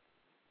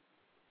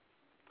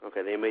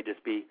 Okay, they may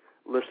just be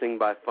listening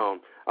by phone.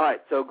 All right,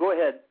 so go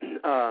ahead.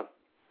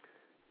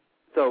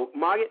 So,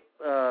 Mogget,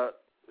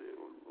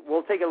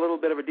 we'll take a little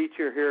bit of a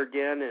detour here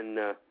again,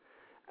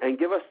 and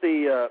give us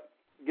the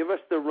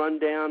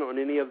rundown on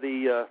any of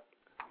the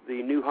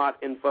the new hot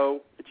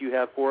info that you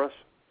have for us?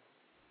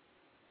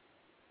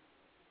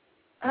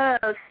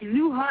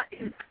 New hot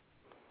info.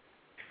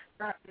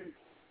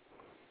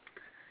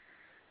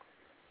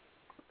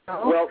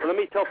 Well, let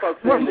me tell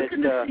folks that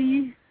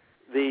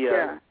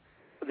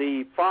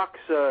the Fox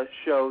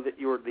show that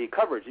the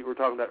coverage that you were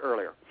talking about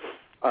earlier,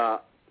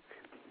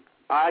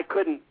 I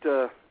couldn't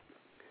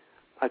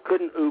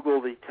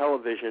oogle the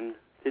television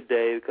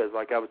today because,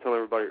 like I was telling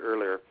everybody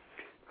earlier,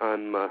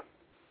 I'm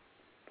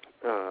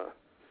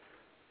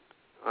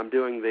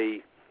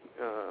doing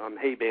I'm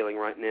hay baling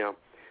right now.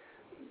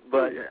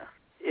 But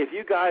if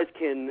you guys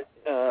can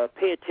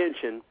pay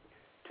attention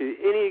to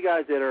any of you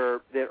guys that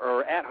are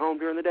at home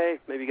during the day,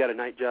 maybe you got a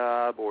night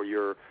job or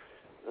you're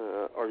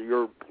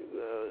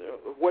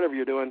whatever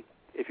you're doing.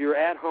 If you're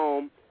at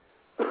home,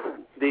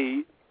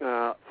 the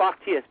Fox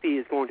TSP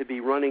is going to be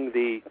running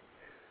the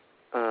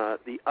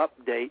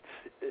updates.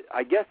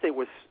 I guess it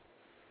was.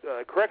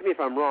 Correct me if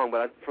I'm wrong,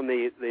 but from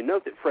the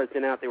note that Fred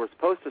sent out, they were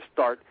supposed to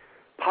start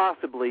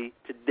possibly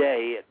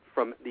today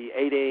from the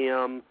 8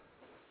 a.m.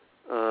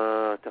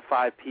 To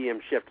 5 p.m.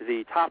 shift,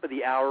 the top of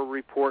the hour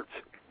reports.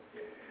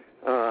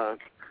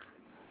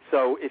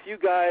 So if you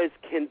guys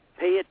can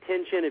pay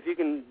attention, if you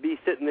can be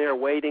sitting there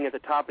waiting at the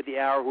top of the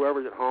hour,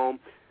 whoever's at home,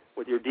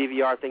 with your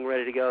DVR thing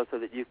ready to go so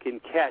that you can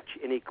catch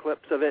any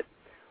clips of it,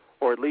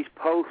 or at least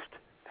post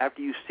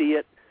after you see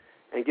it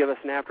and give us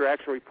an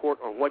after-action report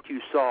on what you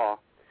saw,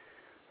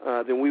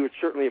 then we would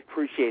certainly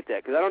appreciate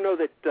that. Because I don't know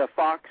that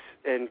Fox,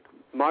 and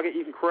Margaret,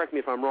 you can correct me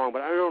if I'm wrong,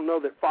 but I don't know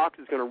that Fox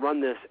is going to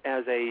run this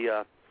as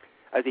a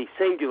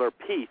singular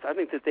piece. I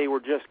think that they were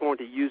just going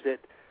to use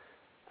it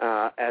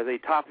as a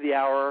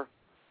top-of-the-hour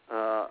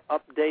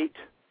update,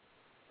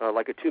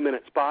 like a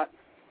 2-minute spot.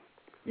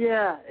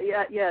 Yeah.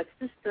 It's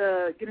just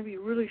going to be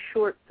really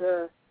short,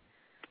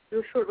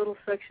 real short little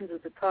sections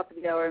at the top of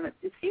the hour. And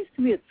it seems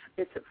to me it's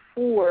at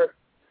 4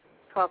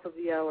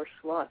 top-of-the-hour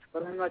slots,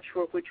 but I'm not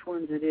sure which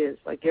ones it is.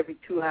 Like every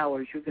 2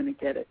 hours, you're going to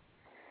get it.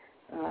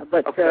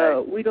 But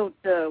okay. We don't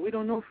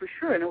know for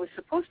sure. And it was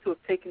supposed to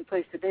have taken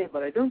place today,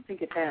 but I don't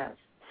think it has.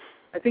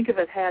 I think if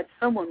it had,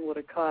 someone would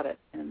have caught it,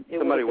 and it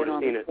somebody would have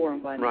been on seen the it. forum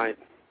by now. Right.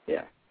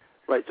 Yeah.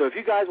 Right. So if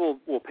you guys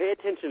will pay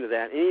attention to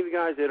that, any of you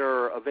guys that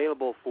are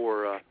available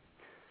for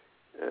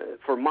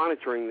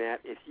monitoring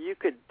that, if you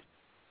could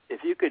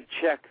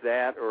check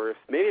that, or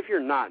if you're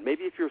not,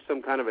 maybe if you're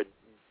some kind of a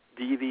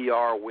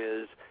DVR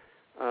whiz,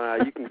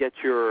 you can get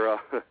your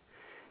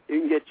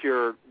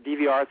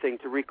DVR thing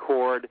to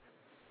record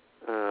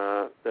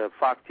the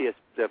Fox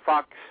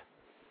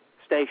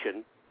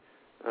station.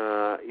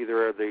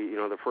 Either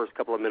the first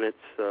couple of minutes,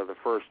 the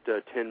first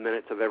 10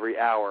 minutes of every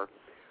hour,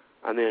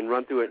 and then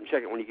run through it and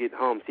check it when you get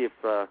home. See if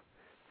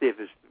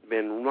it's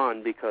been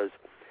run, because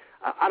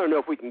I don't know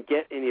if we can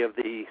get any of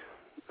the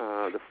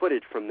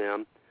footage from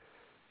them,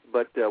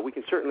 but we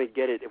can certainly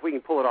get it. If we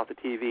can pull it off the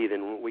TV,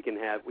 then we can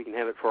have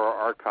it for our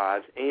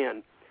archives,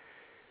 and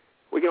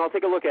we can all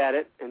take a look at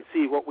it and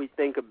see what we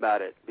think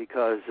about it,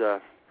 because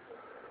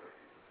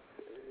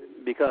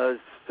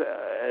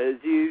as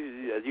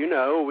you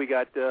know, we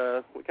kind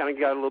of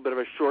got a little bit of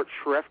a short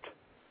shrift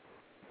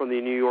from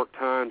the New York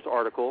Times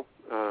article,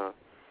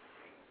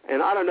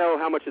 and I don't know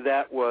how much of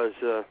that was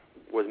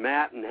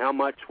Matt and how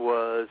much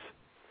was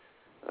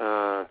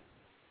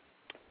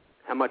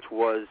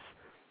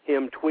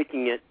him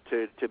tweaking it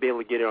to be able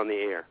to get it on the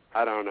air.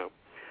 I don't know.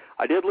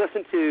 I did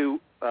listen to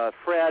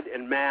Fred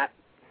and Matt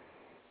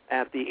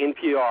at the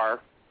NPR,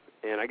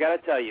 and I got to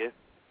tell you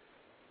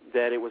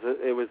that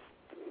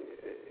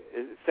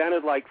it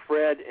sounded like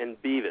Fred and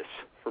Beavis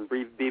from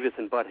Beavis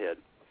and Butthead.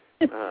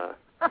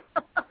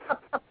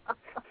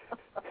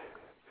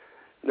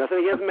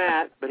 Nothing against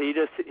Matt, but he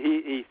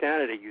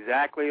sounded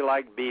exactly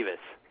like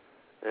Beavis.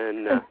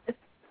 And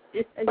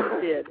yeah, he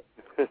did.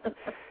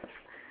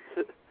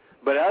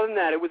 But other than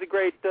that, it was a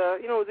great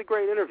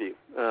interview.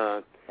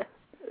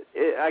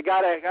 I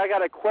got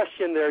to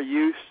question their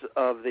use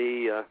of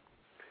the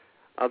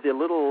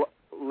little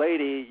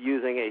lady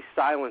using a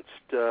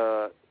silenced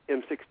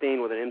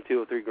M16 with an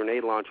M203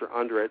 grenade launcher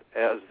under it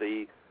as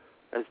the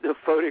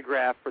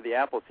photograph for the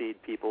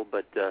Appleseed people,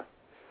 but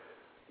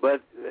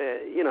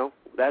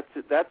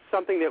that's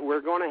something that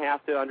we're going to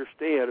have to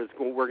understand.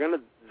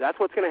 That's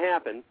what's going to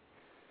happen,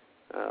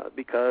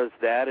 because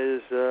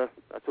that's the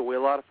way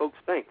a lot of folks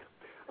think.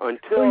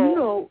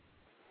 Until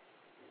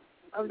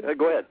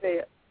go ahead. I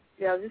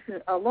was just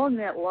gonna, along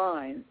that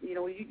line,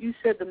 you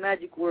said the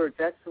magic words.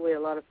 That's the way a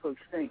lot of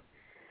folks think.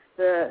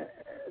 The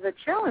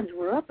challenge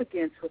we're up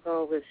against with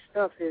all this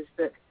stuff is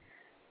that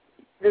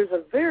there's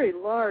a very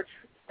large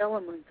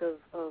element of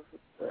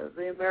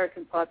the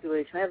American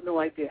population. I have no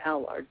idea how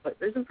large, but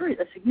there's a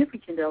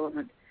significant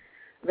element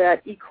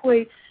that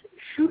equates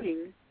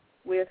shooting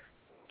with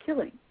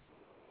killing.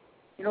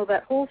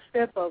 That whole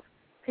step of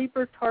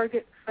paper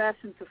target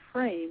fastened to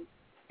frame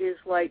is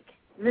like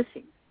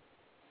missing.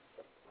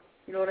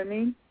 You know what I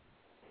mean?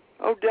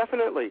 Oh,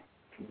 definitely.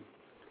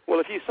 Well,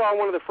 if you saw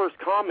one of the first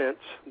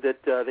comments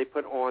that they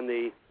put on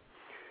that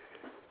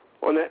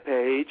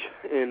page,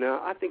 and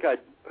I think I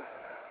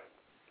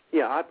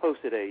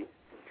posted a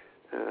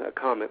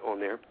comment on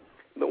there.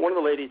 But one of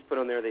the ladies put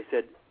on there, they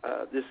said,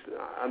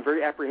 I'm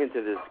very apprehensive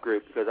of this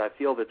group because I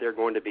feel that they're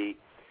going to be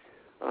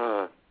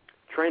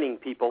training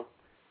people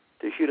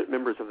to shoot at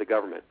members of the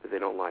government that they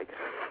don't like.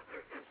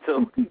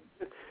 So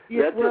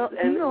yeah, that's well,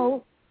 just, and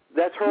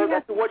that's her.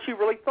 That's what she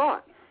really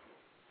thought.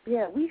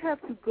 Yeah, we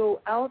have to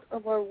go out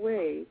of our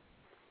way,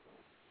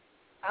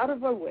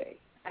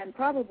 and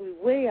probably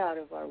way out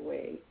of our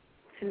way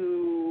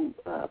to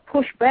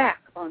push back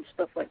on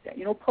stuff like that.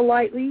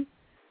 Politely,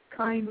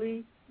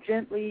 kindly,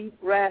 gently,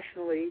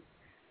 rationally,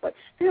 but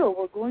still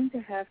we're going to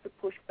have to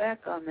push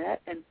back on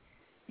that. And,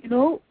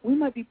 we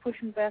might be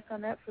pushing back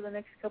on that for the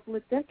next couple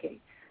of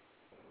decades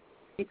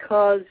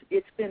because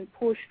it's been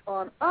pushed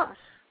on us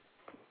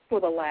for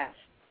the last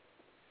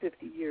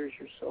 50 years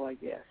or so, I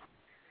guess.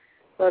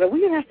 But we're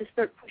going to have to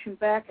start pushing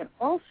back and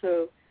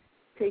also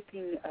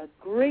taking a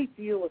great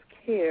deal of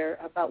care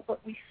about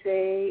what we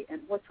say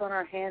and what's on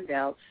our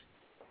handouts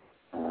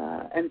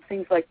and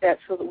things like that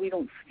so that we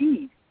don't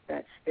feed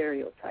that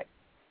stereotype.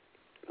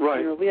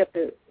 Right. We're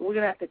going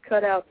to have to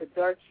cut out the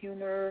dark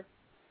humor,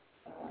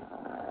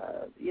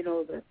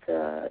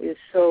 that is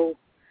so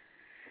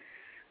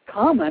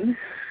common,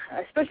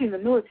 especially in the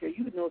military.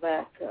 You would know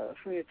that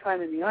from your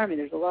time in the Army.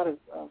 There's a lot of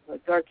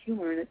dark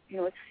humor, and it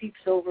seeps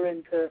over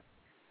into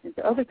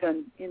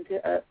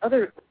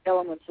other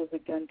elements of the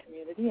gun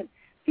community, and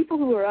people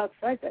who are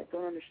outside that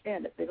don't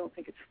understand it. They don't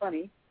think it's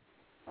funny,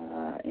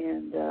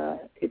 and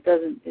it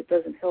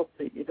doesn't help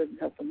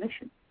the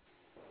mission.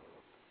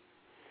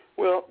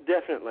 Well,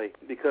 definitely,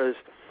 because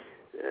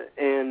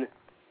and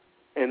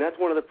that's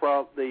one of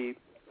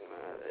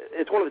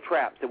it's one of the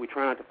traps that we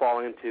try not to fall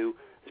into,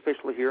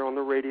 especially here on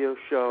the radio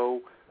show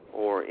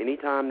or any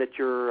time that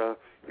you're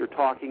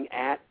talking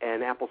at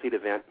an Appleseed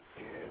event.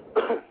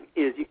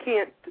 Is you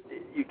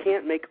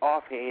can't make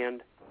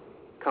offhand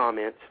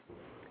comments,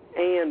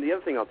 and the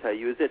other thing I'll tell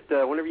you is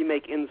that whenever you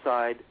make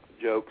inside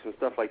jokes and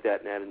stuff like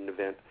that at an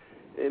event,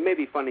 it may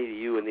be funny to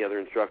you and the other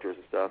instructors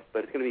and stuff,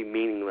 but it's going to be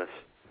meaningless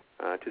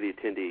to the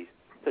attendees.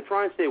 So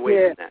try and stay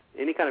away from that.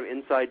 Any kind of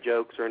inside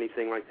jokes or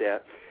anything like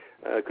that,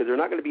 because they're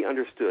not going to be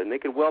understood, and they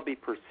could well be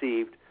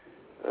perceived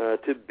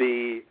to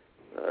be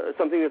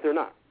something that they're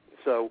not.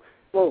 So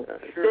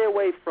stay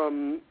away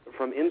from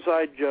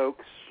inside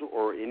jokes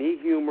or any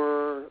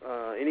humor,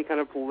 any kind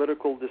of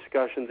political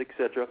discussions,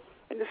 etc.,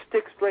 and just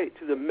stick straight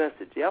to the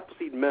message. The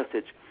Appleseed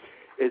message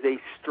is a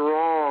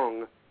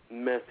strong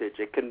message,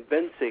 a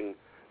convincing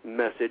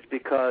message,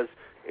 because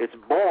it's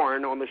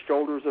born on the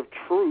shoulders of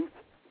truth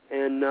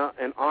and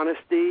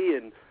honesty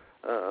and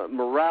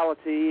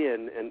morality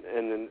and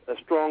a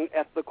strong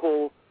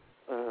ethical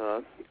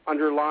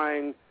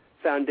underlying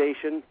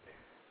foundation.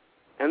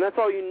 And that's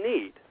all you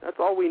need. That's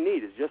all we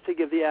need, is just to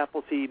give the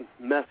Appleseed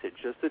message,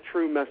 just the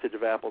true message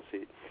of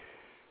Appleseed.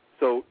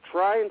 So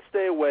try and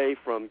stay away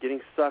from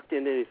getting sucked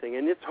into anything.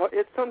 And it's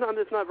sometimes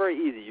it's not very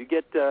easy. You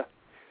get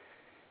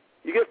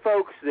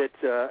folks that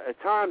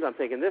at times I'm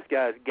thinking, this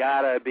guy's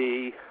got to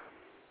be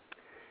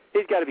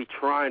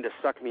trying to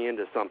suck me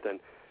into something,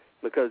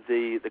 because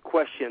the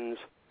questions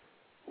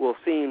will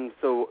seem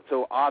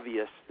so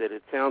obvious that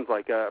it sounds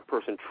like a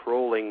person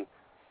trolling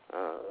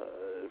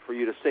for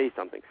you to say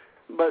something.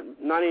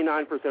 But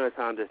 99% of the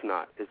times it's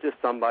not. It's just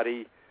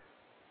somebody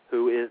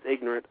who is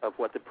ignorant of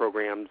what the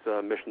program's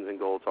missions and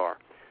goals are.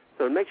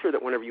 So make sure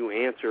that whenever you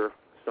answer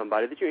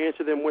somebody, that you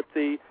answer them with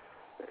and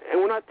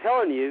we're not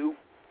telling you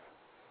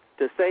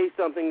to say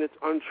something that's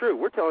untrue.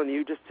 We're telling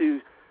you just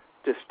to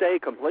stay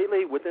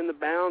completely within the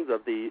bounds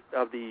of the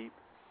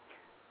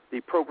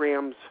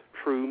program's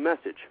true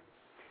message,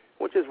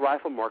 which is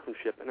rifle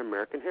marksmanship and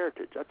American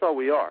heritage. That's all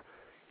we are.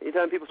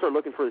 Anytime people start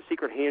looking for the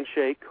secret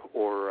handshake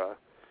or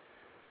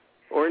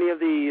any of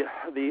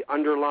the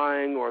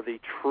underlying or the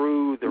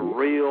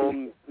real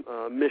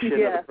mission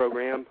of the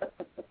program,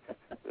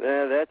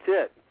 that's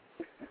it.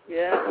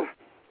 Yeah.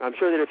 I'm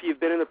sure that if you've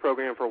been in the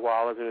program for a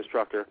while as an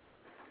instructor,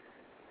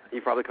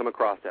 you've probably come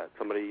across that.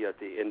 Somebody at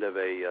the end of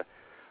the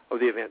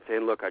event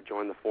saying, "Look, I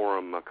joined the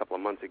forum a couple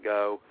of months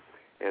ago,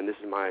 and this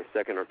is my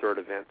second or third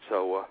event.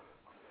 So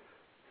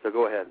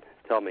go ahead,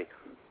 tell me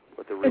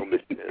what the real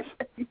mission is."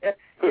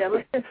 Yeah.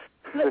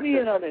 Let me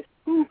in on this.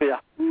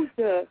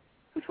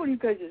 Which one of you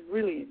guys is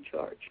really in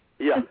charge?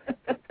 Yeah.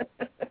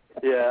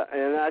 Yeah,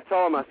 and I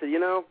told him, I said,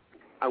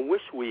 I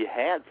wish we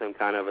had some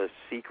kind of a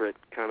secret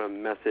kind of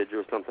message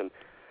or something.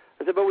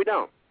 I said, but we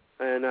don't.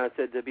 And I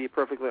said, to be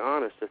perfectly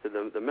honest, I said,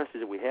 the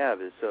message that we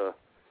have is the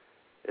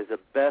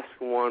best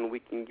one we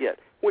can get,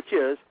 which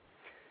is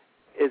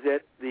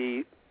that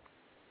the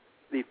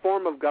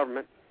form of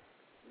government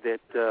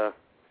that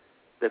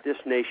this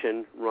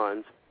nation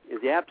runs is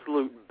the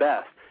absolute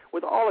best,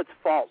 with all its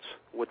faults,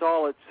 with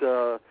all its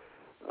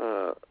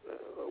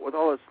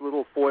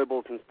little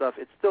foibles and stuff.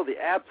 It's still the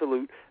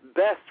absolute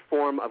best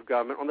form of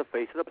government on the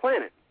face of the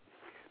planet.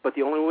 But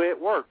the only way it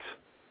works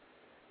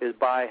is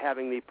by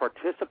having the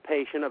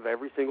participation of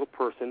every single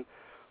person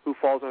who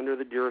falls under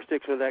the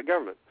jurisdiction of that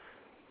government.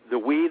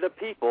 We, the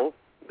people,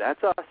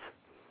 that's us.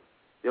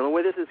 The only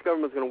way this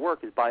government is going to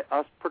work is by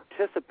us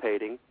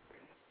participating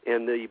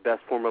and the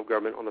best form of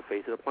government on the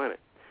face of the planet.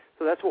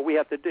 So that's what we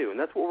have to do, and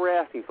that's what we're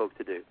asking folks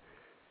to do,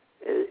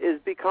 is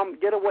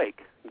get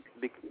awake,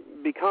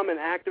 become an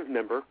active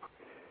member,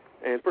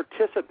 and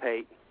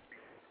participate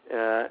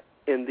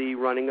in the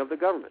running of the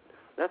government.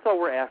 That's all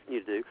we're asking you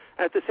to do.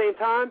 And at the same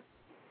time,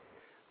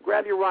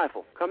 grab your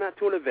rifle, come out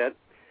to an event,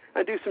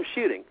 and do some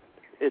shooting.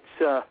 It's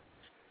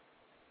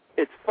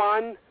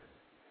fun.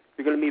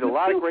 You're going to meet a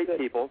lot of great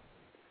people,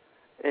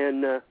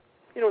 and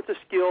it's a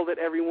skill that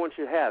everyone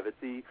should have.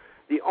 It's the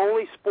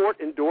only sport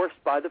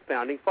endorsed by the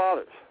Founding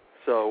Fathers.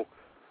 So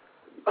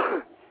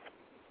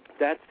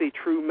that's the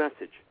true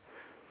message.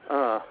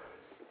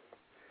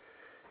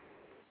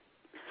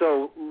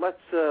 So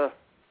let's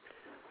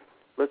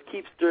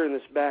keep steering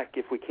this back,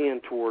 if we can,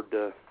 toward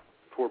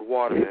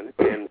Waterman.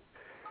 And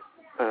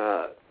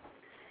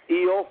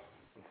Eel,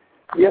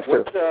 yes,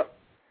 sir.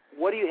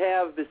 What do you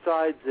have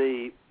besides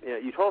you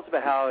told us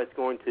about how we're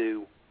going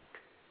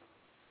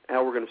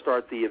to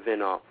start the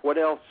event off. What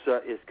else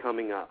is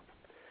coming up?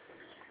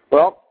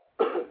 Well,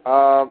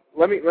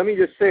 let me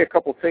just say a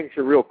couple things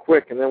here real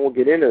quick, and then we'll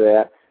get into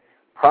that.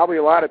 Probably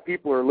a lot of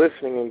people are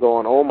listening and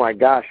going, "Oh my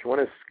gosh, when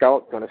is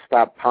Scout going to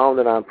stop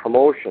pounding on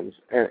promotions?"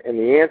 And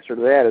the answer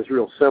to that is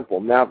real simple: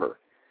 never.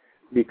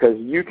 Because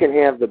you can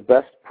have the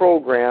best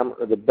program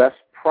or the best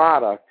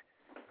product,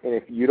 and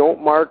if you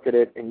don't market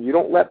it and you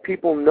don't let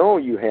people know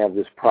you have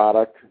this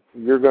product,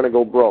 you're going to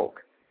go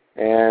broke.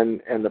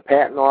 And the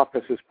patent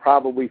office is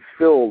probably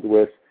filled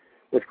with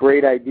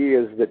great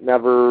ideas that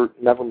never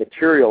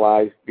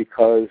materialized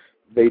because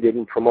they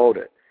didn't promote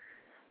it.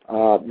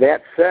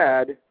 That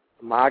said,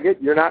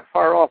 Maggott, you're not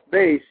far off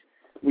base.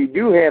 We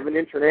do have an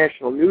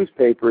international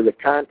newspaper that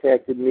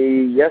contacted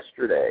me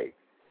yesterday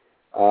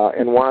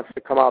and wants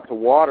to come out to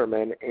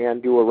Waterman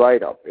and do a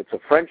write-up. It's a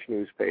French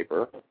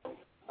newspaper,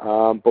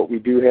 but we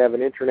do have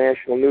an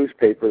international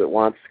newspaper that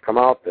wants to come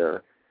out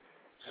there.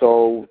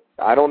 So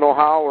I don't know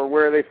how or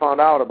where they found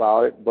out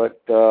about it,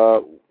 but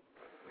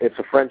it's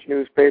a French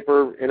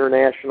newspaper,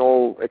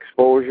 international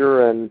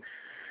exposure, and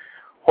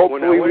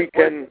hopefully we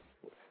can...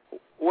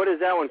 What is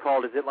that one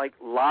called? Is it like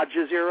La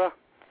Jazeera?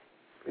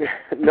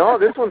 No,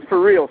 this one's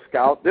for real,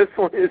 Scout. This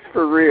one is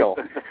for real.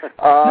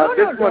 No.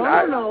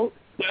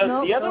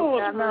 The other one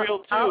was for real,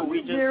 too. Al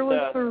Jazeera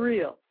was for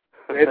real.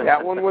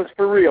 That one was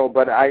for real,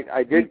 but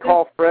I did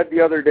call Fred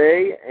the other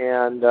day,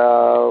 and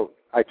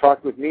I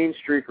talked with Mean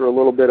Streaker a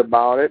little bit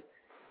about it,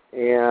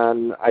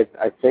 and I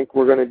think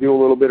we're going to do a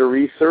little bit of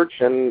research,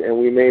 and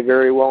we may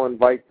very well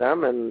invite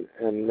them and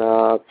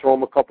throw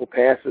them a couple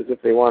passes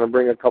if they want to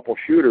bring a couple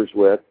shooters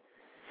with,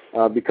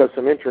 because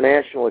some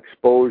international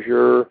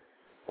exposure,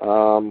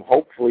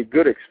 hopefully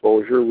good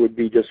exposure, would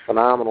be just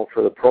phenomenal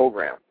for the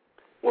program.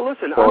 Well,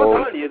 listen, I'm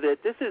telling you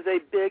that this is a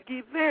big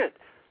event.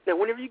 Now,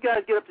 whenever you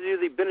guys get up to do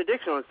the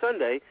benediction on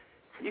Sunday,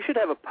 you should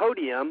have a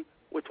podium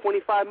with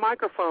 25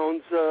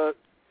 microphones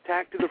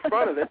tacked to the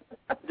front of it,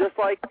 just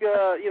like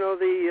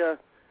the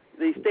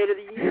State of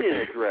the Union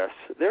address.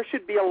 There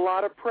should be a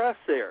lot of press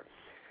there,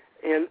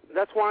 and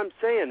that's why I'm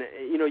saying.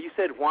 You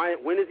said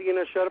when is he going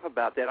to shut up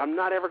about that? I'm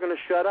not ever going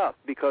to shut up,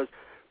 because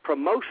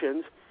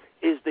promotions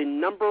is the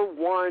number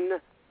one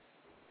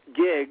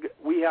gig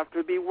we have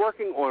to be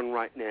working on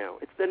right now.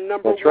 It's the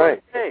number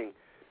one thing.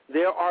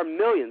 There are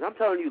millions, I'm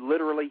telling you,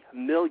 literally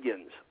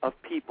millions of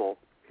people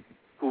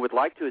who would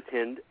like to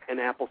attend an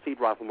Appleseed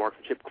Rifle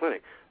Marksmanship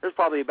Clinic. There's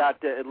probably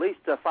about at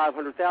least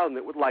 500,000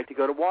 that would like to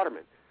go to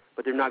Waterman,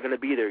 but they're not going to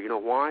be there. You know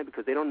why?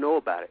 Because they don't know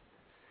about it.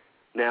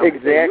 Now, if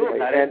they knew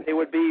about it, they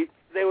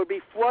would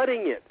be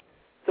flooding it.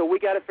 So we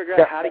got to figure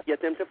out how to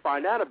get them to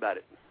find out about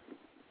it.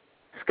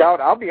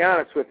 Scout, I'll be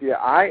honest with you.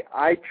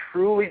 I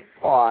truly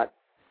thought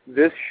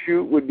this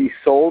shoot would be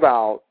sold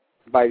out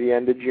by the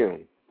end of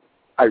June.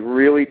 I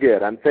really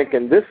did. I'm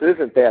thinking this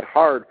isn't that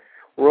hard.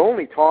 We're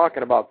only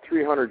talking about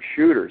 300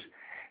 shooters.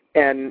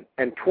 And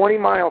 20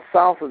 miles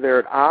south of there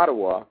at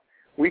Ottawa,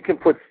 we can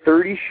put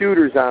 30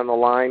 shooters on the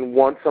line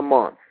once a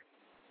month.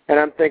 And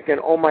I'm thinking,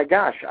 oh my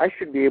gosh, I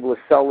should be able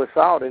to sell this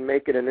out and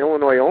make it an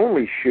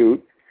Illinois-only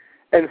shoot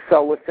and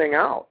sell the thing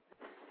out.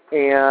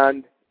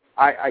 And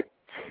I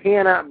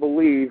cannot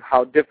believe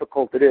how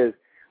difficult it is.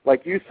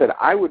 Like you said,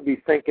 I would be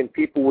thinking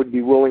people would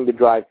be willing to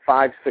drive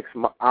 5-6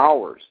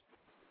 hours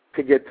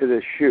to get to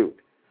this shoot,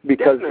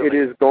 because it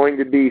is going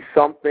to be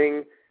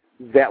something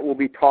that will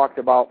be talked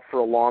about for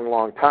a long,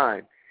 long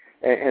time.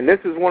 And this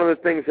is one of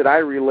the things that I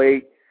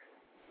relate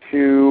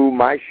to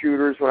my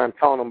shooters when I'm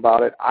telling them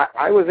about it.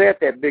 I was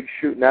at that big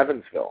shoot in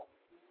Evansville,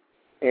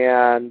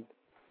 and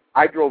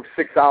I drove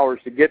 6 hours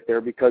to get there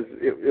because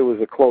it was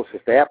the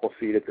closest to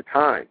Appleseed at the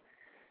time.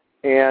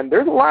 And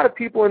there's a lot of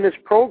people in this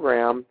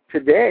program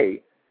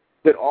today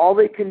that all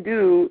they can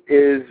do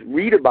is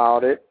read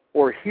about it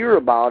or hear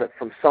about it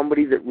from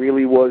somebody that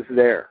really was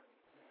there.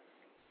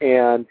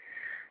 And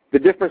the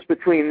difference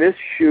between this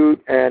shoot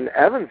and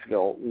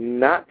Evansville,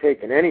 not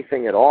taking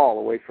anything at all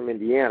away from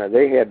Indiana,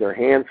 they had their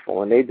hands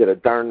full, and they did a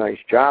darn nice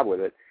job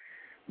with it.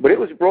 But it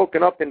was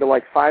broken up into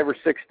like 5 or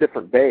 6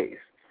 different bays.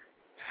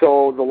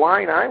 So the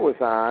line I was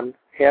on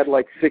had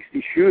like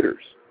 60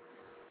 shooters.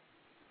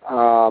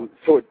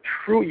 So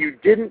you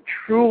didn't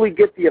truly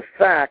get the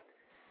effect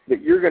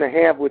that you're going to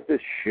have with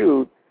this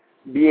shoot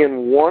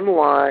being one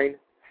line,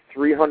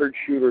 300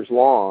 shooters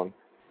long,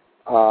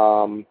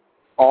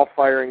 all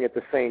firing at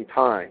the same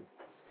time.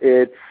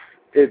 It's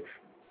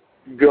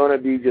going to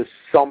be just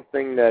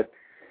something that,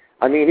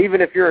 I mean,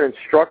 even if you're an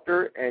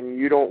instructor and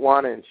you don't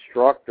want to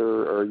instruct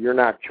or you're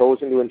not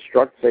chosen to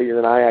instruct, say you're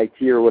an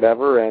IIT or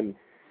whatever, and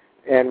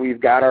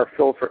we've got our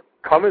filter,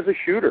 come as a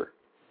shooter.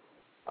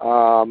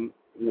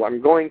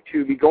 I'm going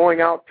to be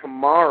going out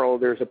tomorrow.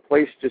 There's a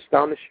place just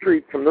down the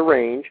street from the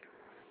range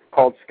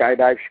called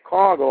Skydive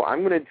Chicago.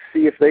 I'm going to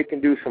see if they can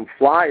do some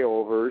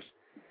flyovers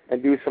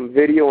and do some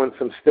video and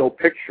some still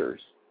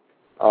pictures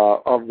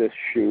of this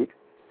shoot.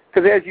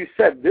 Because as you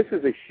said, this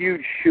is a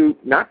huge shoot,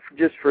 not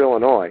just for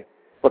Illinois,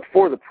 but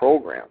for the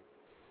program.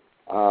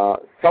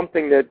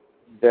 Something that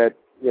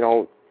you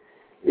know,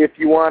 if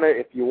you want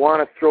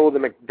to throw the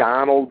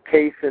McDonald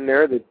case in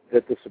there that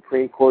the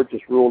Supreme Court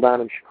just ruled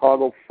on in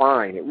Chicago,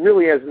 fine. It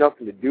really has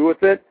nothing to do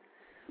with it.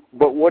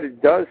 But what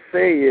it does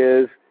say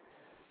is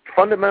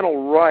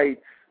fundamental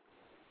rights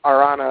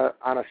are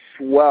on a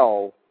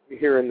swell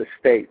here in the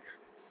States,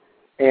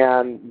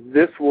 and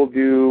this will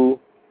do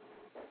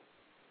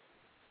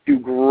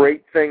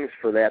great things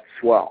for that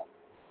swell.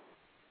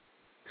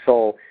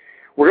 So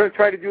we're going to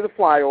try to do the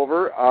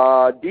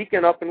flyover.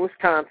 Deacon up in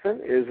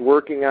Wisconsin is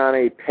working on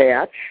a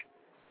patch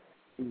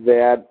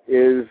that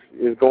is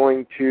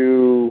going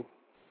to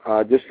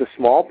just a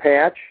small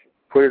patch.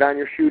 Put it on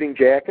your shooting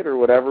jacket or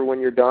whatever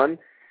when you're done.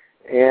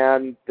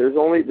 And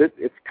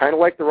it's kind of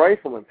like the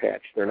rifleman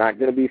patch. They're not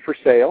going to be for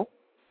sale.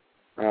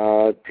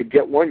 To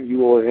get one, you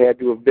will have had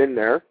to have been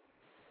there.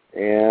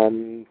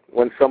 And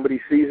when somebody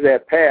sees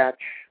that patch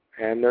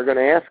and they're going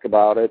to ask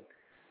about it,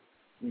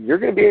 you're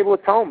going to be able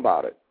to tell them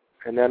about it.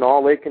 And then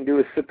all they can do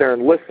is sit there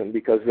and listen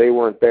because they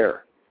weren't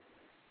there.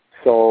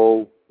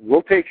 So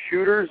we'll take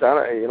shooters.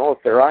 If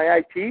they're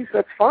IITs,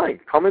 that's fine.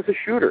 Come as a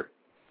shooter.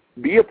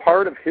 Be a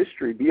part of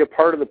history. Be a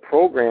part of the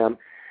program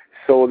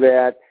so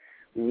that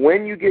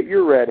when you get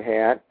your red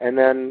hat and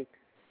then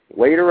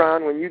later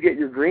on when you get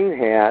your green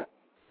hat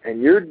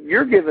and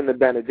you're given the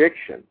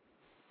benediction,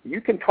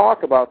 you can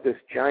talk about this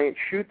giant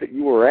shoot that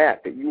you were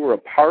at, that you were a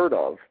part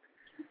of,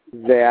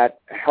 that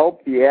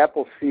helped the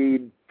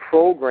Appleseed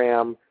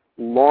program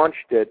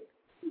launched it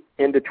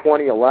into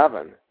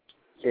 2011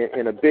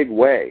 in a big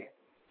way,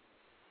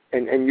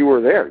 and you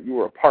were there. You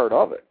were a part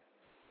of it,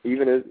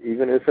 even as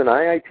an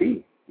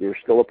IIT. You're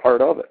still a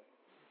part of it.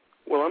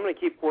 Well, I'm going to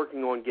keep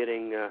working on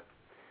getting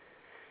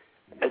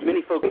as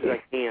many folks as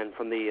I can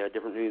from the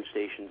different news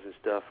stations and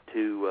stuff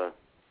to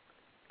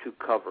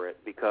cover it,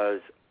 because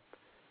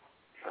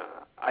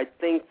I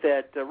think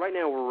that right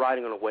now we're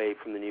riding on a wave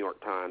from the New York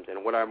Times,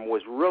 and what I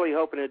was really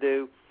hoping to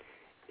do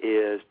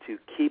is to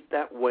keep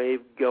that wave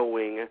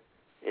going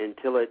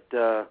until it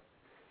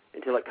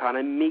kind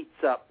of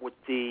meets up with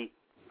the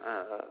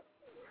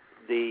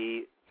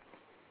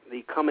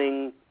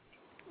coming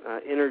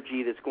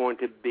energy that's going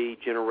to be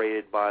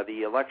generated by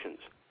the elections.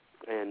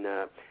 And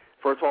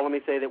first of all, let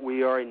me say that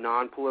we are a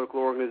non-political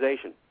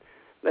organization.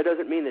 That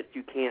doesn't mean that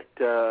you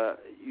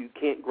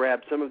can't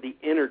grab some of the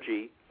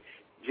energy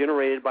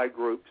generated by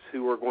groups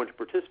who are going to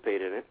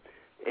participate in it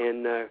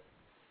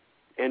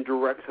and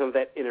direct some of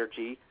that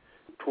energy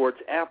towards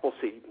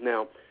Appleseed.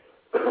 Now,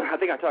 I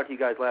think I talked to you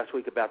guys last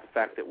week about the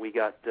fact that we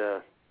kind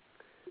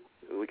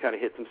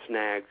of hit some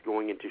snags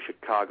going into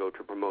Chicago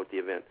to promote the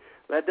event.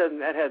 That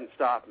hasn't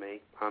stopped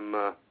me. I'm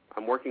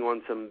working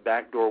on some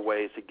backdoor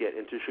ways to get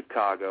into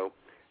Chicago,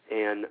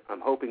 and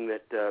I'm hoping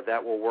that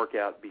that will work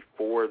out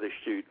before the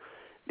shoot,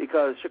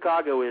 because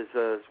Chicago is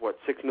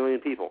 6 million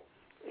people,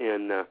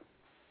 and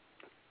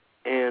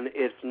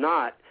it's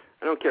not.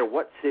 I don't care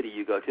what city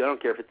you go to. I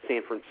don't care if it's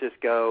San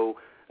Francisco,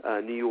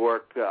 New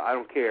York, I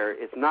don't care.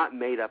 It's not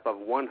made up of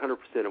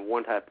 100% of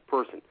one type of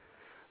person.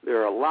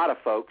 There are a lot of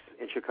folks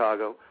in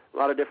Chicago, a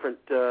lot of different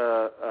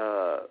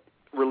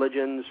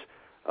religions,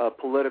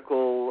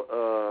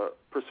 political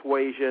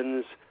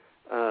persuasions,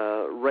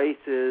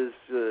 races,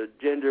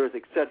 genders,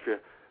 etc.,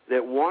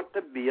 that want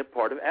to be a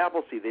part of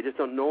Appleseed. They just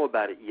don't know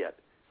about it yet.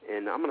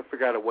 And I'm going to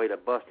figure out a way to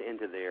bust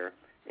into there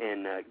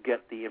and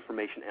get the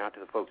information out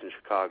to the folks in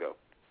Chicago.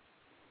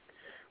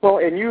 Well,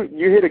 and you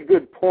hit a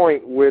good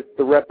point with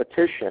the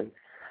repetition.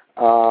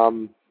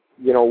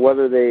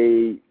 Whether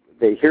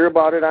they hear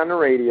about it on the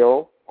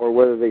radio, or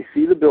whether they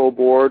see the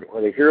billboard, or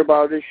they hear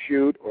about a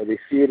shoot, or they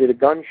see it at a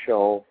gun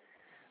show,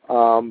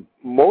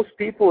 most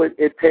people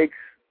it takes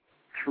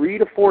 3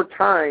 to 4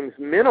 times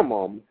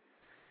minimum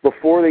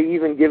before they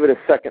even give it a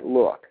second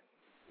look.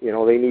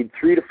 They need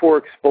 3 to 4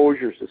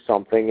 exposures to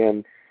something,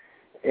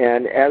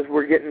 and as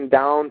we're getting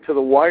down to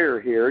the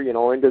wire here,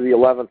 into the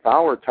 11th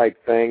hour type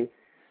thing,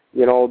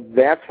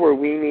 that's where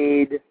we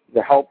need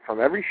the help from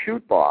every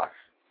shoot boss.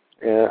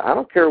 I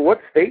don't care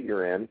what state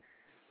you're in.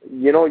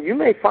 You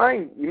may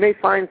find,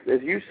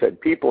 as you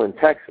said, people in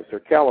Texas or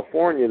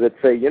California that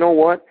say, you know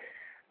what,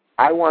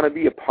 I want to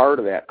be a part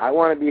of that. I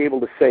want to be able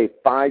to say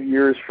 5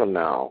 years from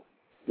now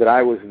that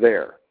I was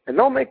there. And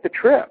they'll make the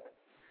trip.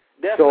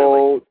 Definitely.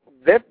 So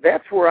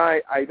that's where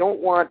I don't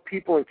want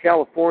people in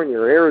California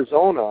or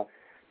Arizona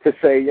to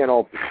say,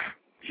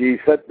 geez,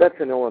 that's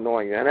in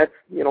Illinois, and that's,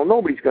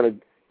 nobody's going to.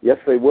 Yes,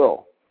 they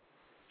will.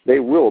 They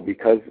will,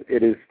 because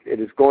it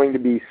is going to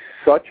be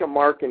such a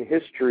mark in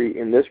history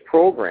in this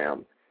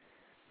program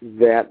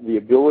that the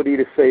ability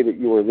to say that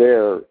you were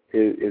there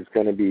is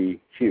going to be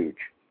huge.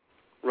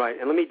 Right,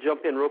 and let me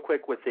jump in real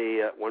quick with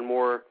one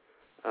more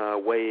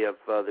way of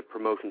the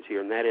promotions here,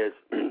 and that is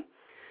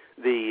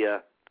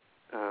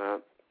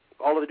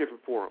all of the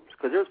different forums,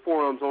 because there's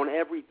forums on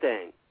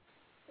everything,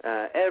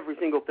 every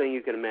single thing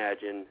you can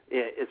imagine,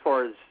 as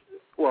far as,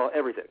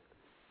 everything.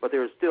 But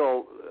there's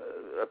still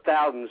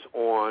thousands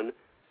on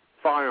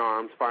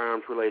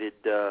firearms-related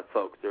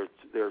folks.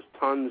 There's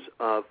tons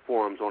of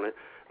forums on it.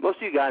 Most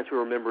of you guys who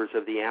are members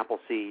of the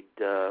Appleseed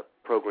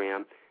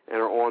program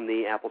and are on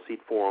the Appleseed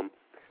forum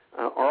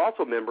are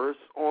also members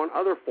on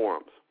other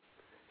forums.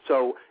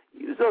 So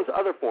use those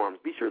other forums.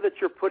 Be sure that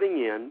you're putting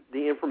in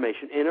the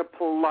information in a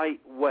polite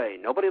way.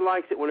 Nobody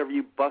likes it whenever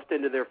you bust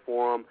into their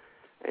forum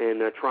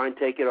and try and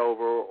take it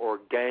over or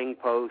gang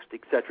post,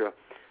 etc.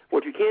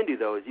 What you can do,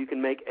 though, is you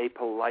can make a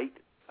polite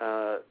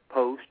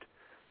post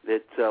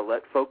that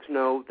let folks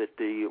know that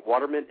the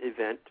Waterman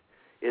event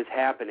is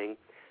happening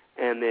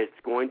and that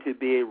it's going to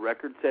be a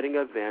record-setting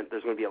event.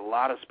 There's going to be a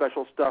lot of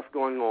special stuff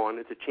going on.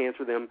 It's a chance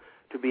for them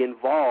to be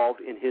involved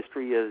in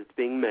history as it's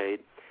being made,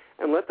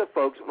 and let the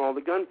folks on all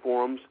the gun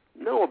forums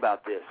know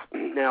about this.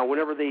 Now,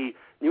 whenever the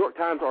New York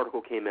Times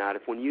article came out,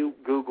 when you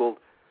Googled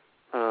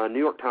New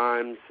York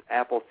Times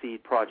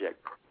Appleseed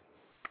Project,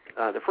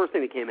 the first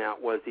thing that came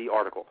out was the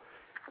article,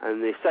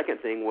 and the second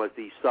thing was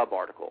the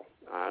sub-article.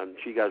 I'm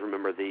sure you guys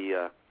remember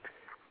the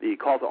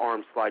call to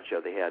arms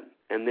slideshow they had.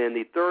 And then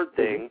the third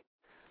thing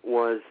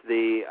was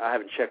I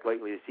haven't checked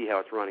lately to see how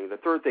it's running. The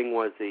third thing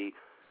was the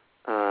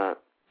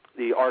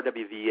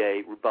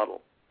RWVA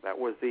rebuttal. That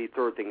was the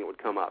third thing that would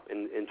come up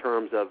in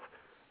terms of,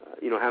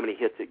 how many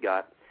hits it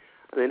got.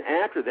 And then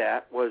after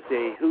that was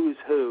a who's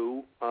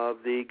who of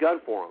the gun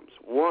forums,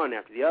 one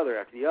after the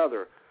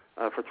other,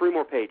 for 3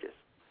 more pages.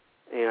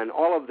 And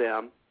all of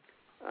them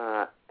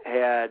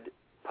had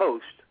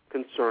posts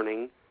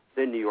concerning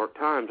the New York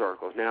Times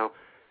articles. Now,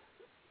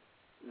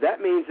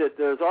 that means that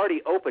there's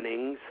already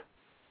openings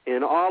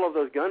in all of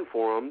those gun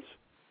forums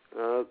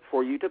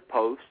for you to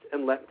post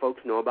and let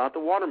folks know about the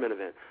Waterman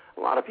event.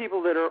 A lot of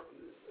people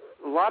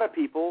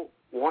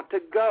want to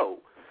go.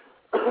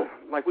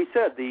 Like we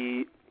said,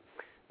 the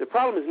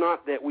problem is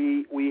not that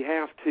we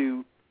have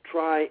to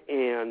try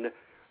and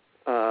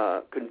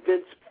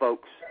convince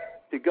folks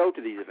to go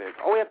to these events.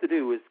 All we have to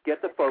do is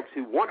get the folks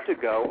who want to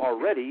go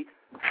already,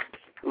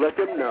 let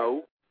them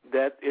know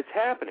that it's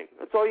happening.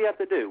 That's all you have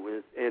to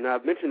do. And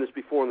I've mentioned this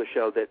before on the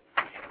show, that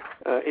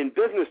in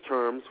business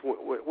terms,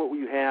 what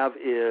you have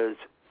is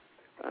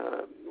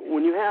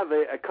when you have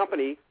a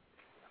company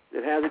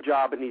that has a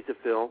job it needs to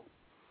fill,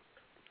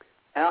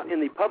 out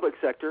in the public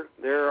sector,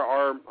 there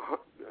are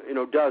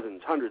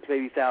dozens, hundreds,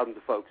 maybe thousands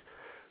of folks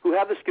who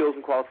have the skills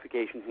and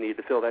qualifications needed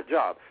to fill that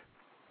job.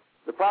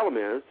 The problem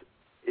is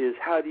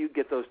how do you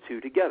get those two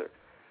together?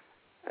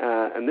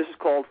 And this is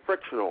called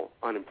frictional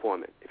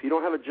unemployment. If you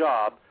don't have a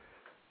job,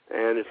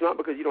 and it's not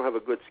because you don't have a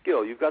good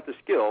skill, you've got the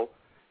skill,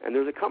 and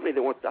there's a company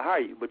that wants to hire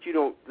you, but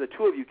the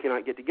two of you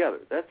cannot get together.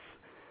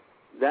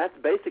 That's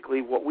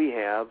basically what we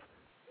have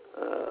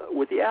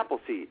with the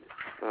Appleseed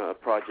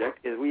project.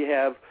 Is we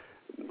have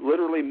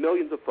literally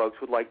millions of folks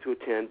would like to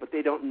attend, but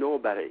they don't know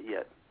about it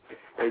yet.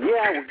 And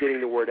we're getting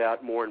the word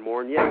out more and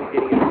more, and we're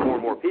getting it to more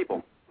and more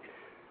people.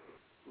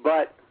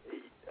 But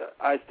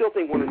I still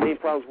think one of the main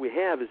problems we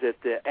have is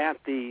that at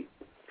the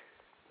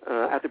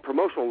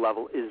promotional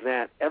level is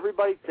that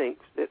everybody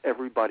thinks that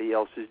everybody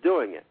else is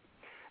doing it.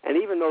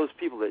 And even those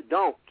people that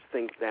don't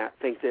think that,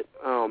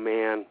 oh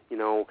man,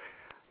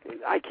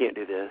 I can't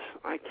do this.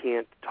 I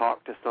can't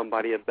talk to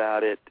somebody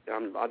about it.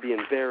 I'll be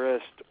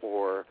embarrassed,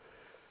 or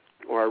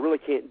I really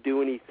can't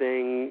do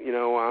anything.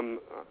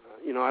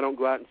 I don't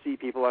go out and see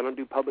people. I don't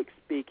do public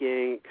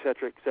speaking, et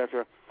cetera, et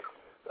cetera.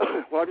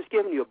 Well, I've just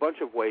given you a bunch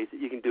of ways that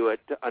you can do it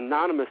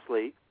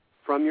anonymously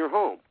from your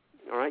home.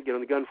 All right, get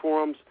on the gun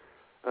forums,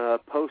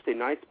 post a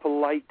nice,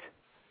 polite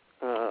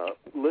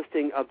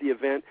listing of the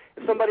event.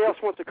 If somebody else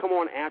wants to come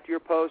on after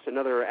your post,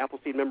 another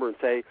Appleseed member, and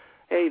say,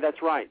 hey,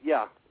 that's right,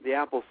 the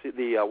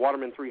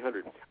Waterman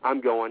 300, I'm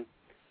going.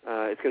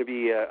 It's going to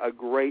be a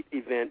great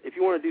event. If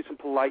you want to do some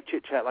polite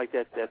chit-chat like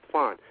that, that's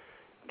fine.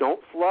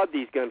 Don't flood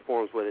these gun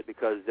forums with it,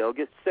 because they'll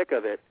get sick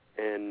of it.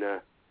 And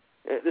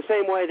the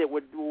same way that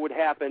would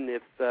happen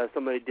if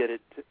somebody did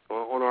it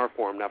on our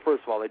forum. Now,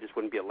 first of all, they just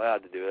wouldn't be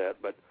allowed to do that,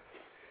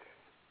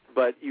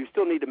 but you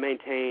still need to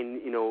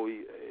maintain,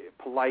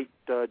 polite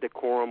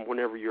decorum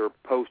whenever you're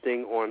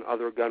posting on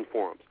other gun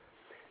forums.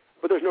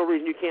 But there's no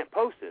reason you can't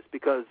post this,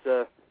 because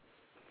it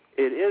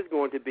is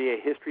going to be a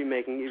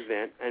history-making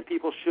event, and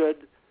people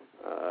should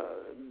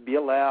be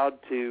allowed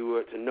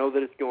to know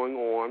that it's going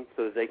on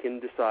so that they can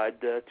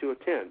decide to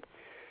attend.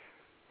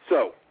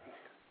 So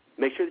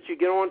make sure that you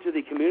get on to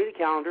the community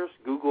calendars.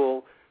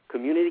 Google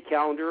Community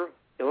Calendar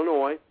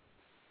Illinois.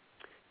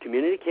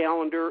 community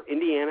calendar,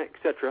 Indiana,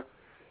 etc.,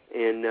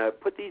 and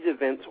put these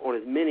events on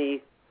as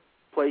many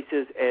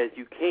places as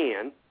you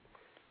can.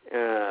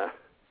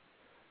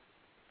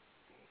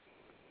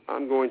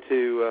 I'm going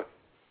to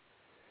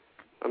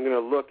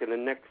look in the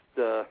next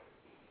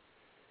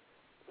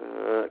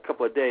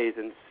couple of days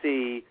and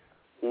see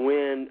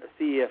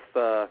if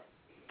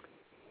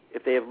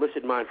they have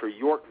listed mine for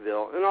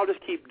Yorkville, and I'll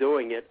just keep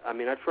doing it. I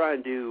mean, I try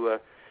and do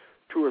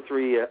 2 or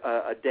 3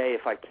 a day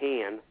if I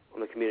can on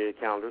the community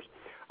calendars.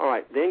 All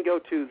right, then go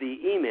to the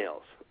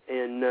emails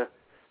and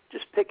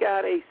just pick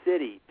out a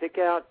city, pick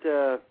out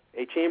a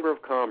chamber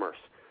of commerce.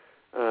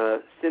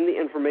 Send the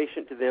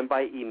information to them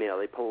by email,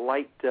 a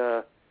polite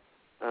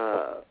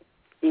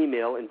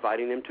email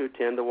inviting them to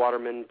attend the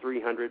Waterman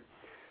 300.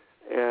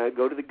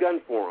 Go to the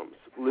gun forums,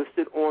 list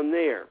it on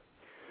there.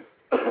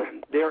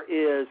 There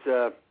is,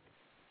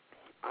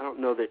 I don't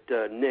know that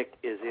Nick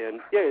is in.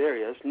 Yeah, there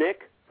he is.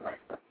 Nick,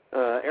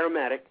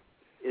 Aromatic,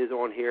 is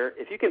on here.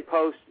 If you can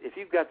post, if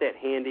you've got that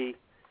handy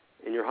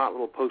in your hot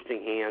little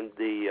posting hand,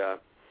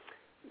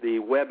 the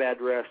web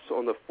address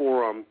on the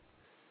forum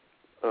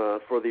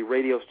for the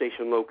radio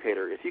station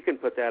locator, if you can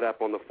put that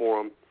up on the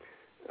forum,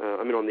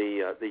 on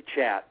the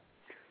chat,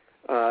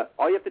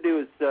 all you have to do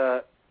is,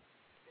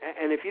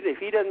 and if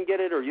he doesn't get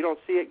it or you don't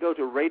see it, go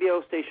to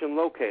radio station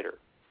locator.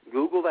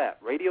 Google that,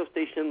 radio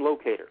station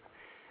locator,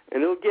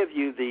 and it'll give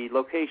you the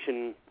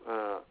location,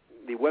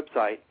 the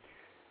website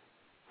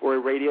for a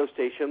radio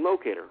station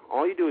locator.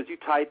 All you do is you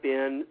type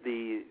in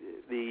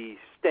the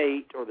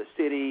state or the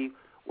city,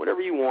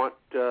 whatever you want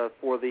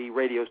for the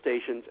radio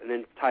stations, and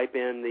then type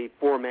in the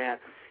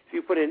format. If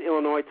you put in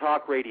Illinois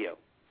Talk Radio,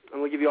 and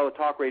it'll give you all the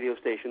talk radio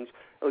stations.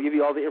 It'll give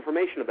you all the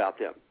information about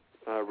them.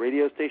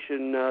 Radio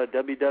station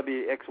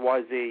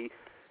WWXYZ,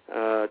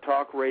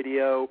 Talk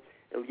Radio.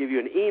 It'll give you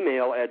an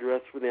email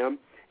address for them,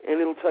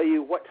 and it'll tell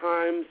you what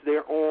times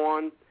they're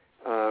on,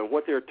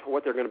 what they're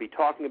going to be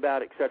talking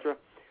about, etc.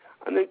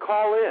 And then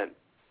call in.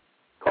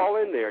 Call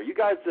in there. You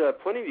guys,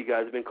 plenty of you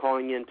guys have been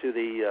calling into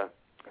the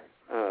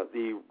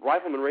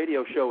Rifleman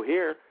Radio Show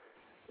here.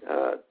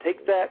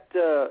 Take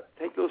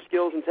those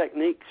skills and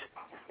techniques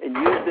and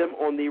use them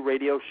on the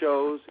radio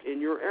shows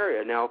in your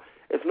area. Now,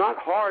 it's not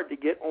hard to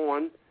get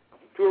on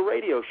to a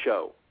radio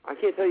show. I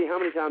can't tell you how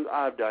many times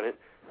I've done it.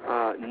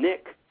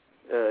 Nick,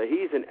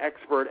 he's an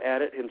expert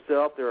at it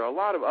himself. There are a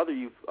lot of other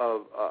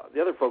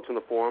the other folks on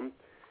the forum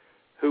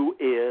who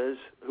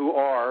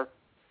are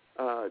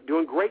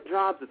doing great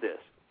jobs at this.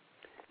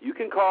 You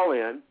can call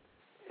in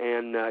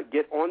and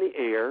get on the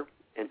air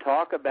and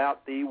talk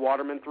about the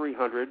Waterman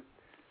 300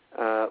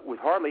 with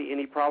hardly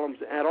any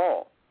problems at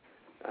all.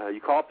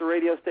 You call up the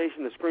radio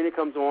station, the screen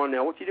comes on.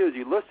 Now what you do is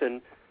you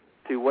listen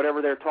to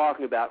whatever they're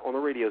talking about on the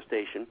radio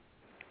station,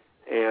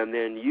 and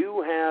then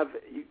you have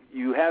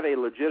a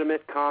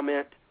legitimate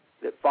comment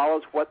that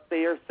follows what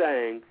they are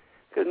saying,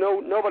 because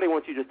nobody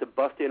wants you just to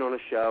bust in on a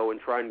show and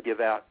try and give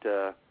out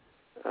a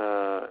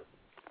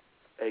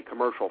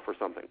commercial for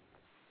something.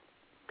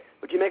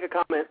 But you make a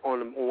comment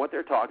on what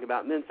they're talking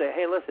about and then say,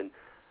 hey, listen,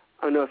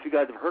 I don't know if you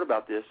guys have heard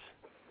about this,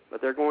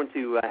 but they're going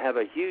to have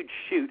a huge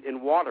shoot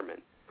in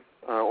Waterman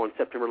on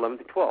September 11th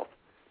and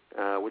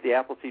 12th with the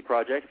Appleseed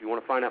Project. If you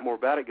want to find out more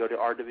about it, go to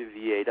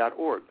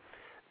rwva.org.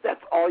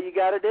 That's all you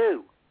got to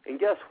do. And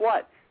guess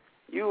what?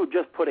 You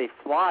just put a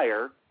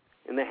flyer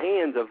in the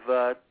hands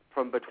of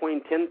from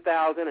between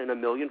 10,000 and 1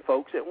 million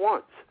folks at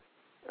once.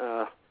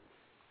 And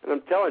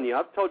I'm telling you,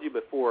 I've told you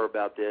before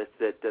about this,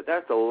 that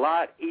that's a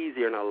lot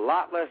easier and a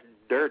lot less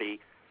dirty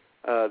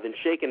than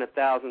shaking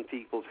 1,000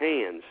 people's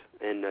hands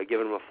and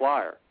giving them a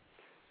flyer.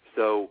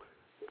 So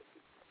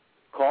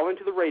call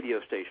into the radio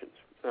stations.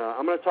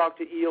 I'm going to talk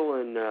to Eel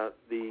and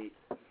the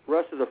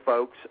rest of the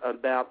folks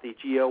about the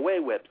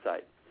GOA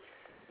website.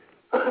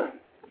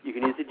 You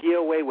can use the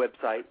GOA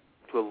website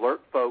to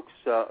alert folks,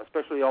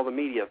 especially all the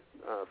media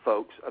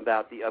folks,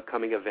 about the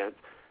upcoming events.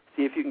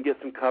 See if you can get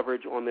some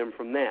coverage on them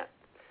from that.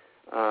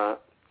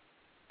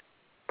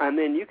 And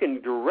then you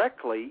can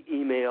directly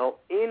email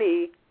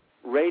any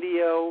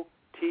radio,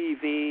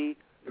 TV,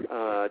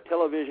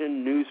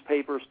 television,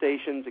 newspaper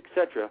stations,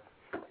 etc.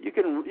 You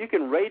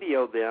can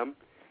radio them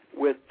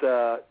with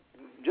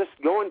just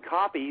go and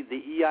copy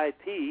the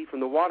EIP from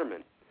the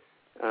Waterman.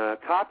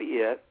 Copy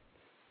it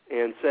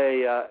and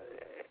say,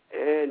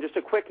 and just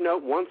a quick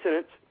note, one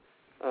sentence.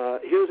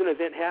 Here's an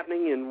event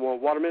happening in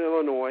Waterman,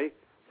 Illinois.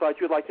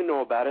 Thought you'd like to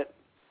know about it.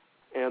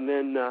 And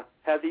then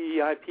have the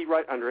EIP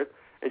right under it,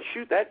 and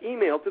shoot that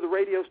email to the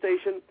radio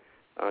station,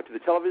 to the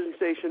television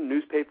station,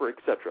 newspaper,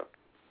 etc.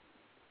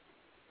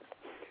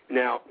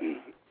 Now,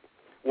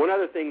 one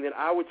other thing that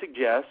I would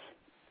suggest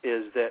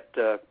is that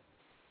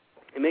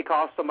it may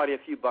cost somebody a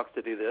few bucks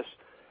to do this,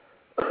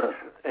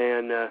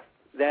 and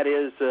that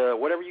is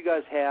whatever you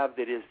guys have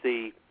that is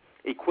the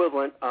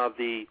equivalent of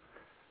the,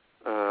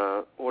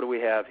 what do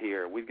we have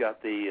here? We've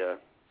got the,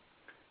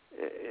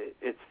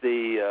 it's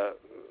the,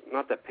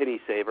 not the penny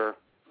saver,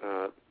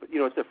 but,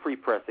 it's the free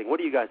pressing. What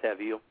do you guys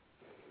have, Eel?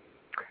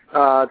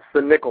 It's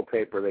the nickel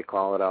paper, they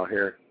call it out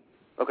here.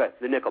 Okay,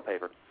 the nickel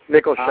paper.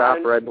 Nickel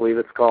shopper, I believe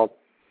it's called.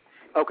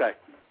 Okay.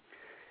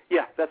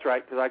 Yeah, that's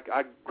right, because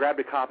I grabbed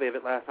a copy of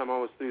it last time I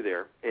was through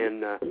there.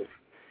 And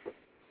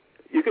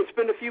you can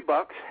spend a few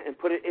bucks and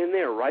put it in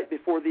there right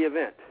before the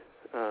event.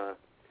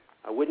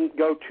 I wouldn't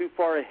go too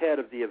far ahead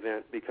of the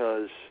event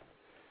because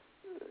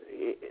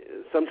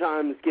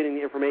sometimes getting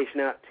the information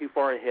out too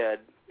far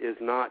ahead is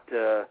not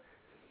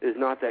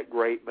that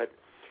great. But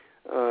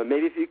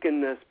maybe if you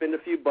can spend a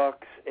few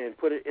bucks and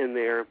put it in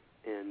there,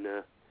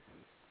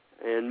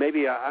 and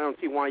maybe I don't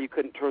see why you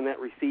couldn't turn that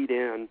receipt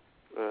in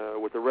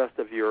with the rest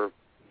of your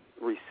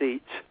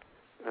receipts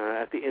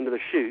at the end of the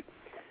shoot.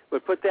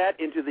 But put that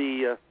into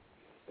the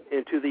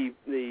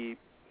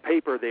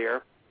paper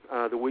there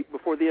the week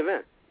before the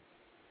event.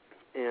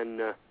 And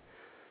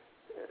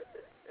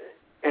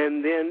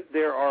then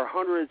there are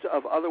hundreds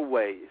of other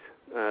ways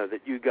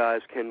that you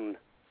guys can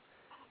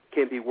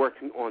be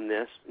working on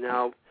this.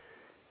 Now,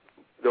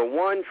 the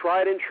one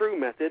tried and true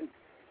method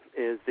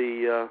is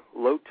the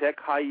low-tech,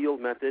 high-yield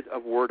method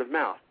of word of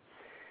mouth.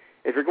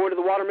 If you're going to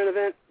the Waterman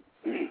event,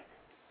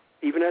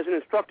 even as an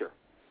instructor,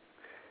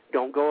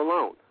 don't go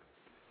alone.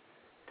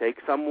 Take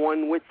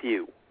someone with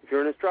you. If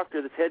you're an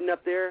instructor that's heading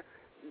up there,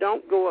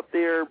 don't go up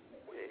there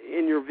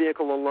in your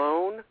vehicle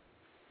alone.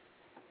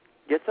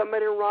 Get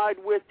somebody to ride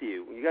with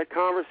you. You got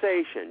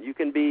conversation. You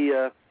can be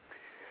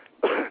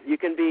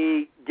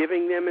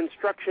giving them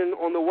instruction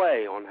on the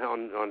way on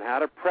how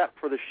to prep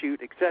for the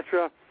shoot,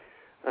 etc.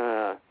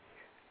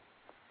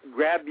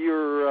 Grab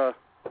your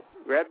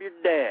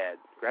dad,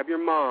 grab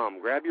your mom,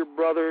 grab your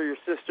brother, your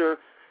sister.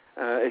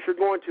 If you're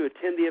going to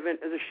attend the event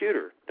as a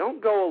shooter,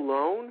 don't go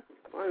alone.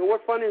 I mean,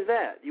 what fun is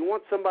that? You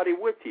want somebody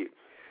with you.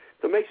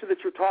 So make sure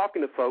that you're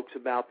talking to folks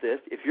about this.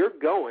 If you're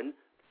going,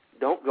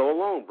 don't go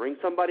alone. Bring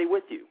somebody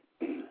with you.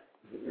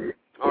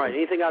 All right,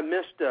 anything I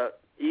missed,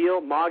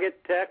 Eel,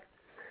 Mogget, Tech?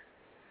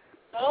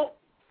 No,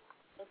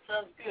 that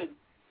sounds good.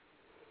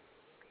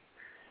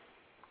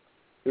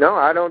 No,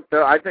 I don't.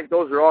 I think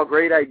those are all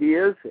great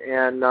ideas,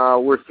 and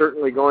we're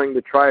certainly going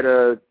to try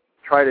to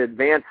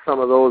advance some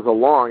of those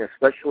along,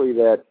 especially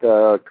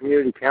that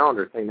community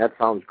calendar thing. That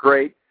sounds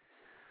great.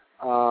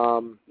 We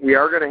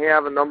are going to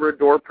have a number of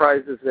door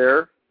prizes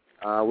there.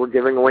 We're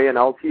giving away an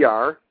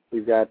LTR.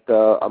 We've got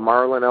a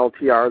Marlin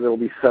LTR that will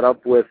be set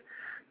up with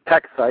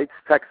Tech Sites.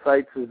 Tech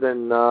Sites has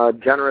been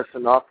generous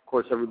enough. Of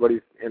course, everybody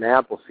in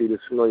Appleseed is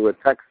familiar with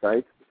Tech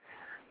Sites.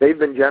 They've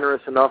been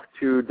generous enough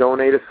to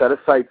donate a set of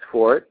sights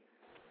for it.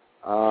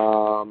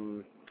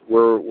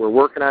 We're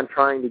working on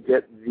trying to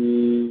get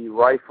the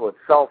rifle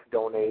itself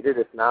donated.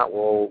 If not,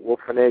 we'll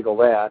finagle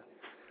that.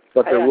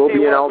 But there will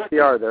be an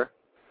LTR there.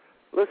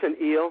 Listen,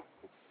 Eel.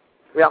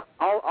 Yeah.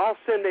 I'll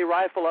send a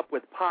rifle up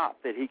with Pop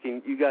that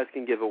you guys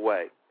can give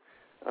away.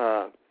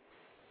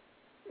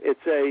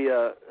 It's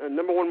a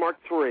number 1 Mark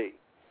III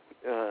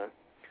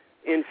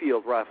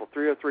infield rifle,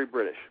 303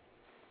 British.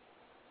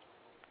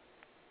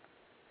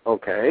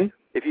 Okay.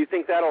 If you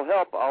think that'll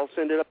help, I'll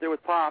send it up there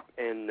with Pop,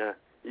 and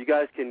you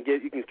guys can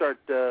start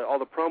all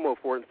the promo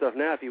for it and stuff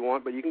now if you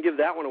want, but you can give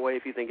that one away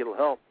if you think it'll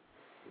help.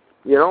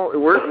 You know,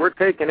 we're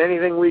taking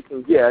anything we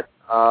can get,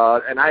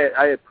 and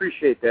I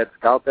appreciate that,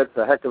 Scout. That's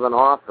a heck of an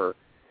offer,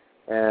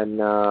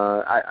 and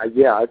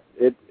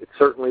it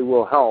certainly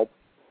will help.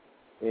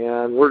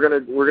 And we're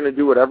gonna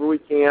do whatever we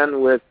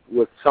can with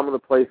some of the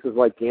places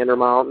like Gander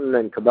Mountain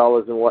and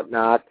Cabela's and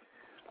whatnot,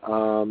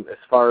 as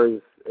far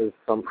as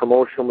some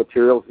promotional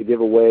materials to give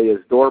away as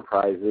door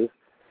prizes.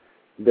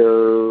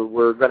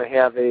 We're going to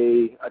have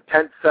a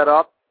tent set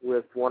up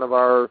with one of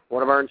our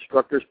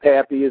instructors.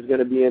 Pappy is going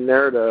to be in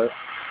there to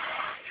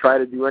try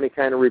to do any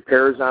kind of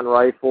repairs on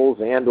rifles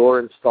and or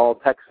install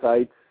Tech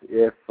Sites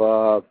if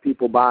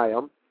people buy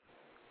them,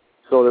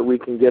 so that we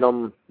can get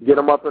them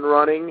up and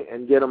running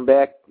and get them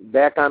back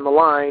on the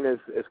line as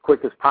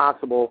quick as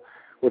possible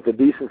with a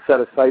decent set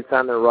of sights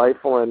on their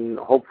rifle and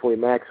hopefully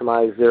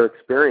maximize their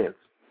experience.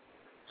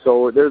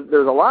 So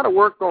there's a lot of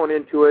work going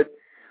into it,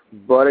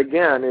 but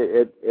again,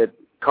 it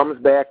comes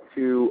back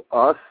to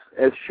us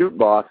as shoot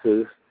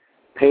bosses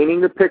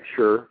painting the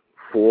picture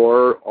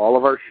for all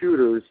of our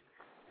shooters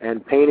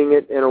and painting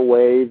it in a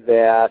way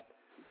that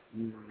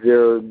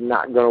they're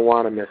not going to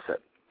want to miss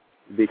it,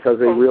 because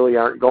they really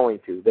aren't going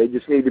to. They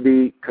just need to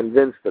be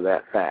convinced of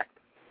that fact.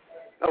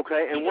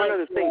 Okay, and one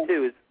other thing,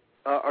 too, is,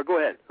 go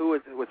ahead.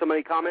 Was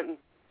somebody commenting?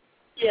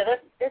 Yeah,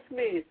 that's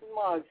me. It's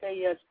Moggs.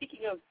 Hey,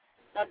 speaking of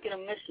not going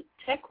to miss it,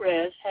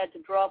 TechRez had to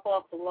drop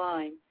off the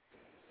line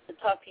to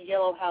talk to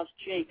Yellow House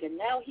Jake, and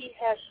now he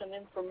has some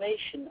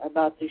information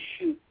about the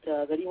shoot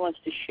that he wants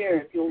to share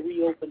if you'll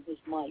reopen his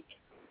mic.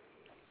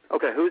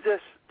 Okay, who's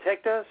this?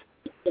 Tech does?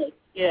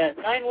 Yeah,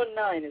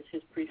 919 is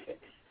his prefix.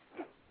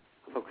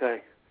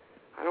 Okay.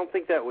 I don't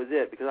think that was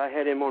it, because I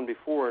had him on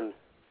before, and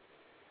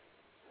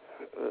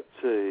let's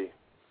see.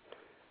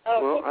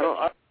 Oh, well, I don't.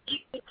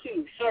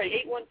 812. Sorry,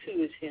 812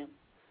 is him.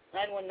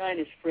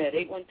 919 is Fred.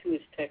 812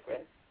 is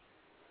TechRez.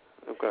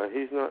 Okay,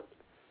 he's not.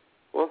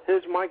 Well,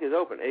 his mic is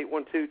open.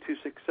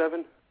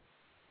 812-267.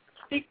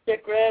 Speak,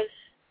 TechRez.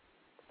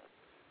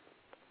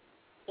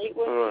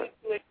 812.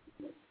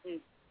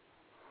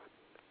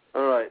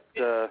 All right.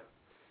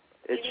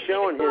 It's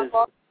showing his.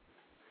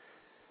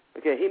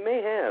 Okay, he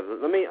may have.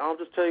 I'll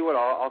just tell you what.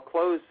 I'll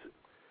close.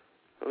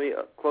 Let me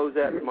close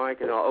that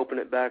mic, and I'll open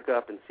it back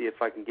up and see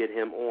if I can get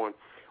him on.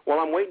 While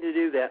I'm waiting to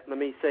do that, let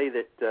me say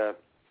that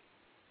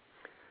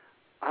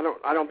I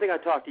don't think I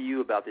talked to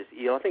you about this,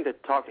 Eel. I think I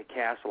talked to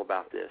Castle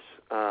about this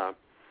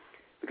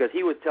because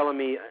he was telling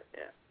me.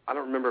 I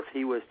don't remember if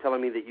he was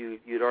telling me that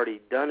you'd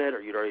already done it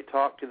or you'd already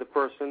talked to the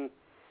person.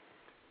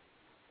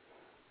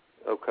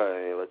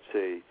 Okay, let's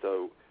see.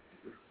 So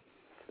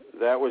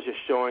that was just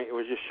showing. It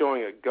was just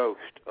showing a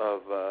ghost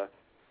of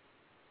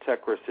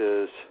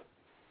Tekris's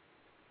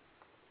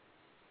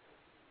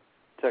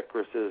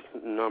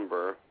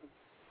number.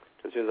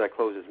 As soon as I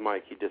closed his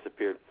mic, he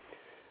disappeared.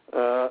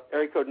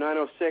 Area code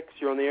 906,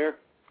 you're on the air.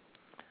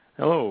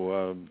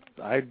 Hello.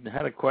 I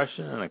had a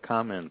question and a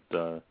comment.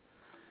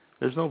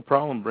 There's no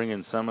problem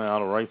bringing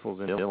semi-auto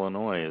rifles into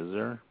Illinois, is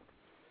there?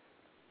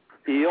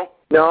 Eel?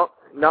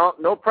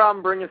 No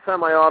problem bringing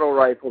semi-auto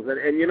rifles.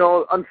 And you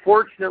know,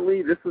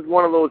 unfortunately, this is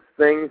one of those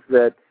things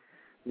that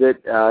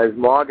as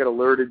Maug had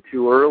alerted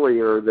to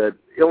earlier, that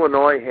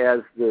Illinois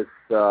has this,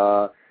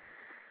 oh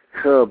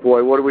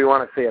boy, what do we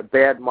want to say, a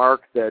bad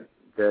mark that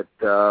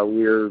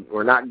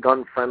we're not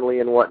gun friendly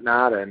and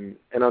whatnot, and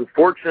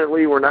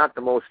unfortunately we're not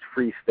the most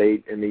free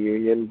state in the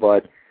union.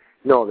 But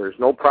no, there's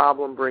no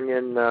problem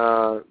bringing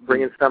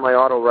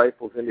semi-auto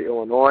rifles into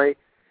Illinois.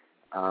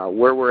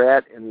 Where we're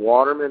at in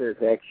Waterman is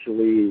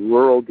actually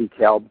rural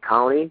DeKalb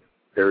County.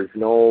 There's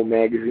no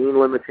magazine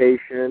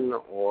limitation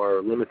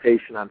or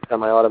limitation on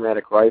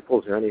semi-automatic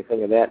rifles or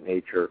anything of that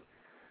nature.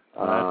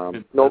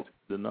 That's good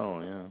to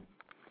know,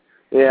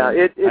 yeah. Yeah,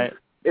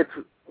 it's.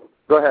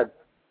 Go ahead.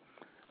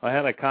 I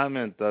had a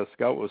comment.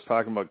 Scout was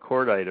talking about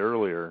cordite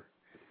earlier.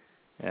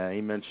 He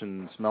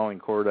mentioned smelling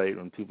cordite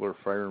when people are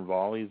firing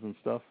volleys and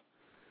stuff.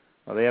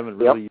 Well, they haven't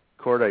really used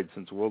cordite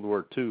since World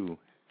War II.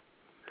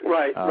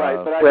 Right.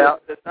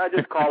 But I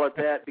just call it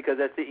that because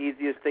that's the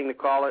easiest thing to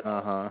call it.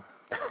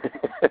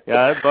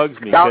 Yeah, that bugs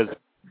me because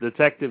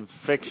detective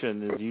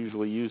fiction is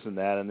usually using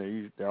that, and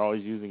they're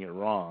always using it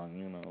wrong,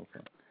 you know.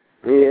 So.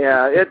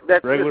 Yeah,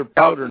 that's regular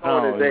powder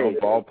now,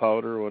 ball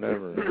powder,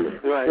 whatever.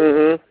 Right.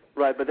 Mm-hmm.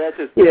 Right, but that's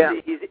just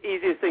the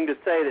easiest thing to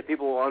say that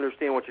people will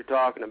understand what you're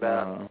talking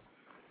about.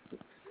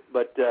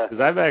 But because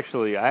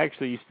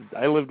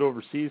I lived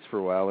overseas for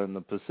a while in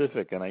the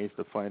Pacific, and I used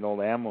to find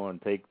old ammo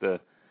and take the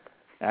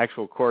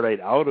actual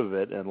cordite out of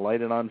it and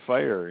light it on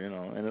fire, you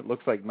know, and it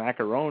looks like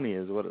macaroni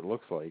is what it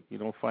looks like. You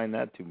don't find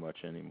that too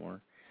much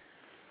anymore.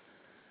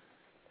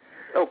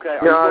 Okay,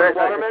 are you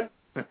Waterman?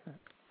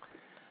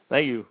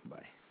 Thank you.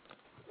 Bye.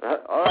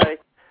 All right.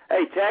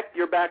 Hey, Tech,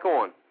 you're back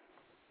on.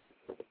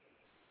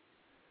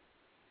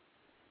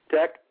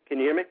 Tech, can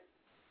you hear me?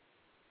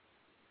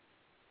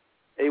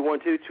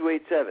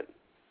 812-287.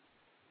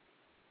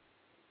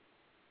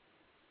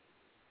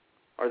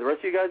 Are the rest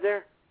of you guys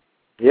there?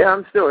 Yeah,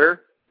 I'm still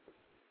here.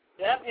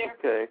 Yeah, I'm here.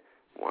 Okay.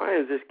 Why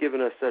is this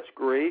giving us such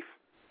grief?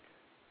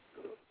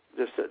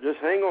 Just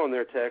hang on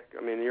there, Tech.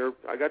 I mean,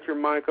 I got your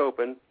mic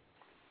open.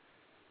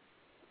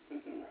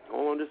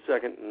 Hold on just a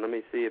second, and let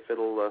me see if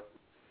it'll,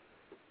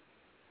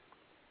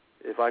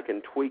 if I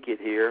can tweak it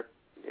here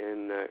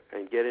and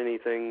get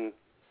anything.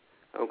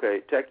 Okay,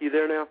 Tech, you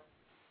there now?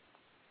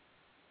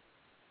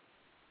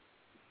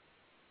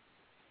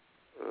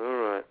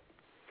 All right.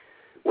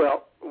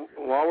 Well,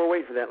 while we're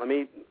waiting for that,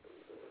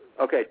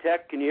 okay,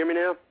 Tech, can you hear me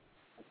now?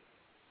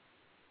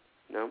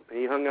 No,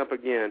 he hung up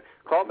again.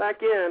 Call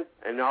back in,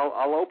 and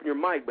I'll open your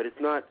mic, but it's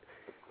not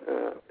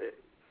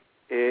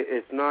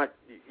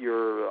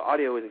your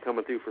audio isn't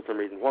coming through for some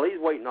reason. While he's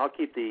waiting, I'll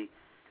keep an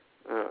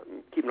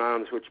eye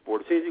on the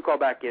switchboard. As soon as you call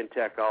back in,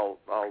 Tech, I'll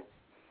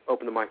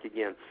open the mic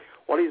again.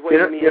 While he's waiting,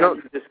 let me ask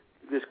you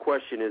this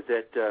question: is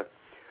that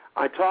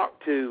I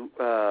talked to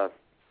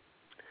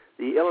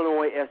the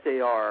Illinois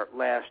SAR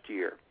last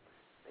year,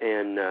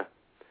 and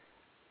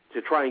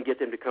to try and get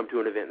them to come to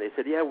an event. They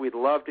said, "Yeah, we'd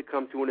love to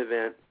come to an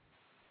event,"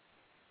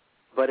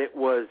 but it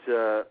was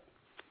on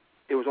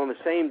the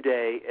same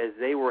day as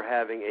they were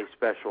having a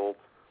special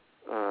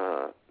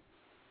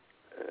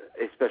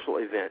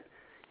event.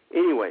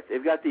 Anyway,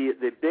 they've got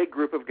the big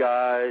group of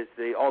guys,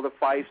 all the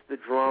fifes, the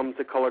drums,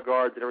 the color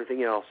guards, and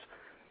everything else.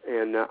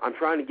 And I'm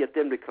trying to get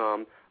them to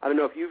come. I don't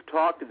know if you've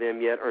talked to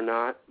them yet or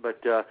not, but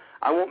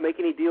I won't make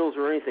any deals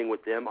or anything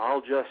with them.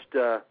 I'll just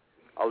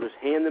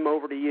hand them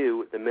over to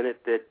you the minute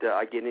that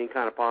I get any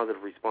kind of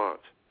positive response.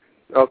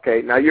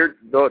 Okay. Now,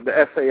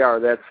 the SAR,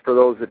 that's, for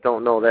those that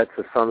don't know, that's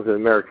the Sons of the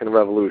American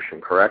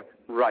Revolution, correct?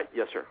 Right.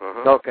 Yes, sir.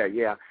 Uh-huh. Okay,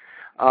 yeah.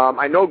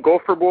 I know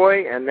Gopher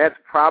Boy, and that's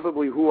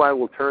probably who I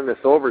will turn this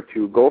over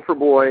to. Gopher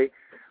Boy,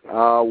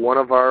 one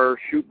of our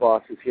shoot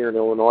bosses here in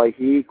Illinois,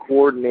 he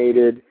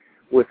coordinated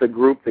with a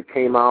group that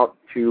came out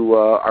to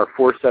our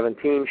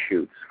 417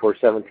 shoots,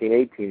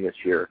 417-18 this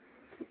year.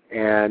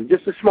 And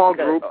just a small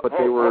group, but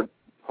they were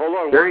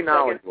very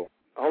knowledgeable.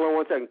 Hold on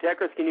one second.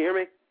 Tekris, can you hear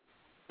me?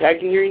 I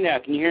can hear you now.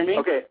 Can you hear me?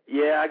 Okay.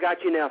 Yeah, I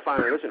got you now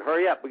finally. Listen,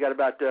 hurry up. We got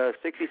about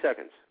 60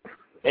 seconds.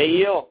 Hey,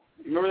 Eel,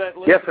 remember that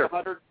list yes, sir. of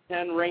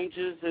 110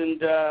 ranges and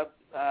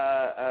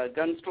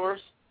gun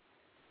stores?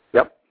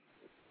 Yep.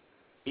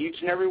 Each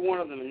and every one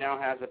of them now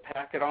has a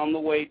packet on the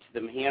way to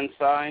them,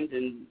 hand-signed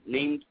and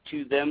named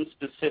to them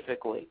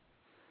specifically.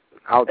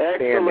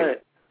 Outstanding. Excellent.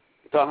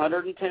 It's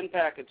 110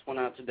 packets went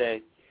out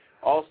today.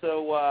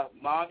 Also,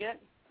 Mogget?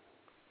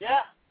 Yeah.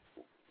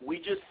 We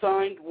just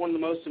signed one of the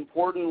most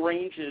important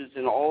ranges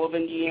in all of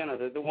Indiana.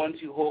 They're the ones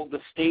who hold the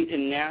state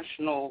and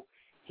national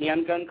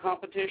handgun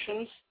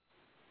competitions.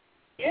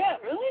 Yeah,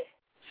 really?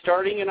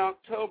 Starting in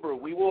October,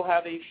 we will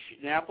have an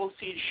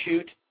Appleseed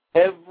shoot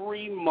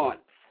every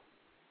month.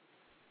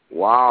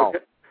 Wow.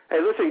 Okay. Hey,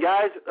 listen,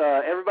 guys,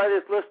 everybody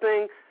that's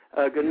listening,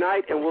 good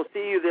night, and we'll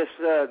see you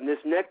this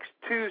next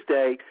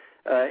Tuesday.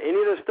 Any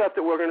of the stuff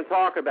that we're going to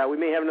talk about, we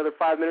may have another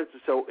 5 minutes or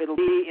so. It'll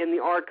be in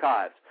the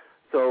archives.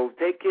 So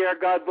take care.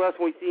 God bless,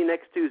 and we see you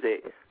next Tuesday.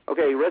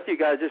 Okay, the rest of you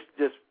guys,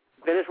 just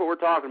finish what we're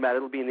talking about.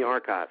 It'll be in the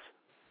archives.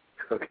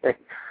 Okay.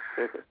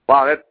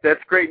 Wow,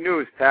 that's great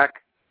news,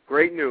 Tech.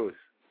 Great news.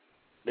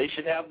 They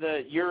should have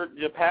the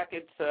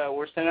packets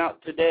were sent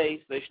out today,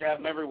 so they should have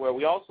them everywhere.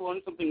 We also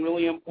learned something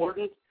really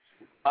important.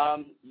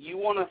 You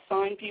want to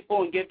sign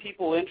people and get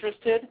people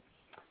interested.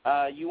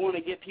 You want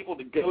to get people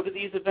to go to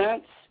these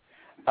events.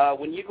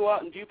 When you go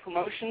out and do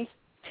promotions,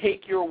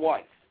 take your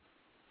wife.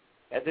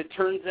 As it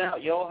turns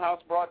out, Yellow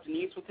House brought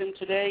Denise with him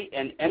today,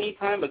 and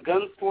anytime a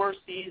gun store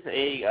sees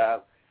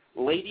a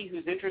lady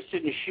who's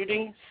interested in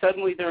shooting,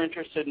 suddenly they're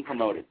interested in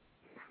promoting.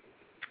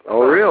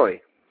 Oh,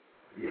 really?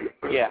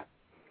 Yeah.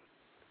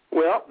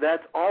 Well,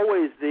 that's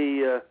always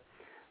the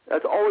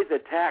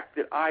tack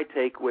that I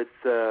take with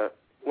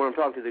when I'm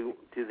talking to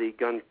the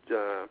gun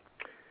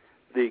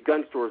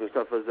stores and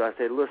stuff. Is I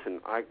say, listen,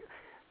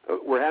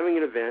 we're having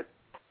an event,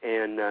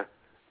 and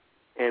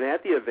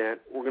at the event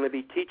we're going to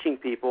be teaching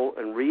people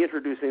and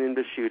reintroducing them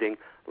to shooting.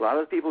 A lot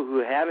of people who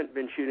haven't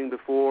been shooting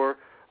before,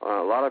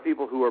 a lot of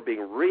people who are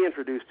being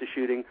reintroduced to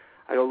shooting.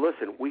 I go,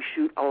 listen, we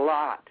shoot a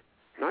lot,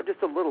 not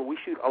just a little. We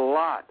shoot a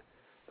lot.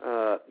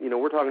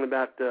 We're talking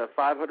about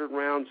 500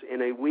 rounds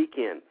in a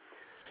weekend.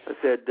 I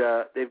said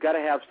they've got to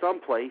have some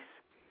place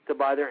to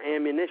buy their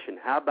ammunition.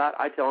 How about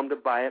I tell them to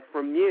buy it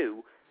from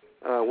you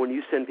when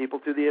you send people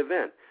to the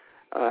event?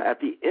 At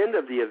the end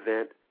of the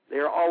event,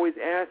 they're always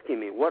asking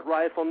me, what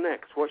rifle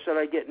next? What should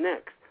I get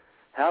next?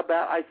 How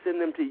about I send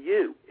them to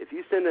you? If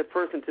you send a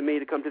person to me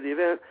to come to the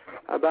event,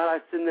 how about I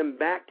send them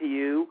back to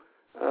you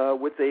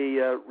with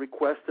a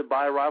request to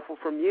buy a rifle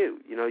from you?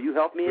 You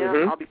help me out,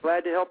 I'll be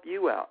glad to help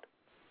you out.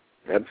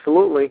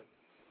 Absolutely.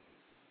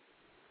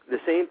 The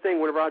same thing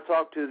whenever I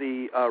talk to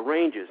the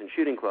ranges and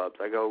shooting clubs.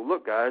 I go,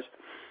 look, guys,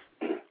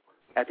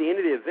 at the end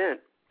of the event,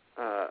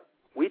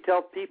 we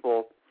tell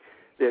people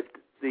that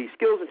the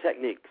skills and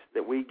techniques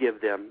that we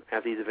give them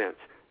at these events,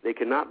 they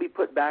cannot be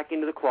put back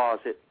into the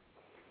closet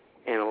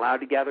and allowed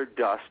to gather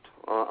dust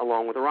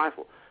along with a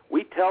rifle.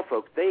 We tell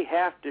folks they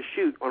have to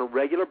shoot on a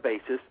regular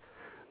basis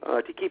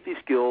to keep these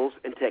skills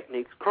and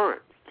techniques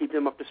current, keep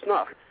them up to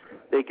snuff.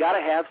 They got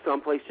to have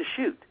some place to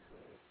shoot.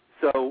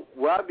 So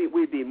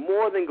we'd be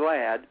more than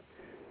glad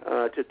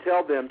to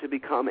tell them to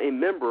become a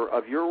member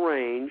of your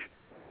range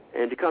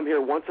and to come here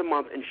once a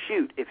month and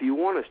shoot if you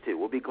want us to.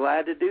 We'll be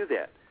glad to do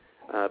that.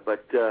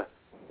 But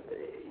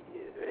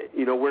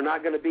we're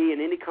not going to be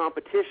in any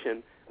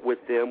competition with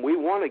them. We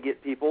want to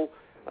get people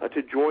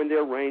to join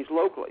their range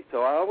locally.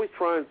 So I always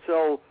try and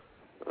sell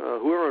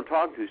whoever I'm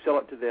talking to, sell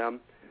it to them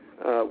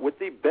with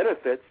the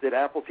benefits that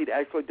Appleseed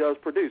actually does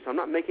produce. I'm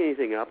not making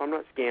anything up. I'm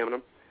not scamming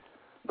them.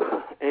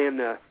 And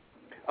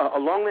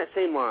along that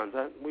same lines,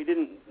 we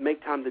didn't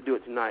make time to do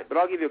it tonight, but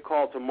I'll give you a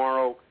call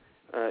tomorrow,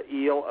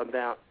 Eel,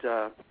 about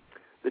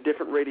the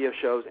different radio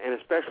shows and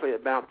especially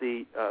about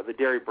the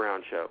Derry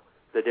Brown show,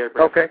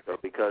 show,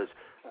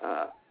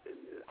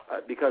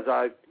 because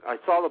I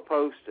saw the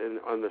post and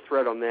on the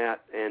thread on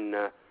that, and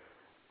I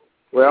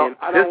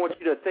don't want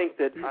you to think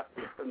that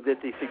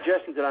the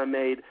suggestions that I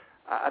made,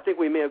 I think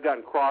we may have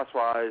gotten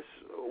crosswise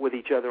with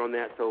each other on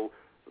that. So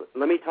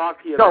let me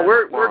talk to you. No,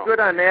 we're good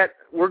on that.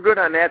 We're good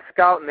on that,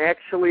 Scout. And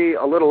actually,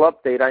 a little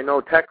update. I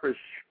know Tekrish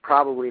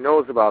probably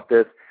knows about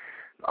this.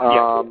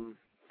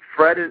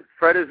 Fred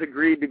has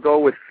agreed to go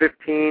with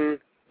 15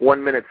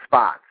 one-minute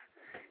spots.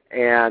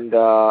 And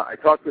I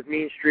talked with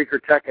Mean Streaker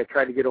Tech. I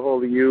tried to get a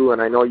hold of you,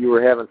 and I know you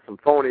were having some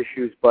phone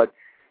issues, but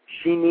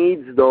she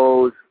needs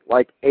those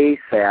like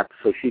ASAP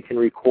so she can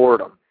record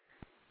them.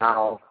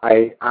 Now,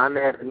 on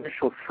that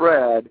initial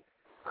thread,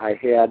 I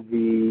had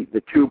the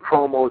two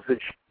promos that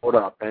showed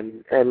up,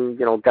 and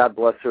God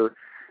bless her,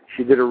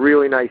 she did a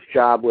really nice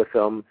job with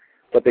them,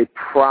 but they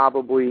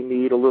probably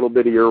need a little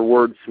bit of your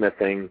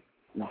wordsmithing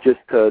just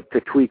to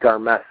tweak our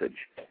message.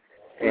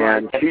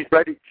 And she's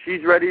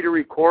ready to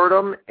record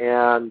them,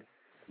 and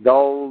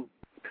they'll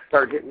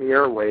start hitting the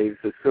airwaves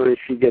as soon as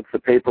she gets the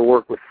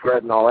paperwork with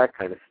Fred and all that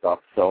kind of stuff.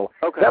 So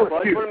okay, that was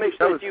I just want to make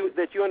sure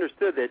that you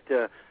understood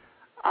that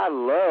I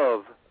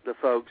love the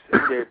folks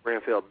at Derry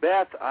Branfield.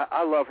 Beth,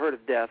 I love her to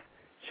death.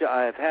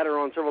 I've had her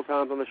on several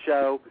times on the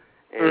show,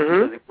 and she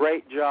does a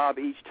great job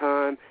each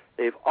time.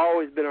 They've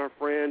always been our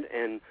friend,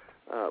 and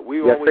we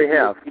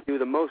do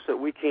the most that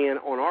we can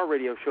on our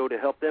radio show to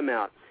help them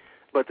out.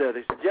 But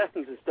the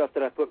suggestions and stuff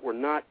that I put were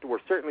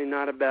certainly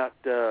not about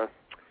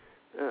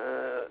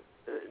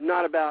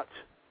not about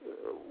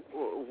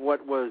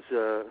what was.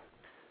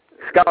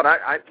 Scout,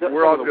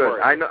 we're all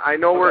good. I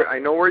know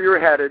where you're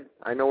headed.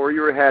 I know where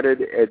you were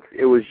headed.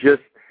 It was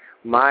just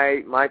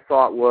my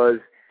thought was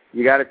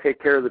you got to take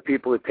care of the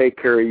people that take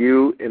care of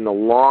you. In the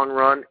long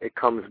run, it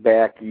comes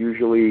back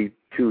usually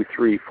 2,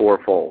 3,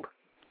 4-fold.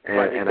 And,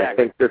 right, exactly. And I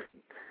think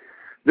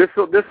this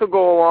will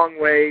go a long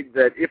way.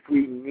 That if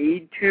we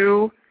need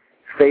to,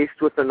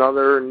 faced with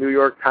another New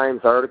York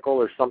Times article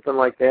or something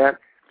like that,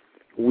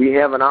 we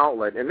have an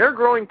outlet, and they're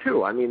growing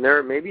too. I mean,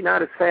 they're maybe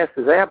not as fast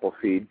as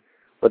Appleseed,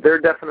 but they're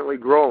definitely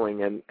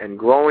growing, and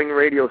growing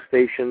radio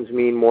stations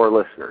mean more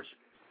listeners.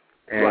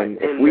 And right.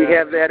 if we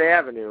have that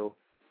avenue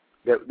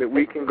that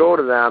we can go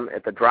to them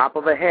at the drop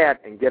of a hat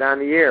and get on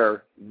the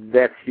air,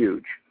 that's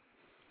huge.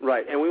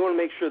 Right, and we want to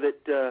make sure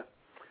that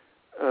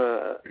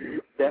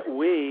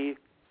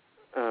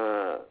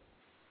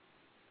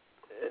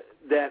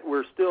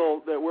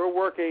we're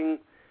working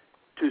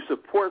to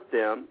support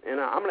them, and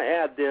I'm going to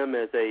add them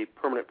as a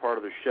permanent part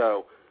of the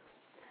show.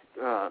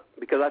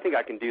 Because I think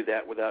I can do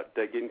that without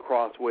getting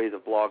crossways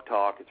of Blog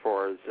Talk as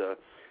far as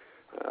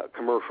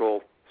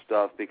commercial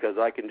stuff. Because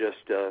we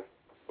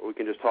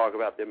can just talk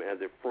about them as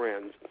their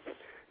friends.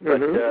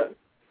 Mm-hmm.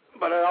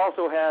 But I'm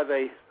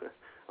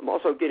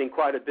also getting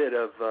quite a bit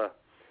of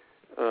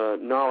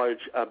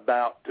knowledge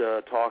about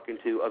talking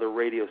to other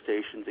radio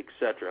stations,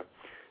 etc.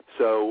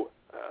 So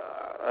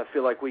I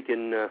feel like we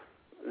can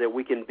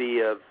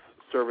be of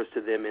service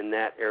to them in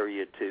that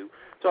area too.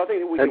 So I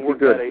think that we can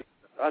work out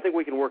I think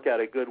we can work out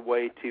a good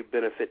way to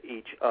benefit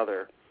each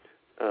other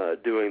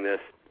doing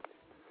this.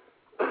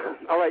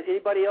 All right.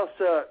 Anybody else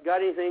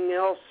got anything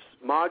else?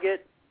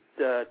 Mogget,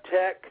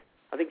 Tech.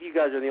 I think you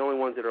guys are the only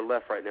ones that are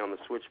left right now on the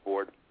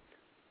switchboard.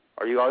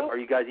 Are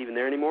you guys even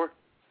there anymore?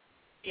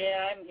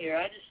 Yeah, I'm here.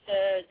 I just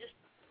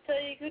tell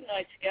you good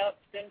night, Scout.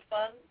 It's been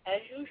fun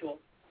as usual.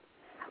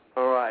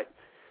 All right.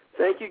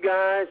 Thank you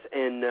guys,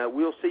 and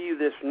we'll see you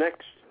this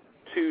next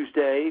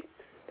Tuesday.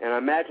 And I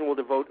imagine we'll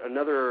devote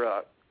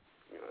another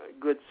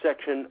good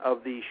section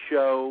of the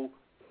show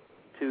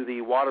to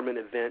the Waterman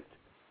event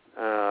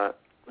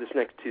this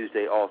next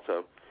Tuesday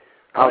also.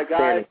 All right,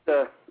 guys,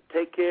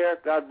 take care.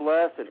 God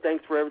bless, and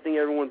thanks for everything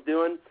everyone's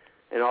doing.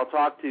 And I'll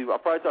probably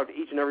talk to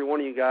each and every one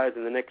of you guys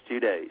in the next 2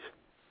 days.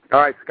 All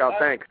right, Scout,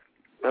 thanks.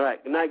 All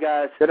right, good night,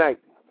 guys. Good night.